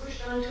person was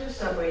pushed onto a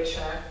subway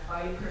track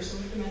by a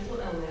person with a mental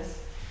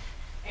illness,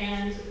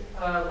 and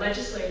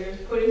legislators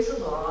put into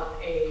law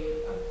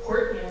a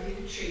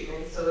court-mandated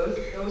treatment so those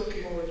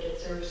people would get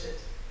services.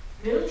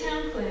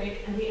 Middletown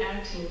Clinic and the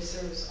ACT team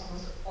serves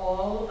almost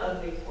all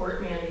of the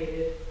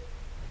court-mandated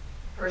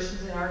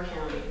persons in our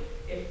county.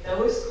 If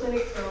those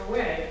clinics go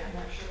away, I'm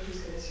not sure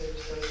who's going to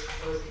service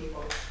those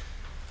people.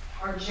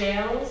 Our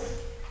jails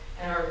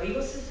and our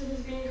legal system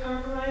is being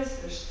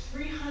compromised. There's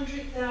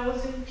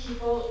 300,000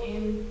 people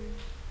in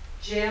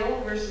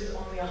jail versus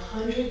only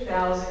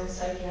 100,000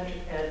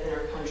 psychiatric beds in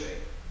our country.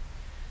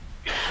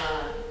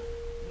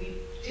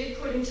 We did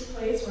put into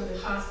place, when the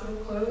hospital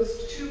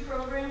closed, 2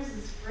 programs,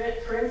 this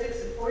forensic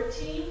support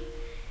team,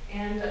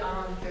 and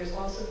there's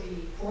also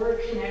the Board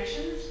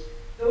Connections.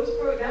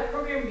 That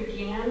program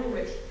began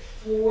with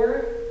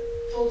 4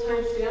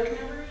 full-time staff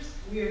members.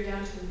 We are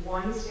down to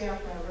 1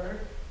 staff member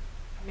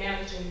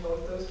managing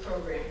both those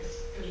programs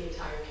for the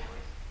entire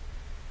county.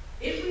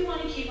 If we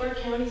want to keep our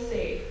county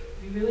safe,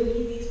 we really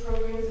need these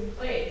programs in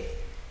place.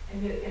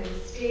 And the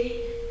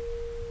state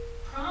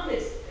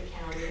promised the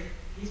county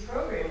these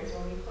programs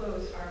when we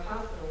closed our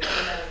hospital in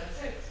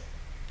 2006.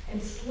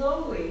 And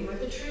slowly,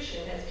 with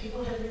attrition, as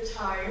people have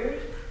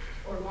retired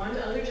or gone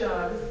to other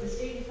jobs, the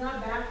state has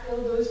not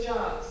backfilled those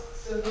jobs.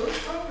 So So those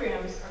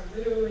programs are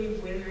literally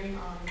withering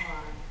on the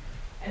vine.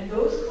 And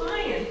those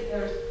clients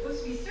that are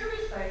supposed to be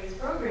serviced by these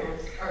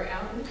programs are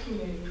out in the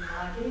community,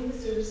 not getting the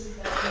services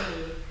that they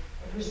need,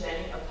 and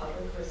presenting a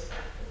public risk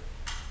factor.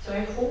 So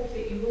I hope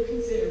that you will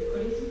consider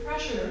putting some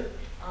pressure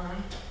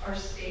on our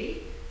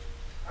state,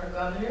 our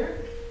governor,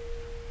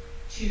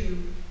 to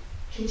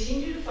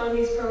continue to fund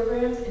these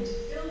programs and to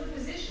fill the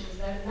positions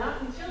that have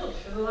not been filled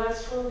for the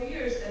last 12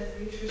 years as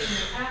the attrition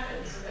has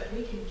happened, so that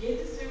we can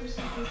get the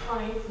services these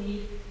clients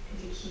need and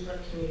to keep our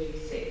community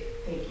safe.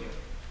 Thank you.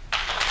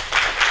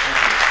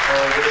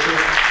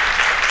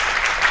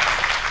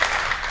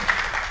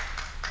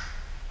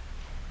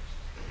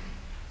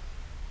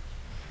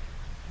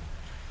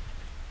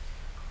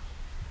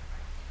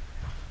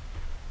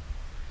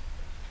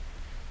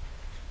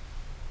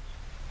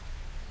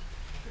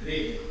 Good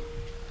evening.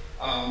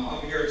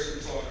 I'm here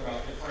to talk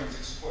about the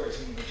forensic support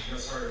team, which you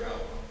just heard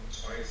about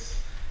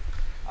twice.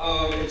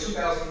 In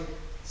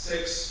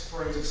 2006,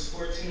 forensic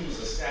support team was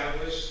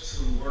established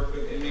to work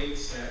with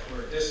inmates that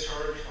were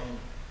discharged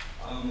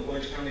from the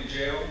Orange County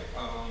Jail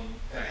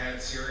that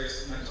had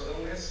serious mental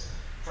illness.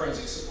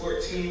 Forensic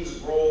support team's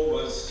role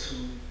was to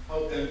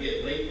help them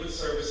get linked with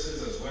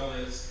services, as well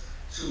as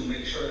to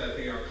make sure that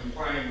they are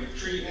complying with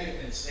treatment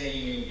and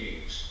staying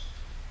engaged.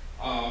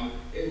 And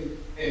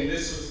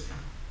this was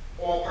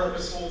all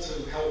purposeful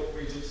to help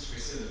reduce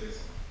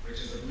recidivism, which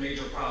is a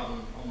major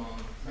problem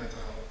among mental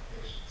health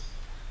patients.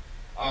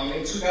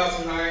 In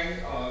 2009,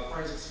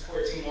 Forensic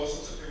Support Team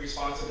also took the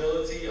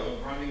responsibility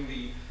of running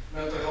the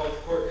Mental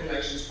Health Court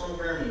Connections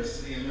program in the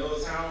city of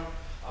Middletown.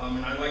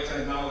 And I'd like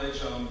to acknowledge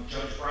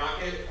Judge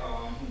Brockett,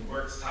 who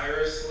works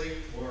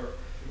tirelessly for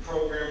the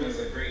program, is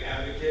a great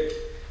advocate.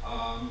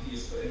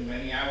 He's put in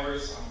many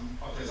hours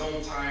of his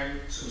own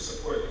time to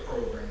support the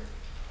program.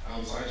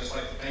 So I'd just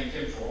like to thank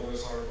him for all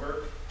his hard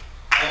work.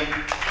 The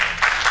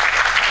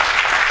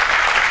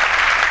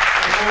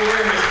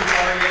program is to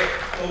target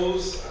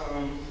those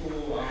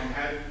who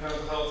had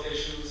mental health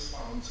issues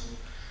to,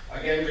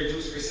 again,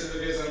 reduce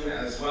recidivism,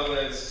 as well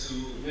as to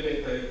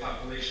limit the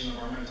population of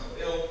our mental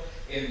ill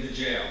in the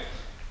jail.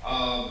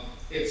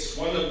 It's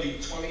one of the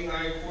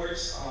 29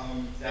 courts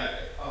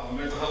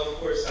mental health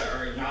courts that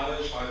are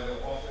acknowledged by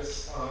the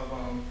Office of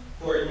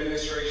Court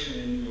Administration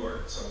in New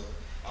York. So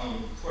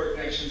Court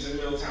Connections in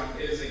Middletown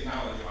is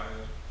acknowledged by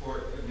the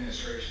Court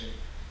Administration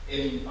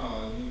in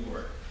New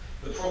York.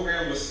 The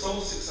program was so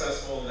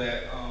successful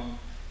that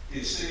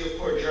the City of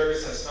Port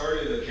Jervis has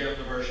started a jail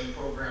diversion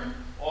program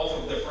off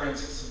of the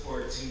Forensic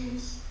Support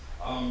Team's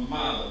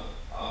model.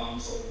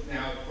 So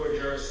now Port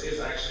Jervis is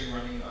actually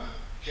running a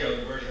jail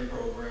diversion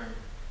program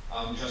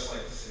just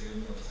like the City of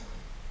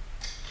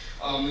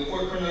Middletown. The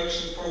Court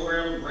Connections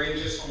program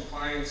ranges from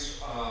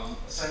clients'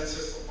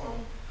 census from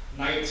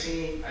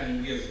 19,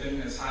 and we have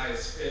been as high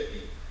as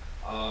 50.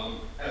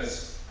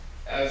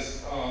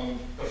 As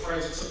the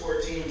forensic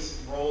support team's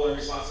role and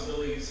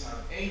responsibilities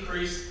have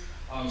increased,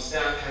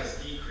 staff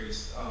has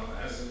decreased.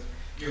 As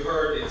you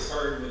heard, it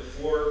started with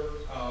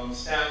 4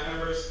 staff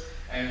members,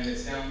 and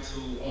it's down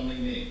to only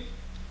me.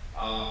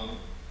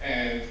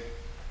 And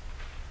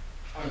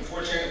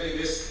unfortunately,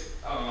 this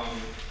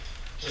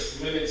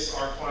just limits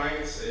our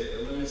clients.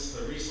 It limits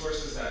the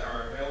resources that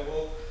are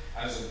available,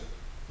 as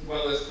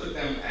well as put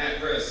them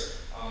at risk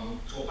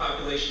to a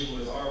population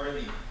who is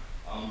already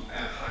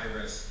at high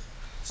risk.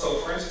 So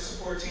forensic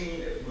support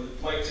team would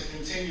like to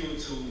continue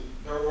to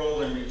their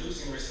role in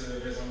reducing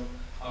recidivism,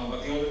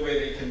 but the only way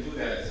they can do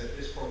that is if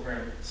this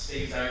program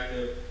stays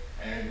active,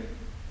 and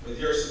with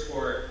your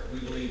support, we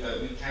believe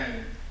that we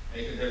can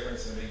make a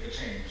difference and make a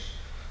change.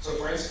 So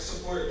forensic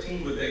support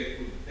team,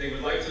 they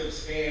would like to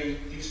expand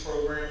these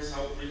programs,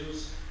 help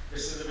reduce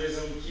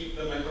recidivism, keep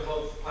the mental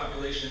health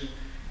population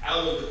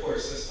out of the court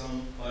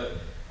system,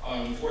 but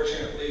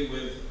unfortunately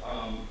with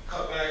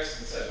cutbacks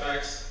and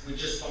setbacks, we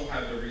just don't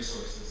have the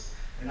resources.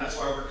 And that's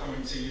why we're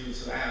coming to you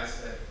to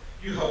ask that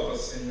you help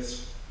us in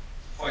this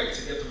fight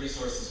to get the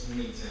resources we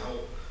need to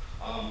help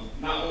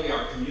not only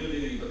our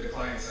community, but the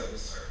clients that we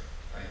serve.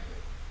 Thank you.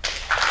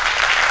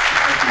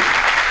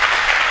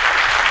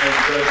 Thank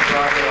you, Judge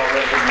Crockett. I'll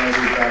recognize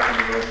you back in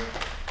the room.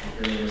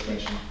 Your name was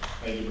mentioned.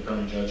 Thank you for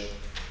coming, Judge.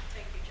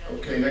 Thank you,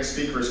 Judge. Okay, next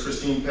speaker is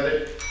Christine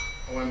Pettit,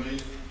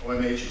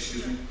 OMH,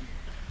 excuse me.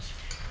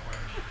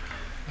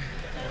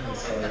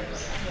 Sorry.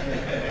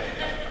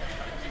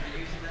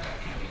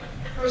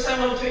 First,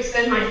 I want to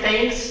extend my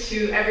thanks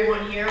to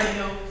everyone here. I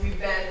know we've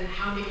been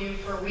hounding you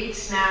for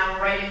weeks now,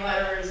 writing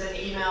letters and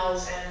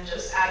emails and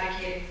just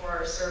advocating for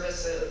our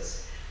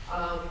services.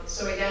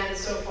 So again,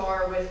 so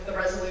far with the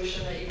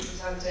resolution that you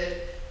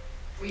presented,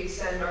 we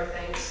extend our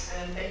thanks.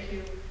 And thank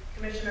you,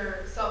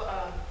 Commissioner,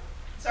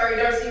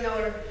 Darcy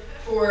Miller,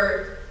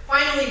 for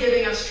finally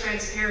giving us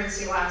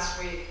transparency last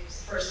week.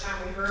 It's the first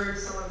time we heard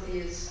some of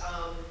these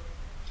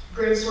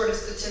grim sort of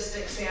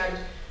statistics and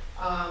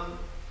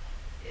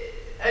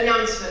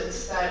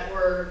announcements that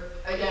were,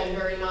 again,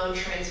 very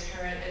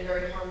non-transparent and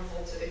very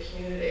harmful to the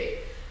community.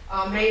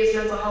 May is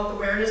Mental Health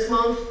Awareness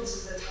Month. This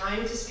is the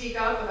time to speak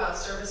up about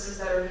services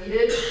that are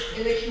needed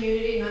in the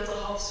community, mental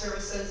health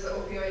services, the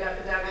opioid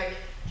epidemic,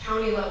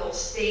 county level,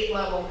 state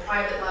level,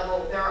 private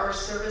level. There are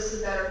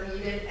services that are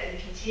needed and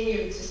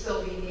continue to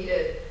still be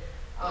needed.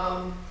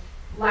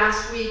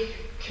 Last week,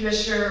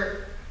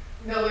 Commissioner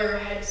Miller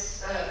had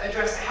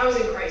addressed the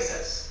housing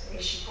crisis. I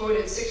think she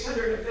quoted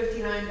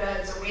 659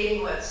 beds, a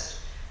waiting list.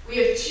 We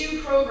have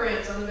 2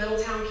 programs on the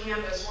Middletown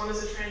campus. One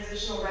is a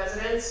transitional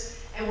residence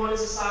and one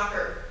is a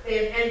soccer.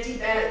 They have empty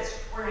beds.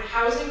 We're in a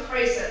housing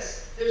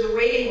crisis. There's a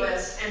waiting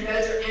list and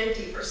beds are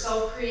empty for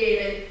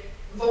self-created,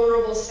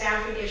 vulnerable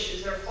staffing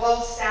issues. They're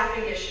false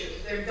staffing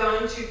issues. They're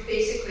done to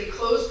basically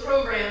close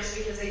programs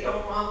because they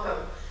don't want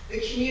them. The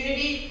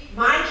community,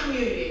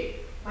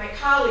 my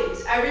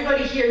colleagues,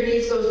 everybody here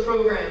needs those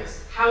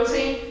programs.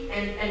 Housing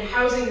and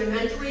housing the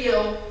mentally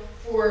ill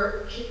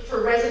for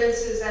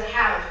residences that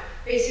have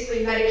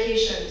basically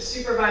medication,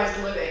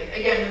 supervised living.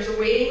 Again, there's a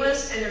waiting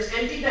list and there's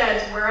empty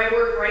beds where I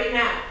work right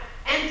now.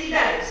 Empty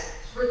beds.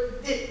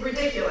 It's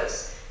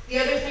ridiculous. The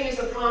other thing is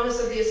the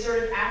promise of the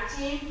Assertive Act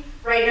team.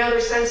 Right now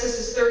their census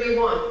is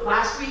 31.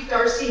 Last week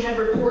Darcy had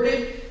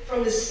reported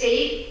from the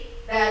state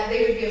that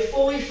they would be a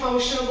fully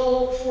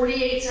functionable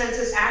 48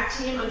 Census Act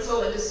team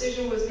until a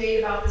decision was made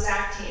about this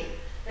Act team.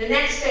 The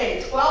next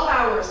day, 12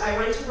 hours, I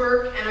went to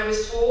work and I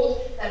was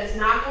told that it's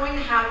not going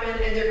to happen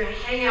and they're going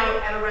to hang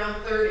out at around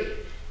 30.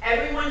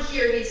 Everyone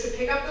here needs to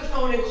pick up the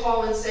phone and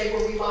call and say,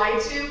 were we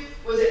lied to?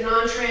 Was it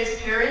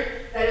non-transparent?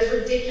 That is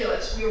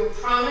ridiculous. We were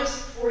promised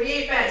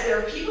 48 beds. There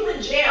are people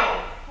in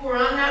jail who are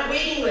on that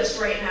waiting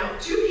list right now.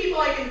 2 people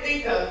I can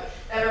think of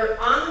that are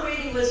on the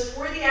waiting list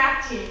for the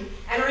ACT team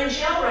and are in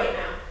jail right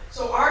now.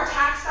 So our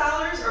tax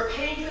dollars are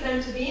paying for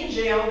them to be in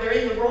jail. They're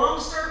in the wrong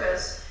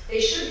service. They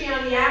should be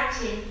on the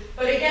ACT team.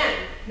 But again,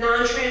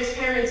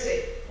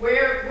 non-transparency.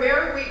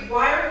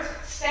 Why are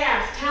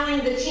staff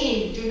telling the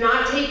team, do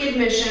not take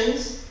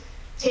admissions,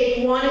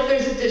 take 1 if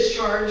there's a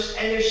discharge,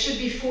 and there should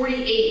be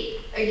 48.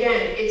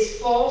 Again, it's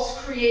false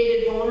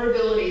created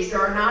vulnerabilities.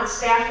 There are not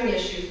staffing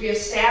issues. We have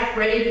staff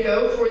ready to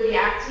go for the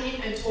ACT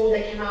team and told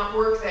they cannot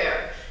work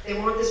there. They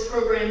want this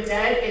program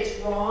dead. It's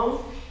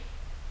wrong.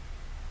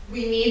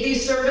 We need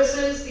these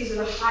services. These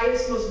are the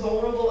highest, most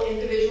vulnerable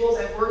individuals.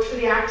 I've worked for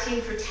the ACT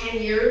team for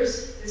 10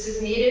 years. This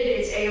is needed.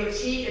 It's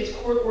AOT. It's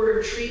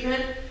court-ordered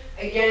treatment.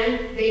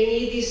 Again, they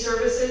need these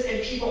services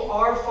and people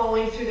are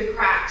falling through the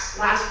cracks.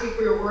 Last week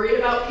we were worried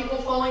about people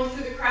falling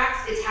through the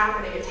cracks. It's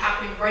happening. It's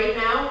happening right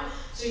now.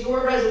 So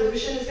your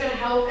resolution is going to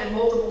help and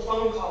multiple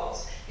phone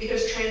calls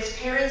because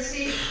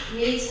transparency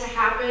needs to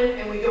happen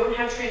and we don't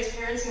have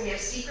transparency and we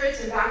have secrets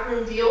and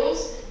backroom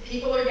deals.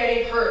 People are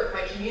getting hurt.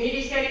 My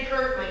community's getting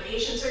hurt. My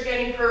patients are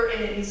getting hurt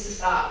and it needs to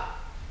stop.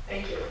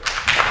 Thank you.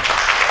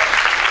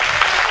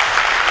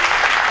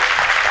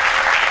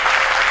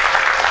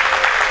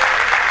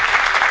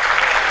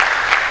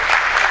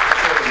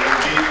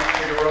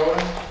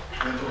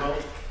 Mental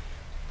health.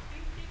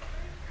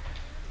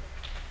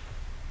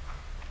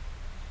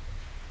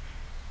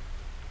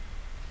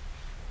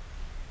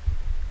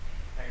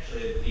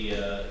 Actually, I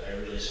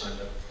originally signed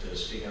up to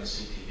speak on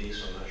CTV,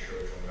 so I'm not sure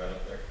which one got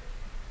up there.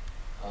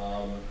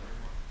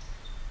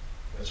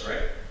 That's all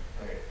right.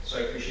 Okay. So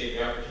I appreciate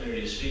the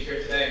opportunity to speak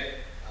here today.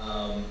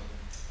 Probably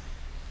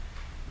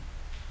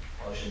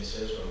shouldn't say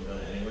this, but I'm going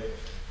to anyway.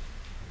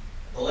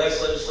 At the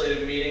last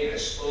legislative meeting, I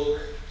spoke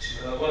to,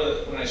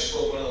 when I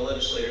spoke, one of the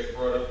legislators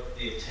brought up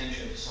the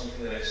attention to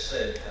something that I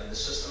said. The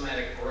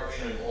systematic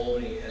corruption in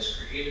Albany has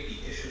created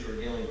the issues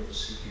we're dealing with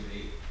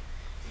CTV.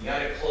 You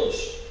got it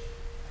close.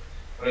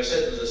 What I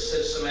said was a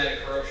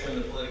systematic corruption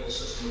in the political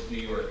system of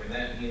New York, and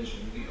that means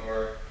we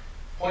are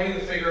pointing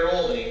the finger at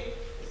Albany,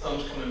 the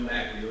thumb's coming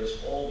back. We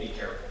must all be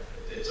careful.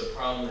 It's a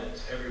problem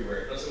that's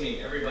everywhere. It doesn't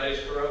mean everybody's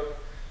corrupt,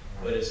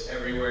 but it's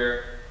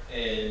everywhere,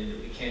 and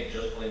we can't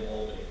just blame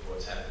Albany for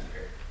what's happened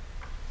here.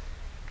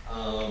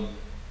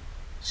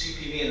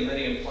 CPV and the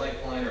Millennium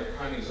Pipeline are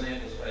prime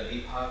examples of how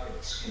deep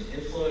pockets can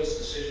influence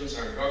decisions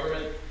in our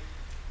government.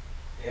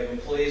 They have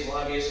employees,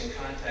 lobbyists, and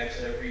contacts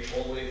that have reached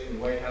all the way from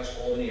the White House,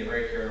 Albany, and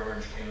right here in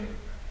Orange County.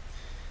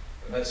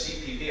 About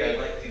CPV, I'd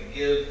like to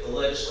give the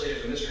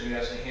legislators and Mr.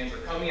 Newhouse a hand for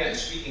coming out and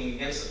speaking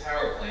against the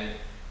power plant.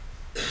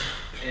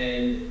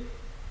 And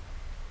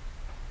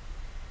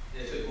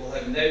if it will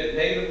have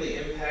negatively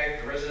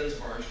impact the residents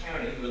of Orange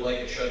County who would like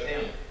it shut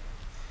down.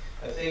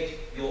 I think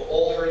you'll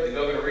all heard the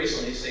governor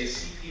recently say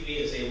CPV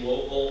is a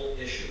local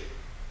issue.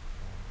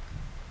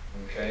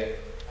 Okay?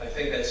 I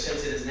think that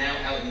since it is now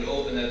out in the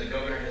open that the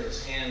governor has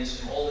his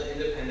hands in all the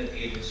independent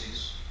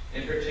agencies,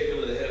 in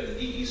particular the head of the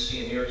DEC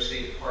and New York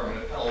State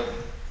Department of Health,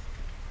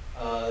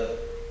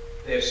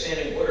 they have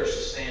standing orders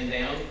to stand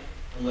down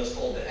unless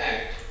told to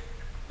act.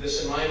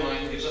 This, in my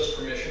mind, gives us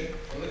permission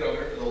from the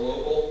governor for the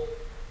local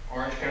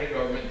Orange County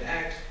government to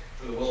act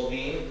for the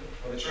well-being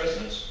of its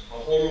residents. A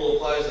home rule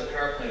applies to the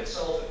power plant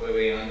itself at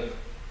Wawayanda.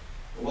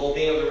 The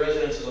well-being of the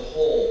residents as a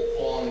whole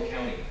fall on the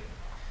county.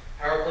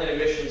 Power plant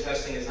emission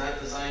testing is not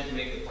designed to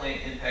make the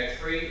plant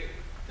impact-free.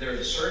 There is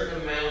a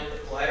certain amount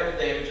of collateral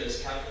damage that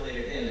is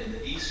calculated in, and the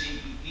DEC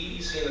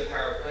and the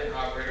power plant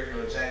operators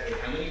know exactly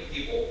how many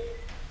people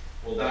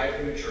will die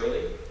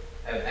prematurely,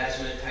 have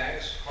asthma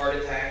attacks, heart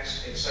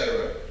attacks,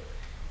 etc.?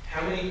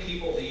 How many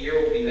people a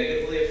year will be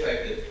negatively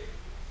affected?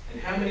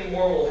 And how many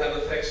more will have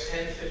effects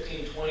 10,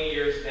 15, 20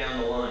 years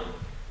down the line?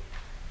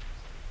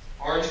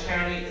 Orange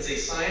County is a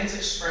science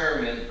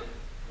experiment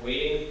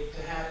waiting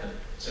to happen.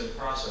 It's in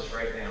process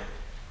right now.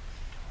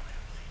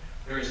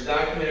 There is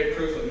documented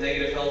proof of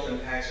negative health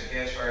impacts of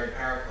gas-fired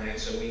power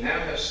plants, and we now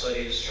have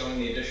studies showing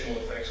the additional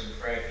effects of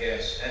frack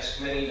gas. Ask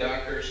many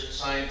doctors,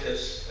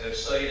 scientists that have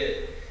studied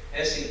it.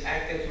 Ask the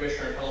acting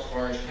commissioner of health of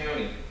Orange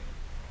County.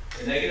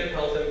 The negative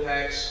health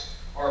impacts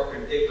are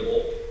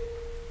predictable,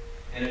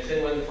 and if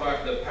and when the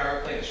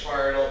power plant is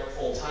fired up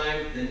full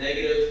time, the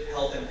negative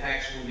health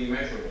impacts will be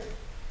measurable.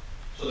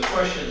 So the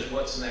question is,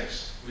 what's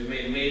next? We've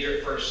made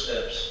major first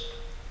steps.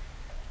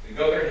 The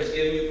governor has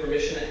given you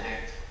permission to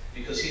act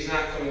because he's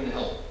not coming to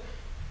help.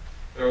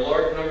 There are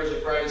large numbers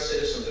of private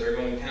citizens that are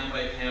going town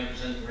by town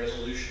presenting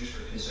resolutions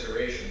for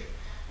consideration.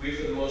 We,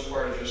 for the most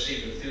part, have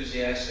received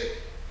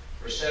enthusiastic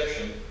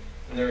reception,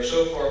 and there have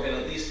so far been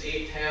at least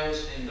 8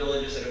 towns and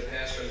villages that have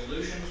passed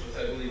resolutions, with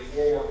I believe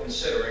 4 more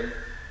considering.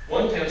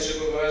 One town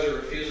supervisor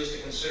refuses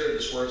to consider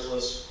this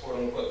worthless,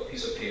 quote-unquote,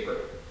 piece of paper,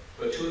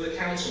 but 2 of the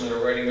councilmen are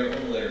writing their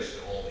own letters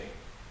to Albany.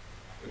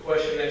 The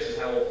question next is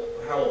how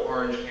will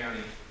Orange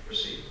County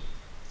proceed?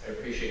 I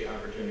appreciate the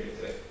opportunity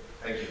today.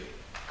 Thank you.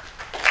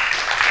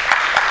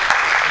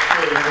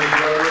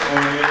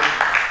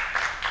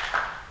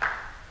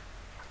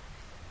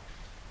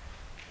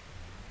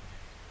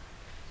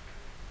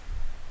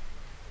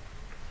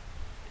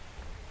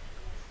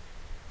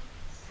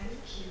 How do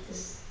you keep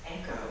this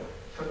echo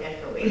from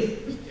echoing?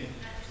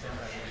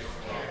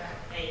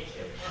 Thank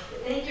you.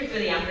 Thank you for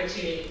the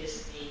opportunity to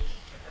speak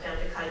about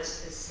the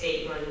cuts to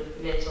state-run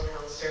mental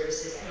health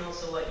services and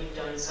also what you've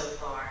done so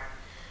far.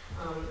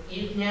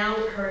 You've now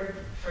heard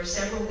for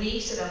several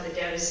weeks about the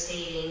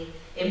devastating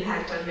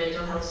impact on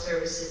mental health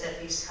services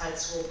that these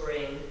cuts will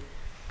bring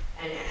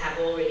and have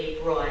already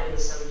brought in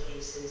some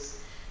cases.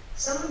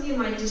 Some of you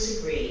might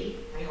disagree,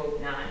 I hope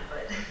not,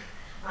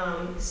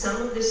 but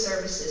some of the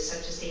services,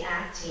 such as the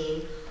ACT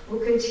team, will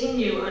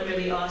continue under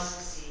the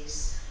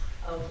auspices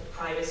of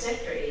private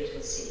sector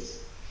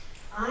agencies.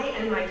 I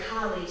and my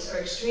colleagues are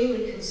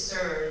extremely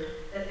concerned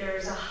that there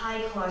is a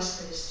high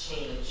cost to this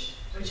change,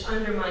 which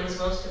undermines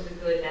most of the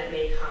good that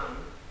may come.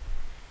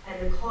 And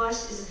the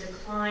cost is a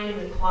decline in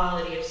the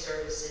quality of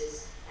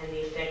services and the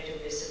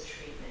effectiveness of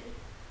treatment.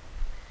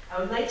 I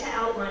would like to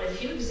outline a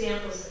few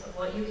examples of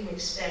what you can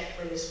expect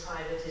when this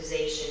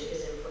privatization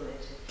is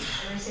implemented.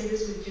 And I say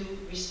this with due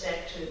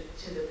respect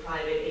to the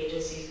private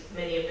agencies.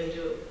 Many of them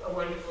do a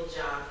wonderful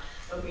job,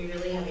 but we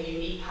really have a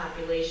unique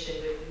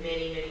population with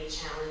many, many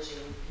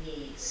challenging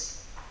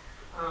needs.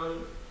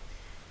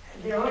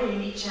 There are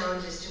unique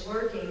challenges to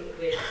working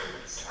with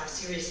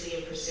seriously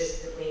and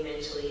persistently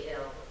mentally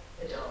ill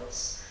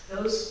adults.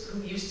 Those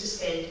who used to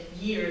spend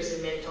years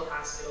in mental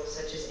hospitals,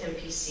 such as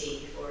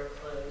MPC before it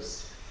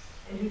closed,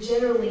 and who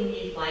generally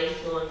need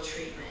lifelong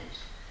treatment.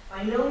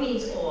 By no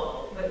means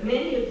all, but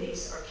many of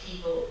these are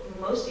people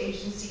who most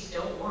agencies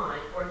don't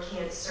want or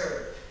can't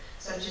serve,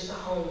 such as the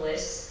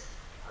homeless,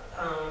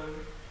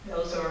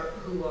 those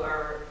who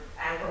are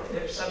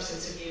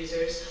substance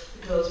abusers,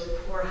 those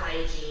with poor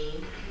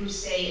hygiene, who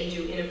say and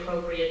do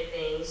inappropriate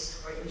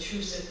things or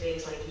intrusive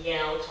things like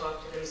yell,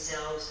 talk to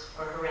themselves,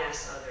 or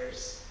harass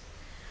others.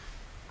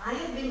 I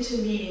have been to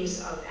meetings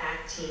of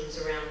ACT teams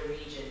around the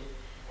region,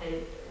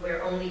 and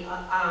where only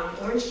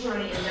Orange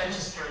County and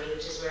Dutchess County,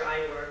 which is where I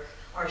work,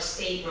 are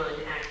state-run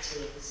ACT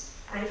teams.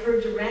 I've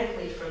heard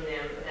directly from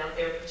them about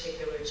their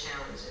particular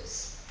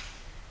challenges.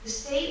 The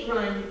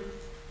state-run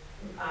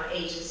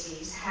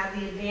agencies have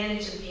the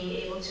advantage of being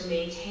able to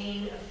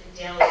maintain a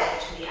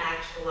fidelity to the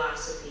ACT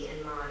philosophy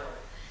and model.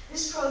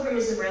 This program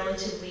is a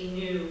relatively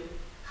new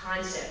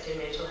concept in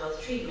mental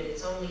health treatment.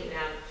 It's only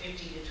about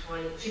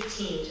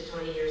 15 to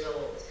 20 years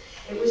old.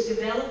 It was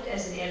developed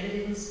as an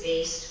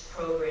evidence-based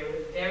program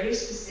with very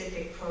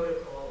specific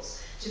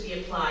protocols to be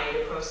applied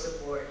across the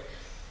board.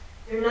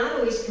 They're not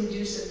always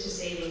conducive to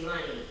saving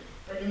money,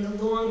 but in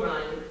the long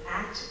run,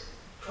 ACT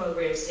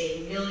programs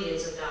save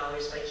millions of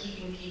dollars by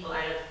keeping people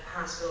out of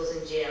hospitals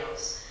and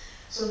jails.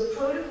 So the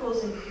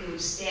protocols include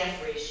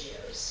staff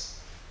ratios,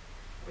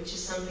 which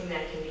is something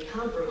that can be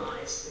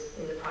compromised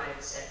in the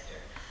private sector.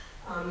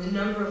 The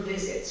number of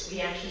visits,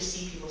 we actually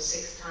see people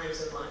 6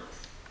 times a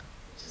month,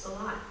 which is a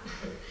lot.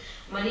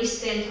 Money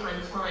spent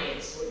on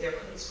clients,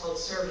 it's called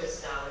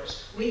service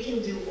dollars. We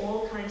can do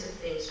all kinds of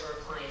things for our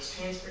clients,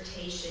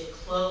 transportation,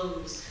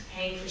 clothes,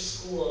 paying for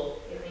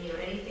school,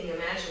 anything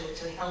imaginable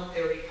to help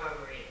their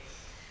recovery.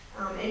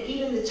 And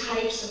even the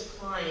types of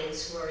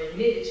clients who are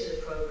admitted to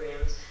the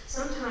programs,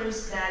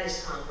 sometimes that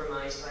is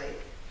compromised by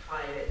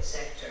private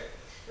sector.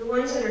 The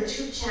ones that are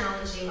too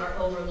challenging are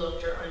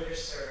overlooked or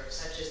underserved,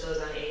 such as those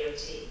on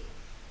AOT.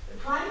 The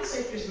private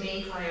sector's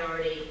main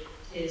priority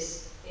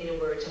is, in a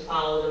word, to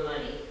follow the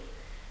money.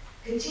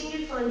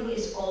 Continued funding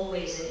is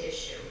always an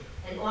issue,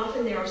 and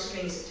often there are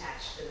strings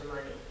attached to the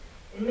money.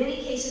 In many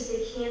cases,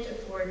 they can't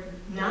afford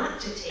not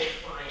to take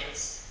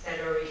clients that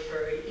are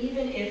referred,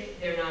 even if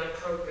they're not approved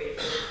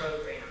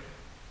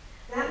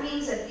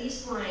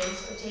these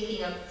clients are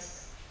taking up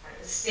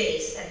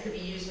space that could be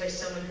used by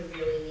someone who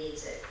really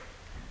needs it.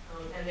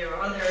 And there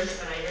are others,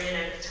 but I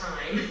ran out of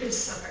time,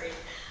 sorry.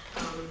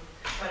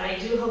 But I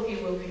do hope you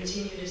will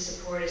continue to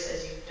support us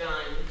as you've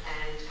done,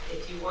 and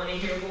if you want to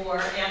hear more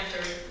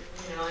after,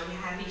 I'm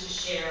happy to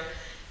share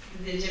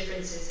the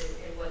differences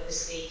in what the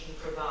state can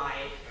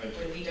provide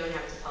when we don't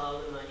have to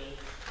follow the money.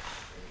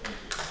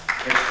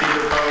 Next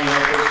speaker, Colleen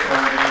Elkins.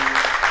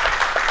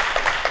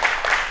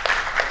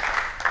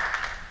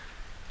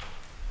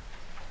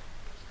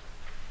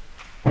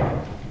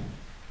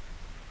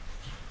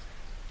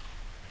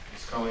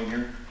 Is Colleen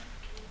here?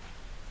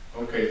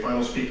 Okay,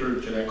 final speaker,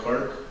 Jeanette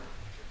Clark.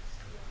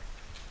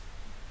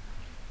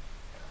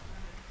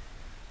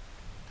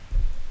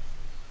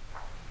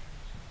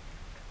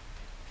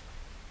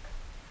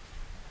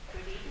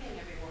 Good evening,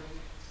 everyone.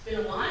 It's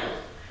been a while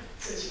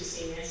since you've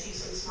seen me. I see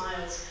some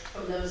smiles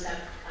from those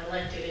that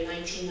elected in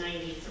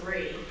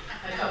 1993,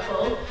 a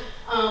couple.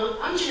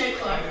 I'm Jeanette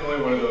Clark. I'm the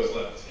only one of those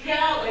left.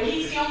 Yeah, and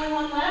he's the only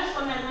one left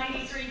from that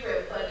 93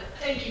 group. But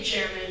thank you,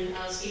 Chairman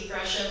Steve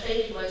Brescia.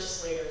 Thank you,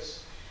 legislators.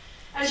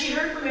 As you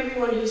heard from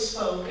everyone who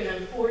spoke, and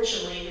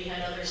unfortunately we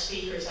had other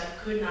speakers that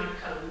could not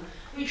come,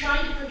 we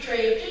tried to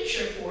portray a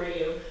picture for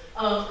you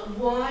of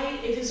why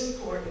it is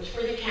important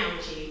for the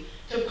county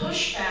to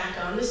push back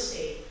on the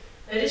state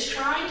that is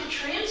trying to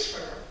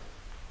transfer,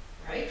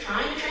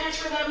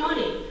 that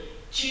money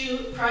to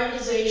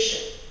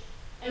privatization.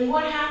 And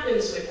what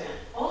happens with that?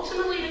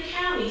 Ultimately, the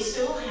county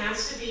still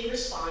has to be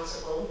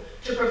responsible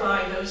to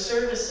provide those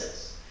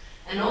services.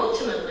 And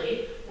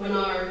ultimately, when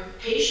our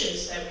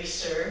patients that we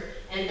serve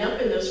end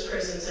up in those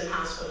prisons and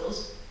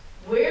hospitals,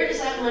 where does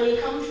that money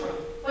come from?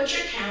 What's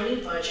your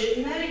county budget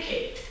and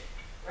Medicaid,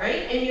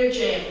 right? And your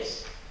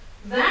jails.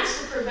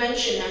 That's the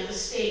prevention that the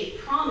state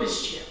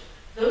promised you.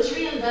 Those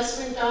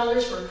reinvestment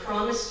dollars were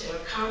promised to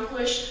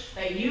accomplish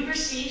that you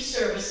receive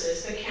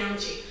services, the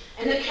county.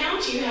 And the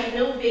county had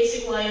no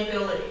basic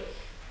liability.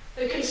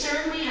 The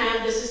concern we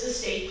have, this is the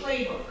state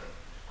playbook.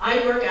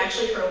 I work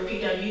actually for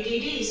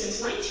OPWDD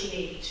since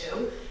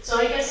 1982, so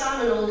I guess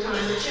I'm an old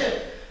timer too.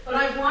 But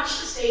I've watched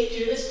the state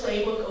do this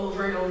playbook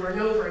over and over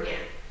and over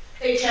again.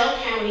 They tell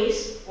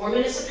counties or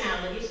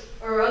municipalities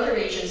or other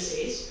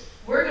agencies,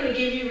 we're going to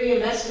give you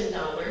reinvestment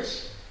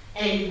dollars,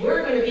 and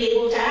we're going to be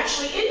able to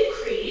actually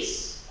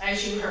increase,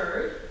 as you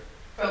heard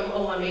from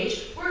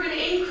OMH, we're going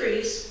to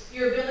increase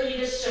your ability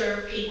to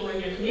serve people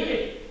in your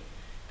community.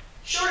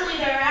 Shortly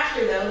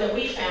thereafter, though, that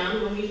we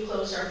found when we've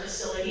closed our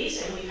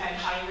facilities and we've had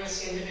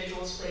high-risk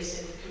individuals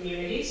placed into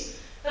communities,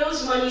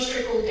 those monies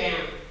trickled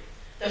down.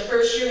 The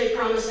first year they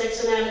promised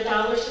X amount of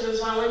dollars to those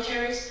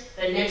volunteers,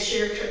 the next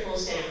year it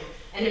trickles down.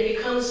 And it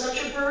becomes such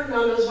a burden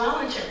on those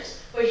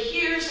volunteers. But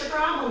here's the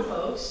problem,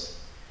 folks.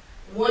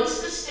 Once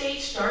the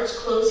state starts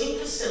closing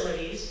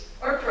facilities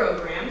or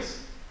programs,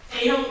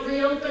 they don't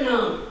reopen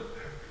them.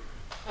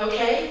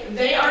 Okay?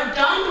 They are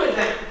done with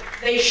them.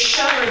 They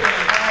shutter them.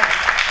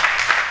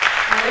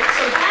 Right?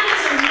 So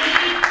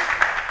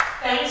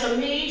that is a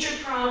major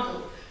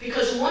problem.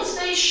 Because once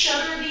they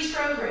shutter these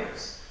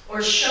programs,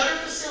 or shutter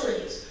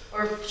facilities,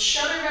 or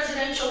shutter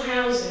residential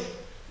housing,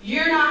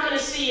 you're not going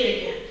to see it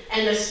again.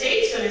 And the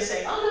state's going to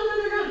say, oh,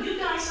 no, you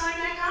guys signed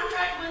that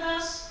contract with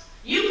us.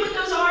 You put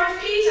those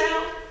RFPs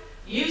out.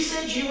 You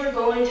said you were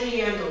going to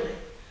handle it.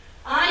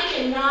 I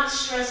cannot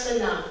stress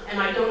enough, and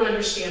I don't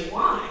understand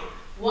why.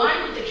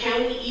 Why would the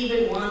county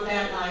even want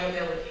that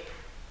liability?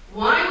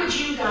 Why would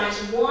you guys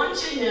want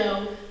to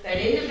know that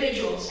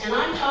individuals, and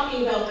I'm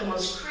talking about the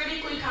most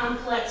critically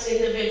complex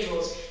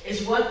individuals,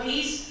 is what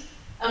these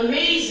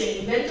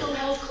amazing mental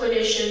health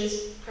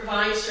clinicians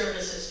provide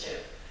services to.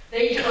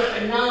 They do a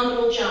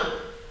phenomenal job.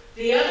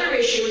 The other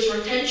issue is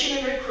retention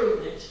and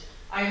recruitment.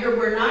 I heard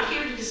we're not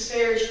here to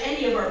disparage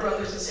any of our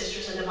brothers and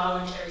sisters in the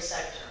voluntary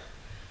sector.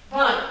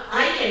 But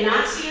I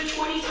cannot see a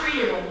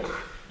 23-year-old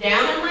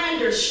down in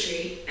Lander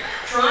Street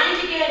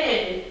trying to get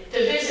in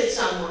to visit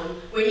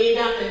someone when you've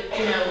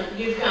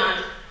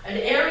got an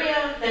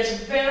area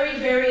that's very,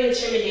 very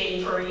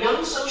intimidating for a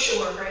young social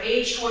worker,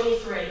 age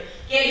 23,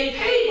 getting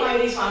paid by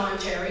these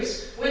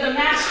voluntaries with a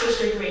master's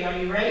degree. Are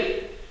you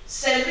ready?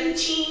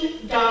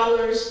 $17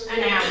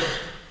 an hour.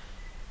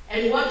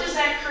 And what does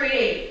that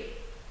create?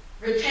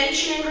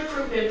 Retention and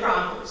recruitment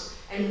problems.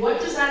 And what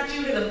does that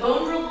do to the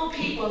vulnerable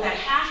people that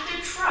have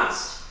to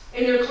trust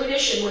in their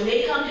clinician when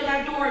they come to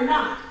that door and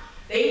knock?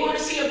 They want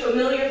to see a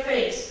familiar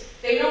face.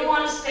 They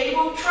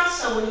won't trust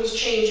someone who's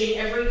changing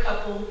every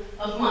couple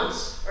of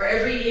months or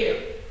every year.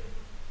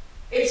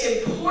 It's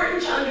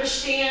important to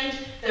understand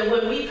that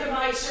when we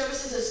provide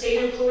services as state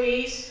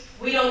employees,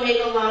 we don't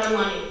make a lot of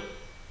money.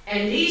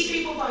 And these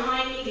people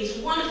behind me, these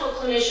wonderful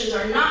clinicians,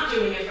 are not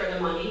doing it for the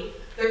money.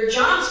 Their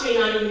jobs may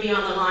not even be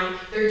on the line.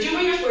 They're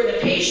doing it for the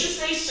patients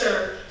they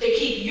serve to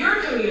keep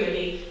your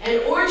community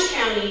and Orange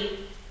County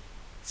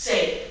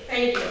safe.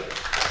 Thank you.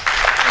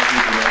 Thank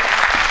you, Jeanette.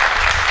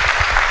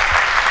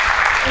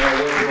 And I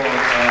worked on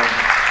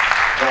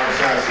Bob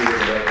Sassy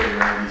was elected in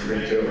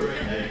 '93 too.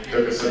 And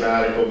took a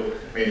sabbatical,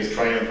 made his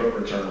triumphant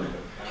return.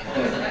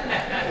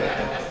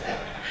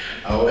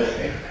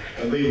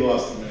 And Lee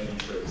lost him.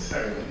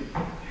 Sorry,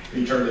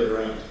 we turned it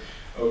around.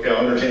 Okay,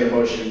 I'll entertain a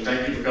motion.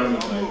 Thank you for coming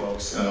tonight,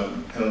 folks. I'll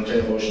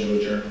entertain a motion to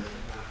adjourn.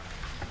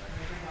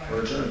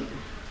 We're adjourned.